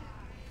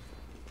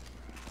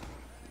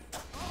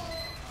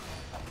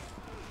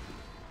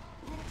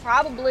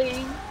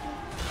 Probably.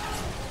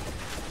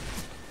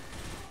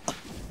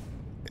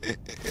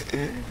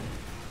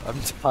 I'm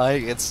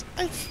dying. It's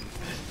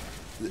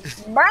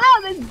Bro,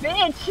 this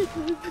bitch.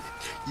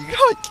 you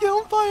got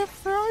killed by a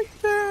frying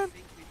pan.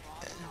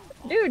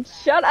 Dude,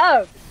 shut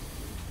up.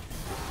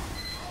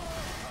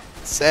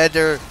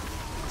 Sander,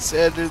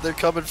 Sander, they're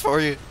coming for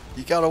you.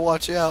 You gotta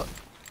watch out.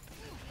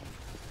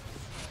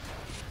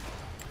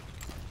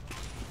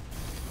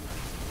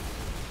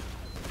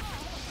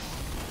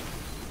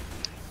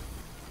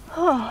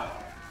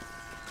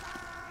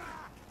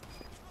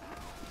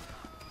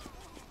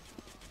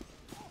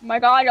 My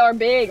god, you're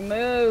big.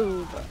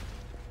 Move.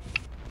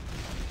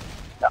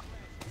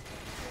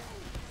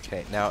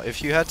 Okay, now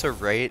if you had to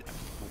rate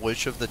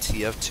which of the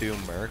TF2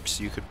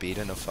 mercs you could beat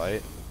in a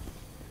fight,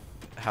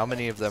 how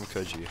many of them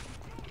could you?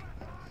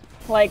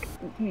 Like,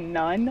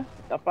 none.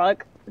 The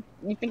fuck?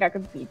 You think I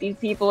could beat these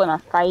people in a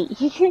fight?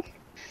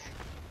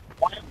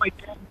 Why am I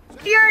dead?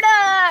 You're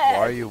Why not!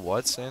 are you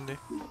what, Sandy?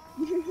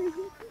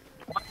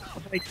 Why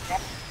am I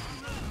dead?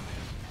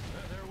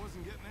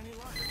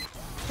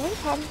 Do I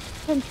have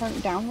him turn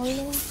it down a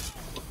little?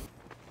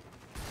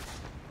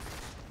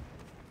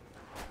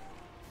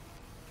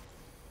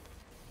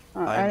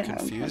 I'm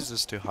confused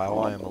as to how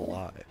I am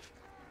alive.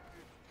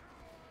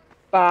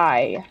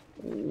 By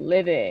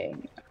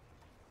living.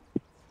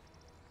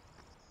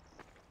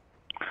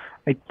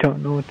 I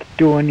don't know what to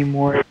do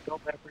anymore. I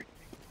felt everything.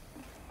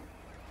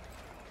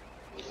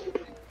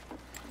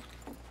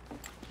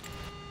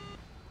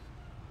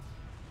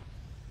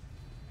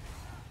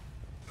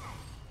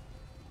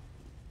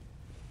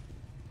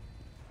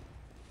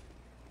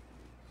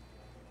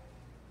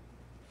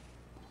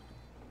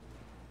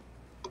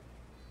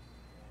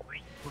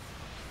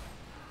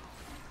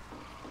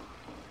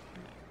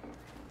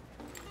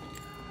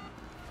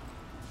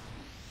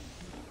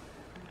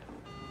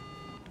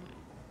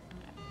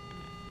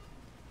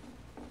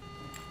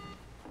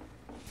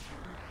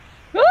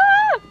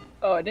 Ah!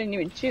 Oh, it didn't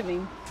even shoot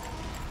me.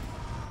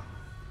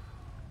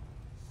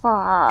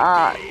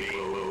 Fuck.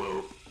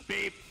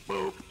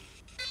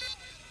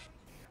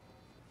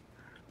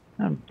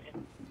 I'm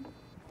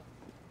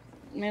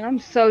Man, I'm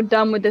so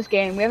done with this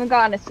game. We haven't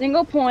gotten a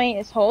single point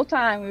this whole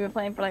time. We've been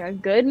playing for like a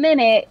good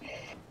minute.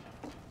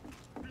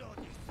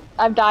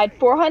 I've died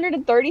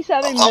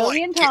 437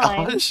 million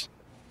times.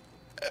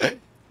 Gosh.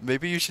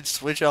 Maybe you should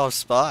switch off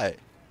spy.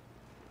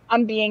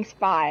 I'm being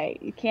spy.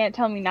 You can't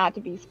tell me not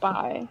to be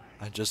spy.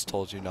 I just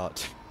told you not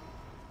to.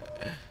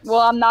 Well,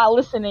 I'm not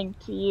listening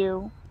to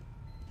you.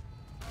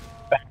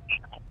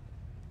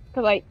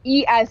 Cause I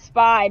eat as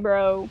spy,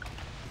 bro.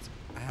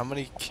 How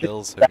many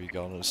kills have you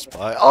gotten as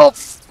spy? Oh!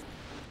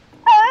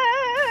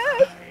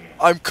 Ah!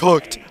 I'm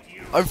cooked.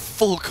 I'm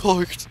full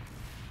cooked.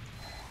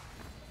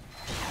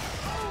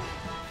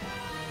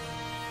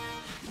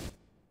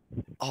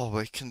 Oh,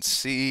 I can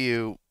see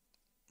you.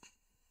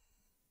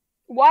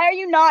 Why are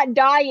you not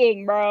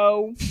dying,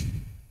 bro?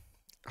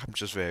 I'm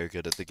just very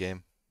good at the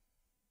game.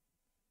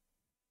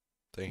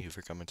 Thank you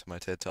for coming to my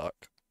TED Talk.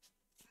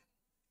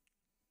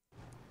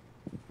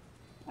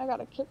 I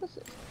gotta kick this.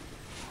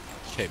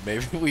 Okay,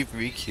 maybe we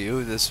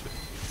re-queue. This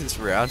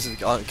round has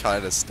gotten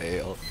kind of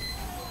stale.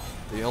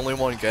 The only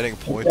one getting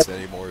points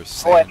anymore is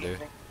Sander.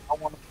 I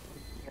want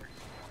to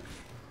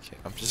Okay,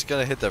 I'm just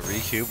gonna hit the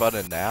re-queue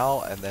button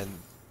now, and then...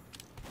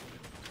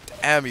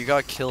 Damn, you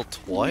got killed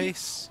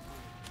twice?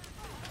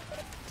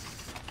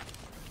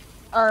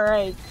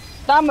 Alright.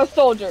 I'm a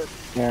soldier.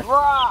 Yeah.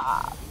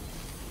 Rah!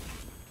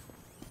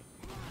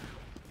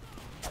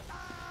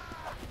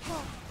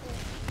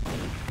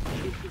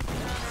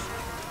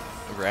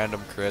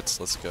 Random crits,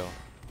 let's go.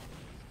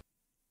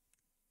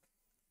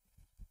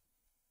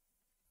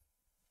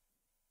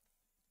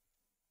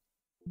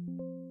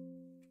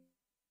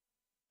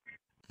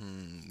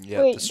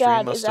 Yeah, Wait, the stream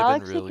Dad, must is have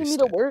Alex been really taking me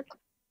to stale. work?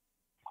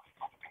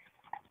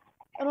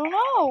 I don't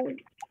know.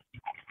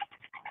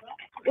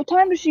 What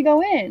time does she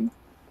go in?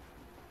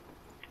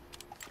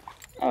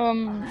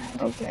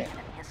 Okay.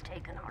 Has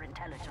taken our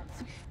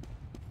intelligence.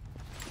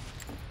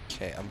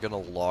 Okay, I'm gonna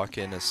lock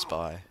in as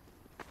spy.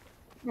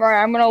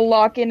 Right, I'm gonna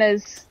lock in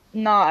as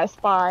not a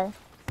spy.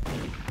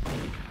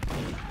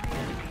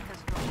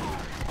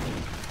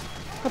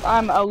 Cause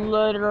I'm a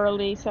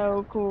literally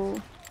so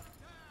cool.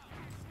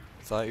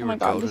 I thought you Oh were my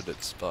God, goated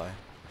at spy.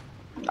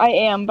 I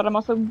am, but I'm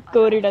also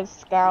good at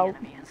scout.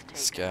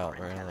 Scout,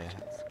 really.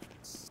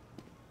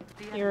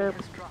 You're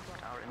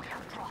We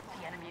have dropped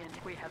the enemy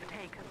and we have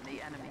taken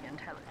the enemy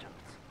intelligence.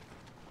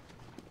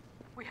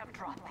 We have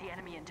dropped the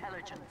enemy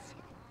intelligence.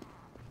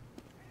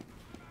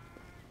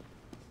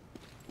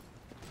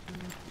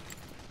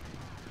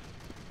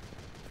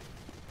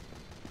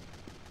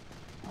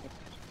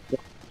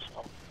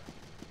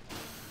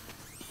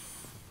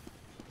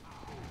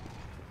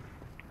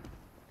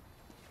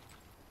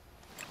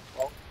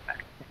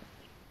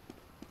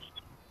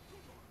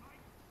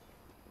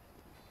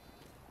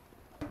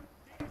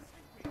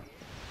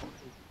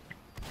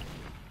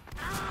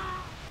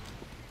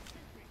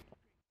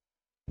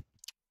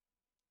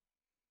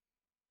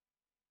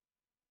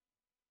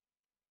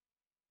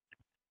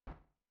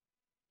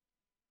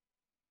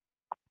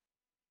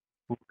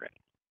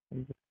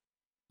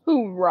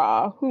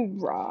 hoorah,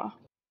 hoorah.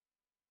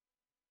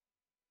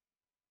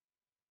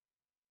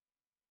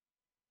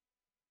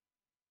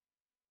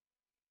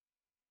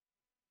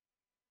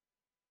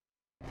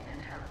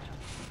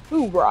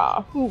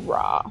 Hoorah,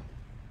 hoorah.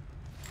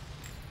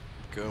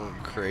 Going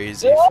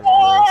crazy from this.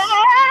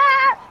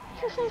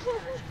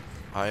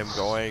 I am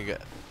going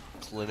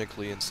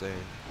clinically insane.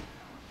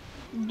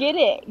 Get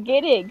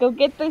it. Go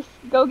get this.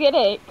 Go get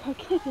it. Go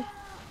get it.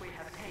 We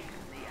have taken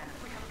the enemy.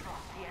 We have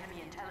dropped the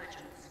enemy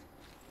intelligence.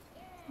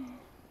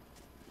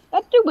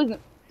 That dude was.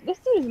 This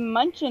dude is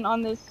munching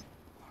on this.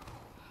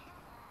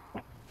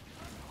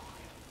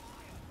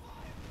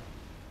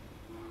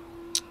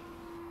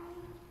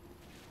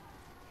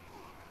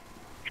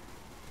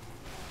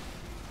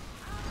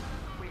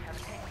 We have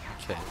taken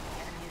Okay. the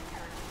enemy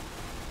intelligence.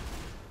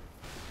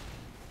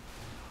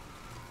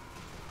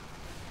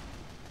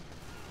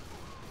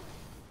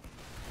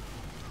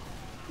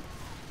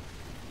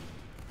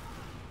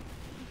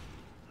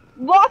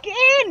 Lock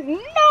in! No,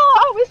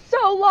 I was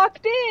so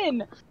locked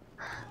in.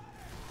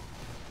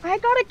 I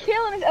got a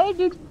kill and this other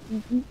dude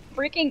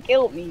freaking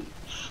killed me.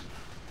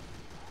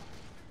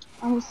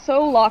 I was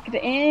so locked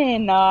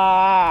in.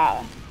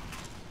 Alright,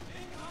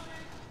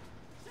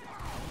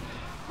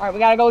 we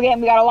gotta go again.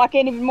 We gotta lock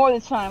in even more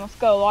this time. Let's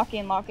go. Lock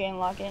in, lock in,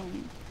 lock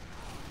in.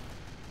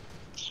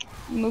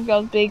 Move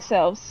those big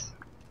selves.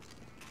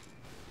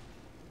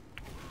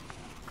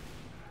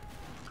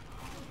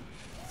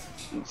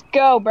 Let's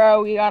go,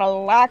 bro. We gotta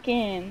lock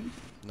in.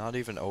 Not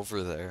even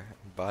over there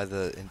by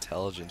the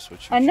intelligence,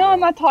 which you I know I'm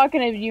feel. not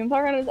talking to you. I'm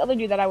talking to this other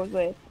dude that I was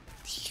with.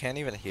 He can't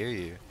even hear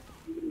you.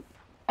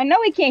 I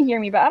know he can't hear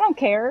me, but I don't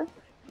care.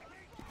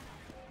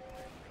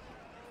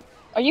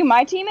 Are you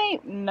my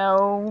teammate?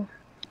 No.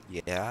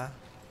 Yeah?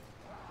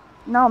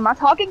 No, I'm not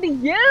talking to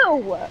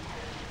you!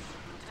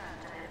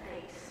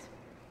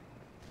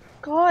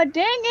 God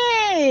dang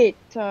it!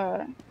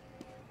 But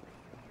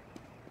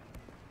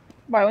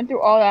I went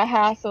through all that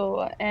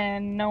hassle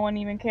and no one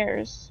even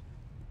cares.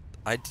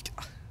 Whatever.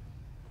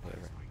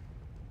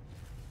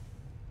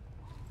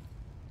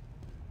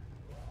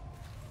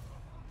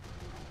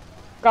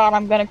 God,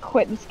 I'm gonna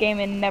quit this game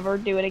and never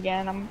do it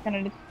again. I'm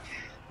gonna just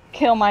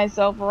kill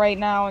myself right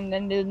now and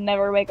then just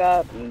never wake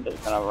up. I'm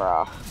just gonna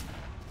raw.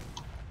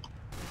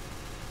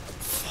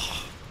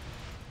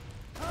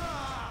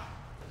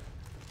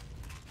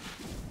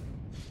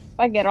 If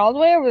I get all the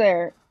way over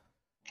there,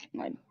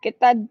 like, get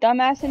that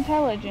dumbass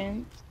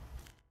intelligence.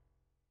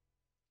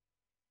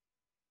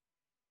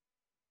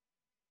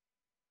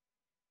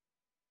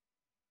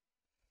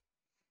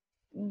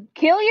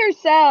 Kill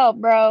yourself,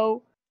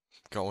 bro.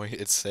 Going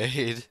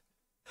insane.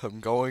 I'm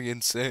going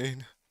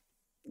insane.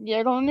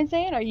 You're going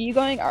insane? Are you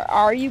going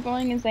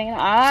insane? Okay,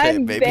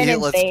 I've maybe been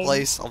let's insane.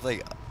 play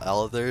something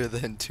other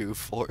than 2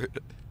 Fort.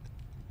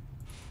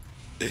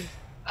 I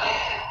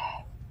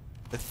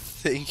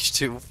think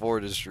 2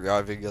 Fort is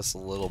driving us a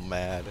little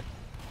mad.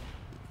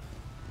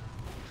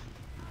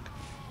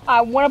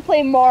 I want to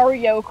play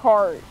Mario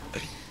Kart.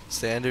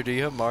 Sander, do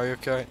you have Mario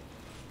Kart?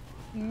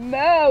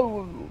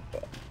 Move.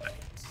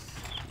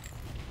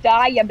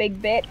 Die, you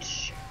big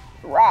bitch.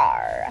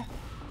 Rawr.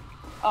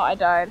 Oh, I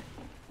died.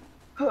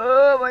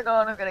 Oh my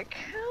god, I'm gonna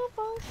kill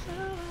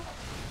myself.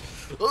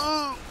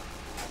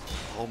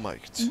 Oh my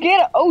god.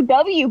 Get a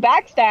OW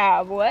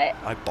backstab. What?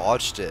 I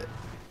botched it.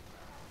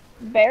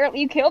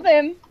 Barely. You killed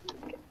him.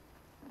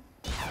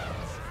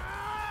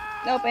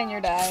 Nope, and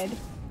you died.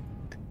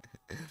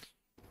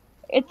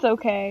 It's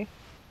okay.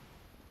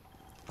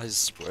 I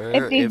swear,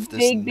 If these if this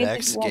big bitches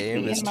next won't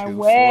game be is in my 2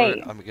 way.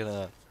 Fort, I'm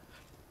gonna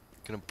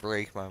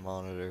break my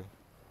monitor.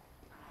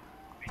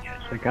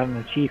 Yes, I got an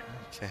achievement.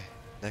 Okay,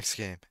 next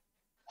game.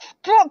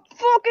 Stop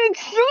fucking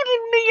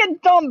shooting me, you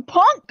dumb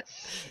punk!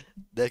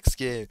 Next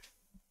game.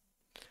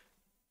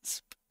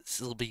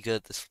 This'll be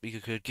good. This will be a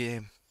good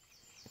game.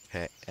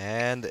 Okay,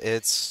 and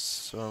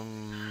it's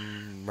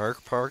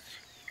Merc Park.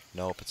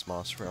 Nope, it's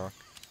Monster Rock.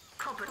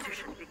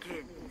 Competition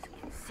begins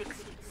in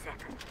 60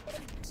 seconds.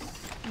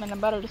 Man, I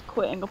better just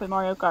quit and go play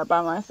Mario Kart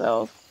by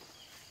myself.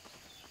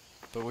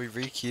 But we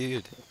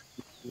re-queued.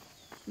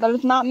 That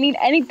does not mean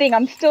anything.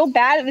 I'm still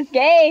bad at this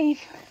game.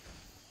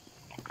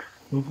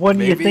 What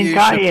do you Maybe think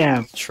I should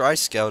am? Try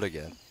Scout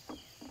again.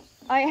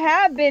 I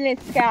have been a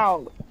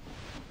scout.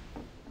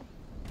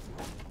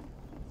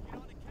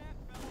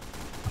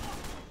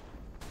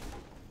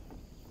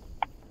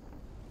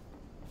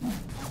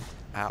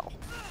 Ow.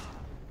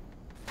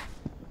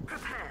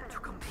 Prepare to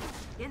compete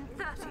in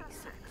 30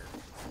 seconds.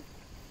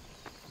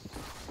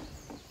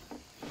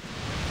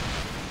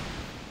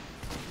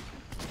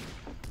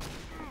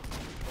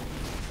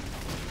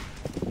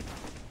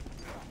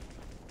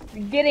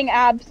 You're getting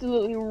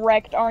absolutely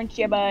wrecked, aren't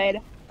you, bud?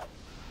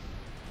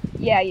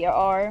 Yeah, you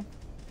are.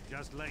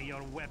 Just lay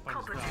your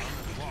weapons down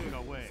and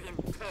walk away.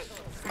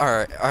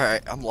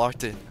 Alright, I'm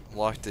locked in.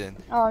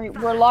 Alright,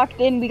 we're locked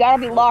in. We gotta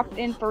be locked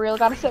in for real.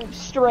 Gotta set it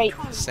straight.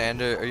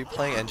 Sander, are you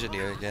playing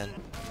Engineer again?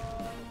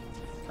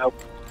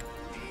 Nope.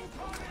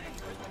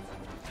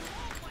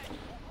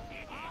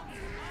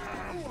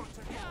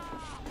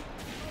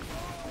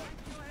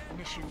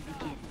 Mission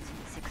begins in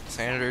 60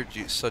 Sander,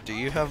 do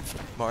you have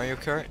Mario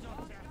Kart?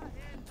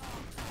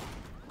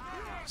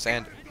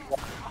 Sander.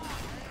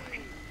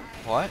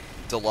 What?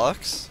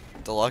 Deluxe?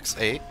 Deluxe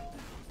 8?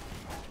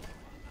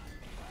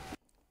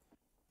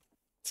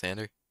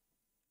 Sander?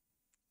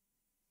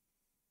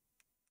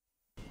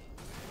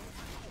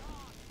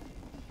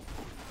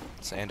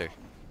 Sander.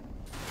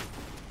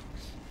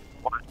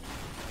 What?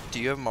 Do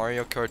you have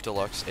Mario Kart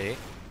Deluxe 8?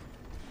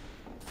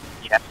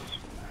 Yes.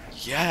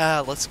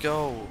 Yeah, let's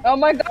go. Oh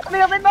my god, we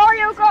have a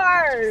Mario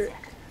Kart!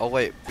 Oh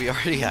wait, we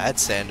already had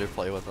Sander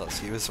play with us.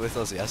 He was with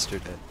us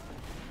yesterday.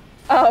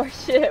 Oh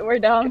shit, we're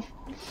dumb.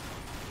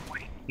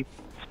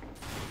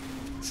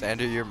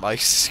 Sander, your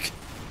mic's...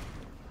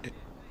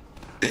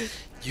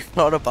 You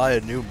gotta buy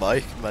a new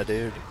mic, my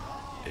dude.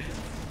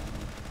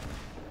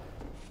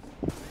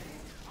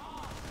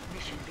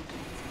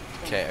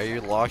 Okay, are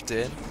you locked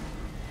in?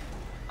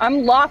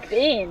 I'm locked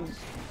in.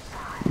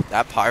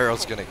 That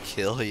pyro's gonna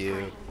kill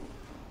you.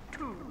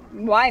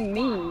 Why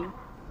me?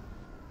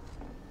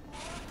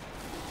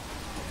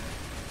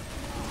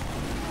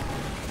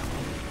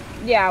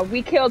 Yeah,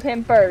 we killed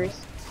him first.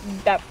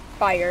 That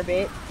fire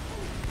bit.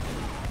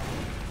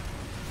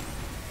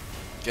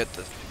 Get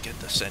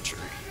the sentry.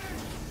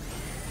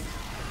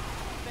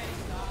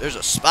 There's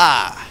a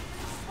spy!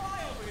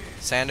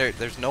 Sander,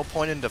 there's no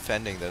point in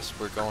defending this.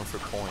 We're going for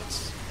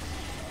points.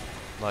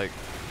 Like,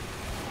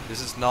 this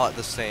is not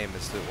the same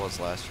as it was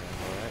last round,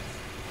 alright?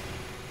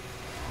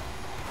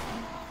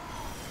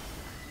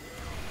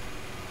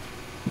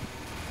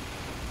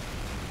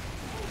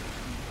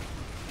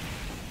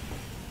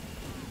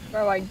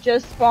 Bro, I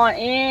just spawned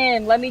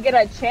in. Let me get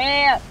a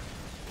chance.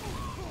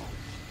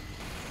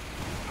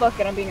 Fuck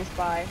it, I'm being a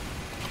spy.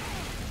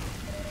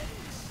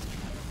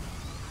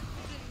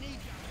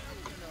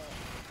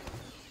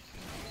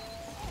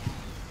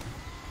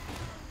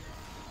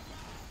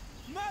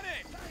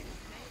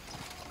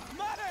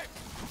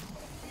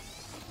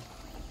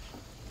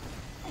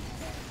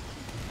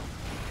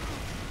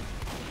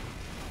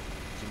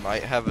 You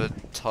might have a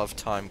tough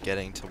time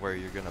getting to where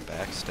you're gonna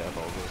backstab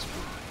all those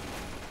people.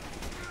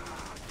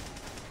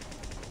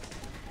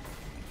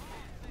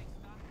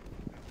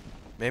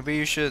 Maybe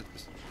you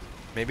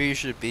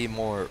should be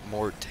more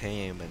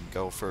tame and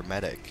go for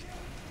medic.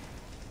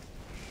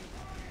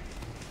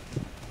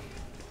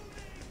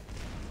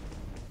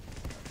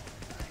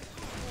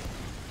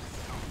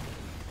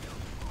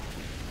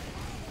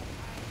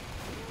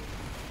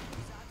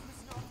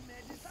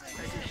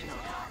 Additional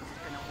time has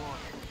been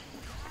awarded.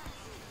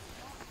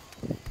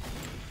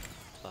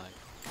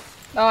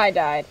 Oh, I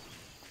died.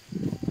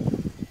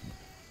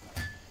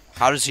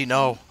 How does he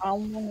know? I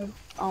don't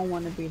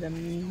wanna be the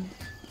mean.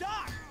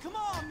 Doc, come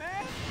on,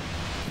 man!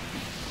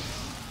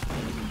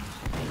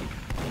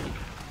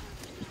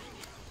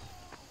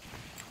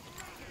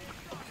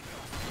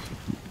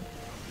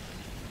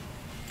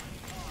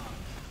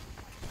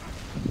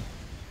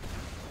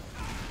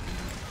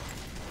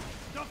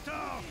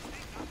 Doctor!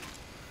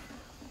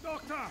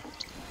 Doctor!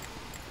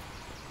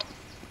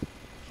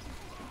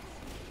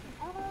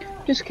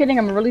 Just kidding,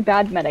 I'm a really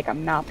bad medic.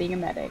 I'm not being a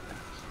medic.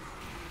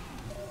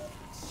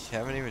 You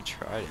haven't even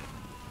tried it.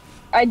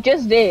 I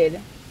just did.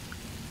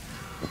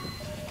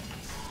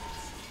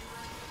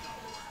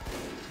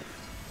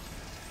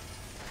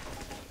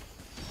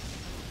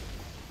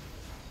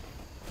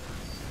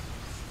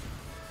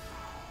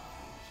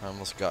 I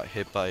almost got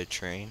hit by a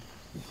train.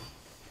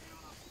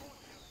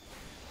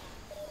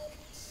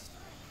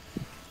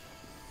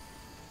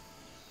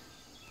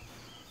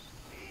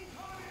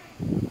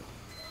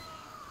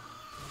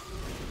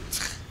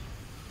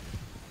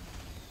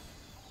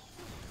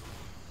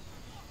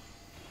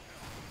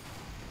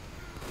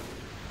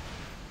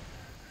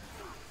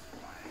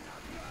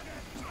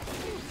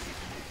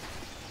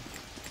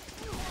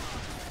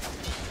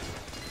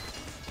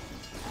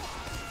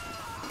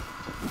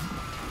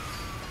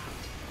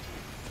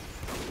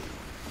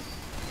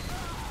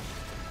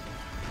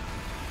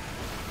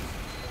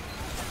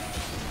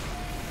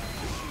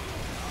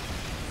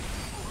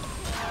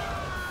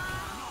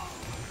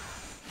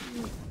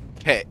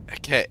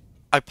 Okay,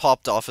 I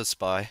popped off a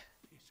spy.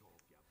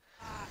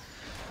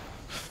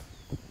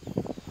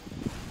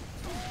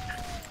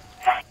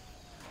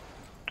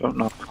 Don't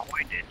know how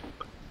I did.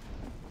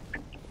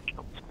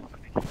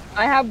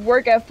 I have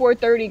work at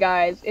 4:30,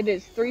 guys. It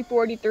is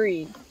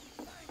 3:43.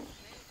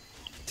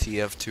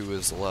 TF2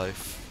 is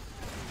life.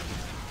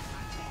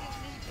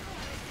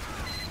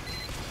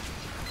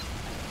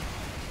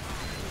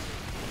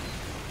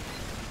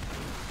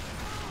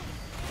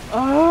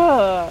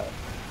 Ugh.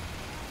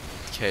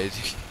 Okay,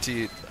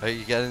 are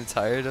you getting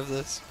tired of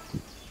this?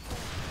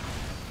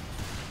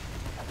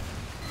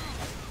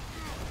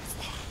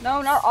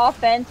 No, not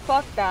offense.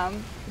 Fuck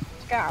them.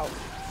 Scout.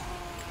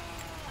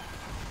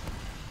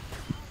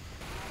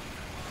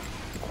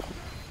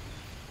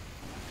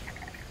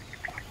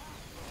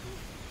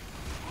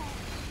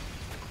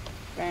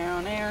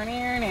 Down there,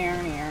 near,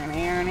 near, near,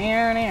 near,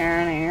 near, near,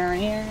 near,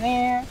 near,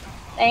 near,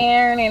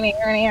 there, near,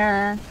 near,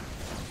 near.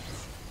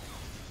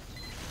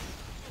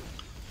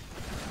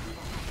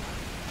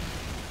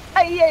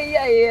 Ay, ay,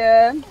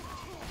 ay.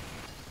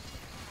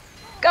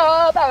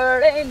 Go the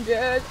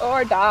Rangers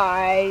or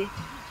die.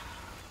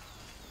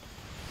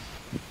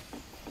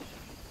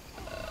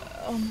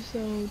 I'm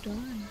so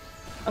done.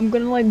 I'm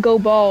gonna like go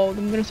bald.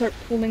 I'm gonna start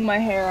pulling my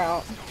hair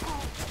out.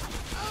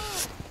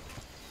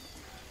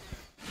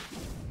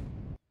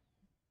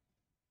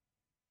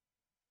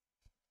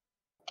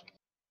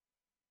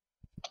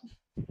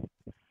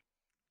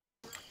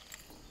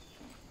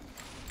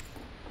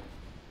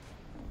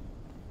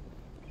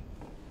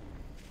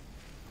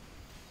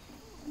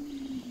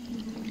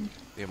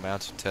 The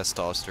amount of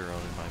testosterone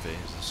in my veins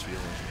is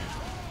feeling.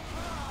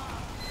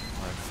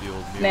 I'm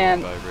fueled merely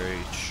Man. by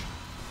rage.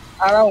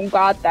 I don't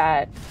got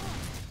that.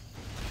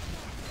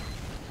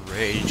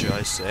 Rage,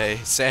 I say.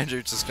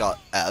 Sandra just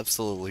got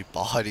absolutely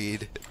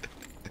bodied.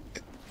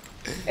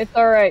 It's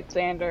alright,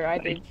 Sander. I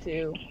did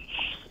too.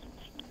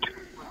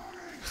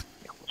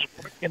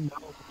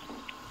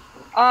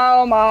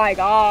 Oh my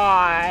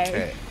god.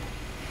 Okay.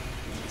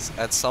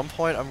 At some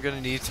point, I'm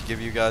gonna need to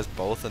give you guys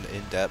both an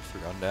in-depth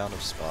rundown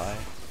of Spy.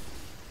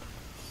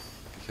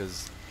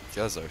 Because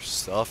you guys are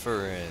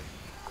suffering.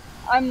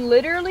 I'm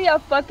literally a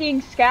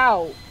fucking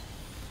scout.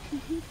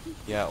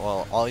 Yeah,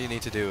 well, all you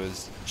need to do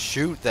is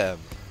shoot them.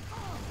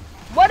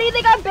 What do you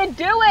think I've been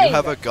doing? You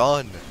have a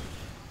gun.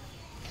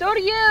 So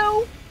do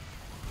you.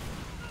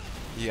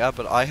 Yeah,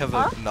 but I have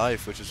Huh? a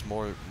knife, which is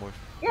more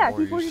Yeah, more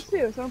T42 useful.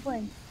 too, so I'm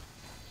playing.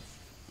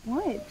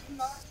 What?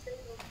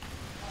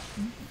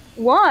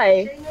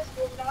 Why?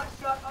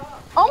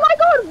 Oh my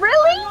god,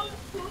 really?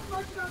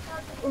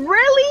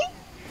 Really?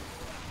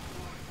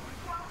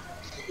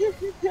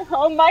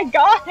 Oh my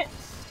god.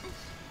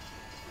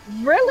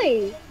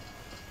 Really?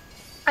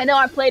 I know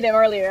I played him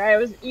earlier. I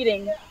was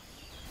eating.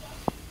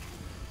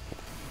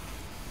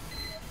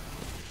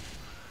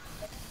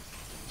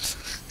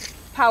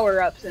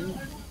 Power-ups and...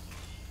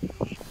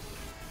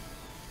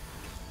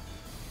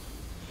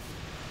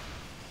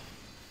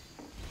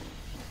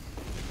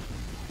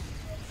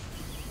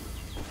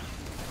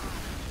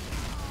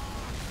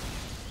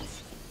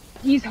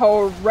 He's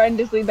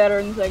horrendously better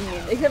in the second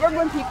game. Except for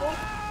when people...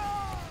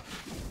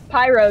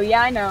 Pyro,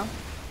 yeah, I know.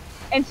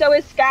 And so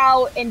is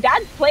Scout, and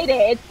Dad's played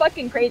it. It's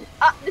fucking crazy.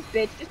 Ah, this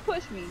bitch, just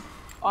push me.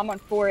 Oh, I'm on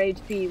 4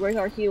 HP. Where's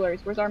our healers?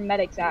 Where's our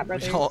medics at,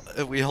 brothers?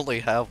 We only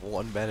have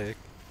one medic.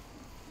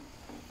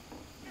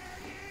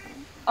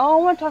 Oh,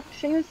 I want to talk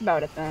to Seamus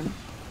about it then.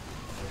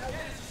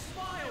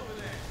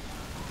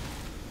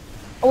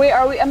 Oh, wait,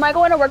 am I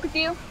going to work with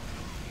you?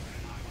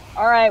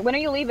 Alright, when are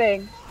you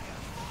leaving?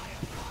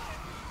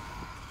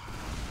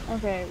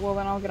 Okay, well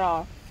then I'll get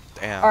off.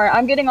 Damn. Alright,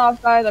 I'm getting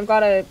off, guys. I've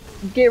got to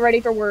get ready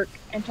for work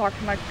and talk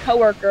to my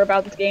coworker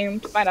about this game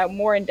to find out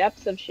more in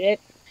depth of shit.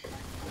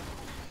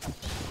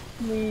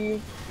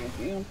 Leave.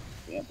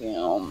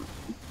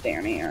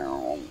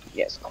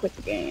 Yes, quit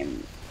the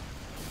game.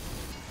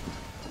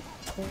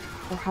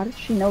 Well, how did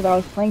she know that I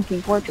was playing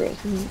Team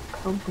Fortress? This is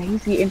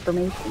crazy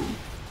information.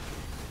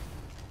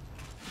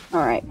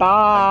 Alright, I'm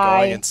bye.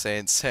 going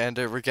insane.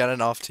 Sander, we're getting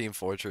off Team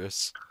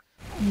Fortress.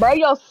 Bro,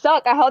 y'all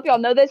suck. I hope y'all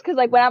know this, because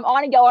like when I'm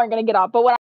on it, y'all aren't gonna get off. But when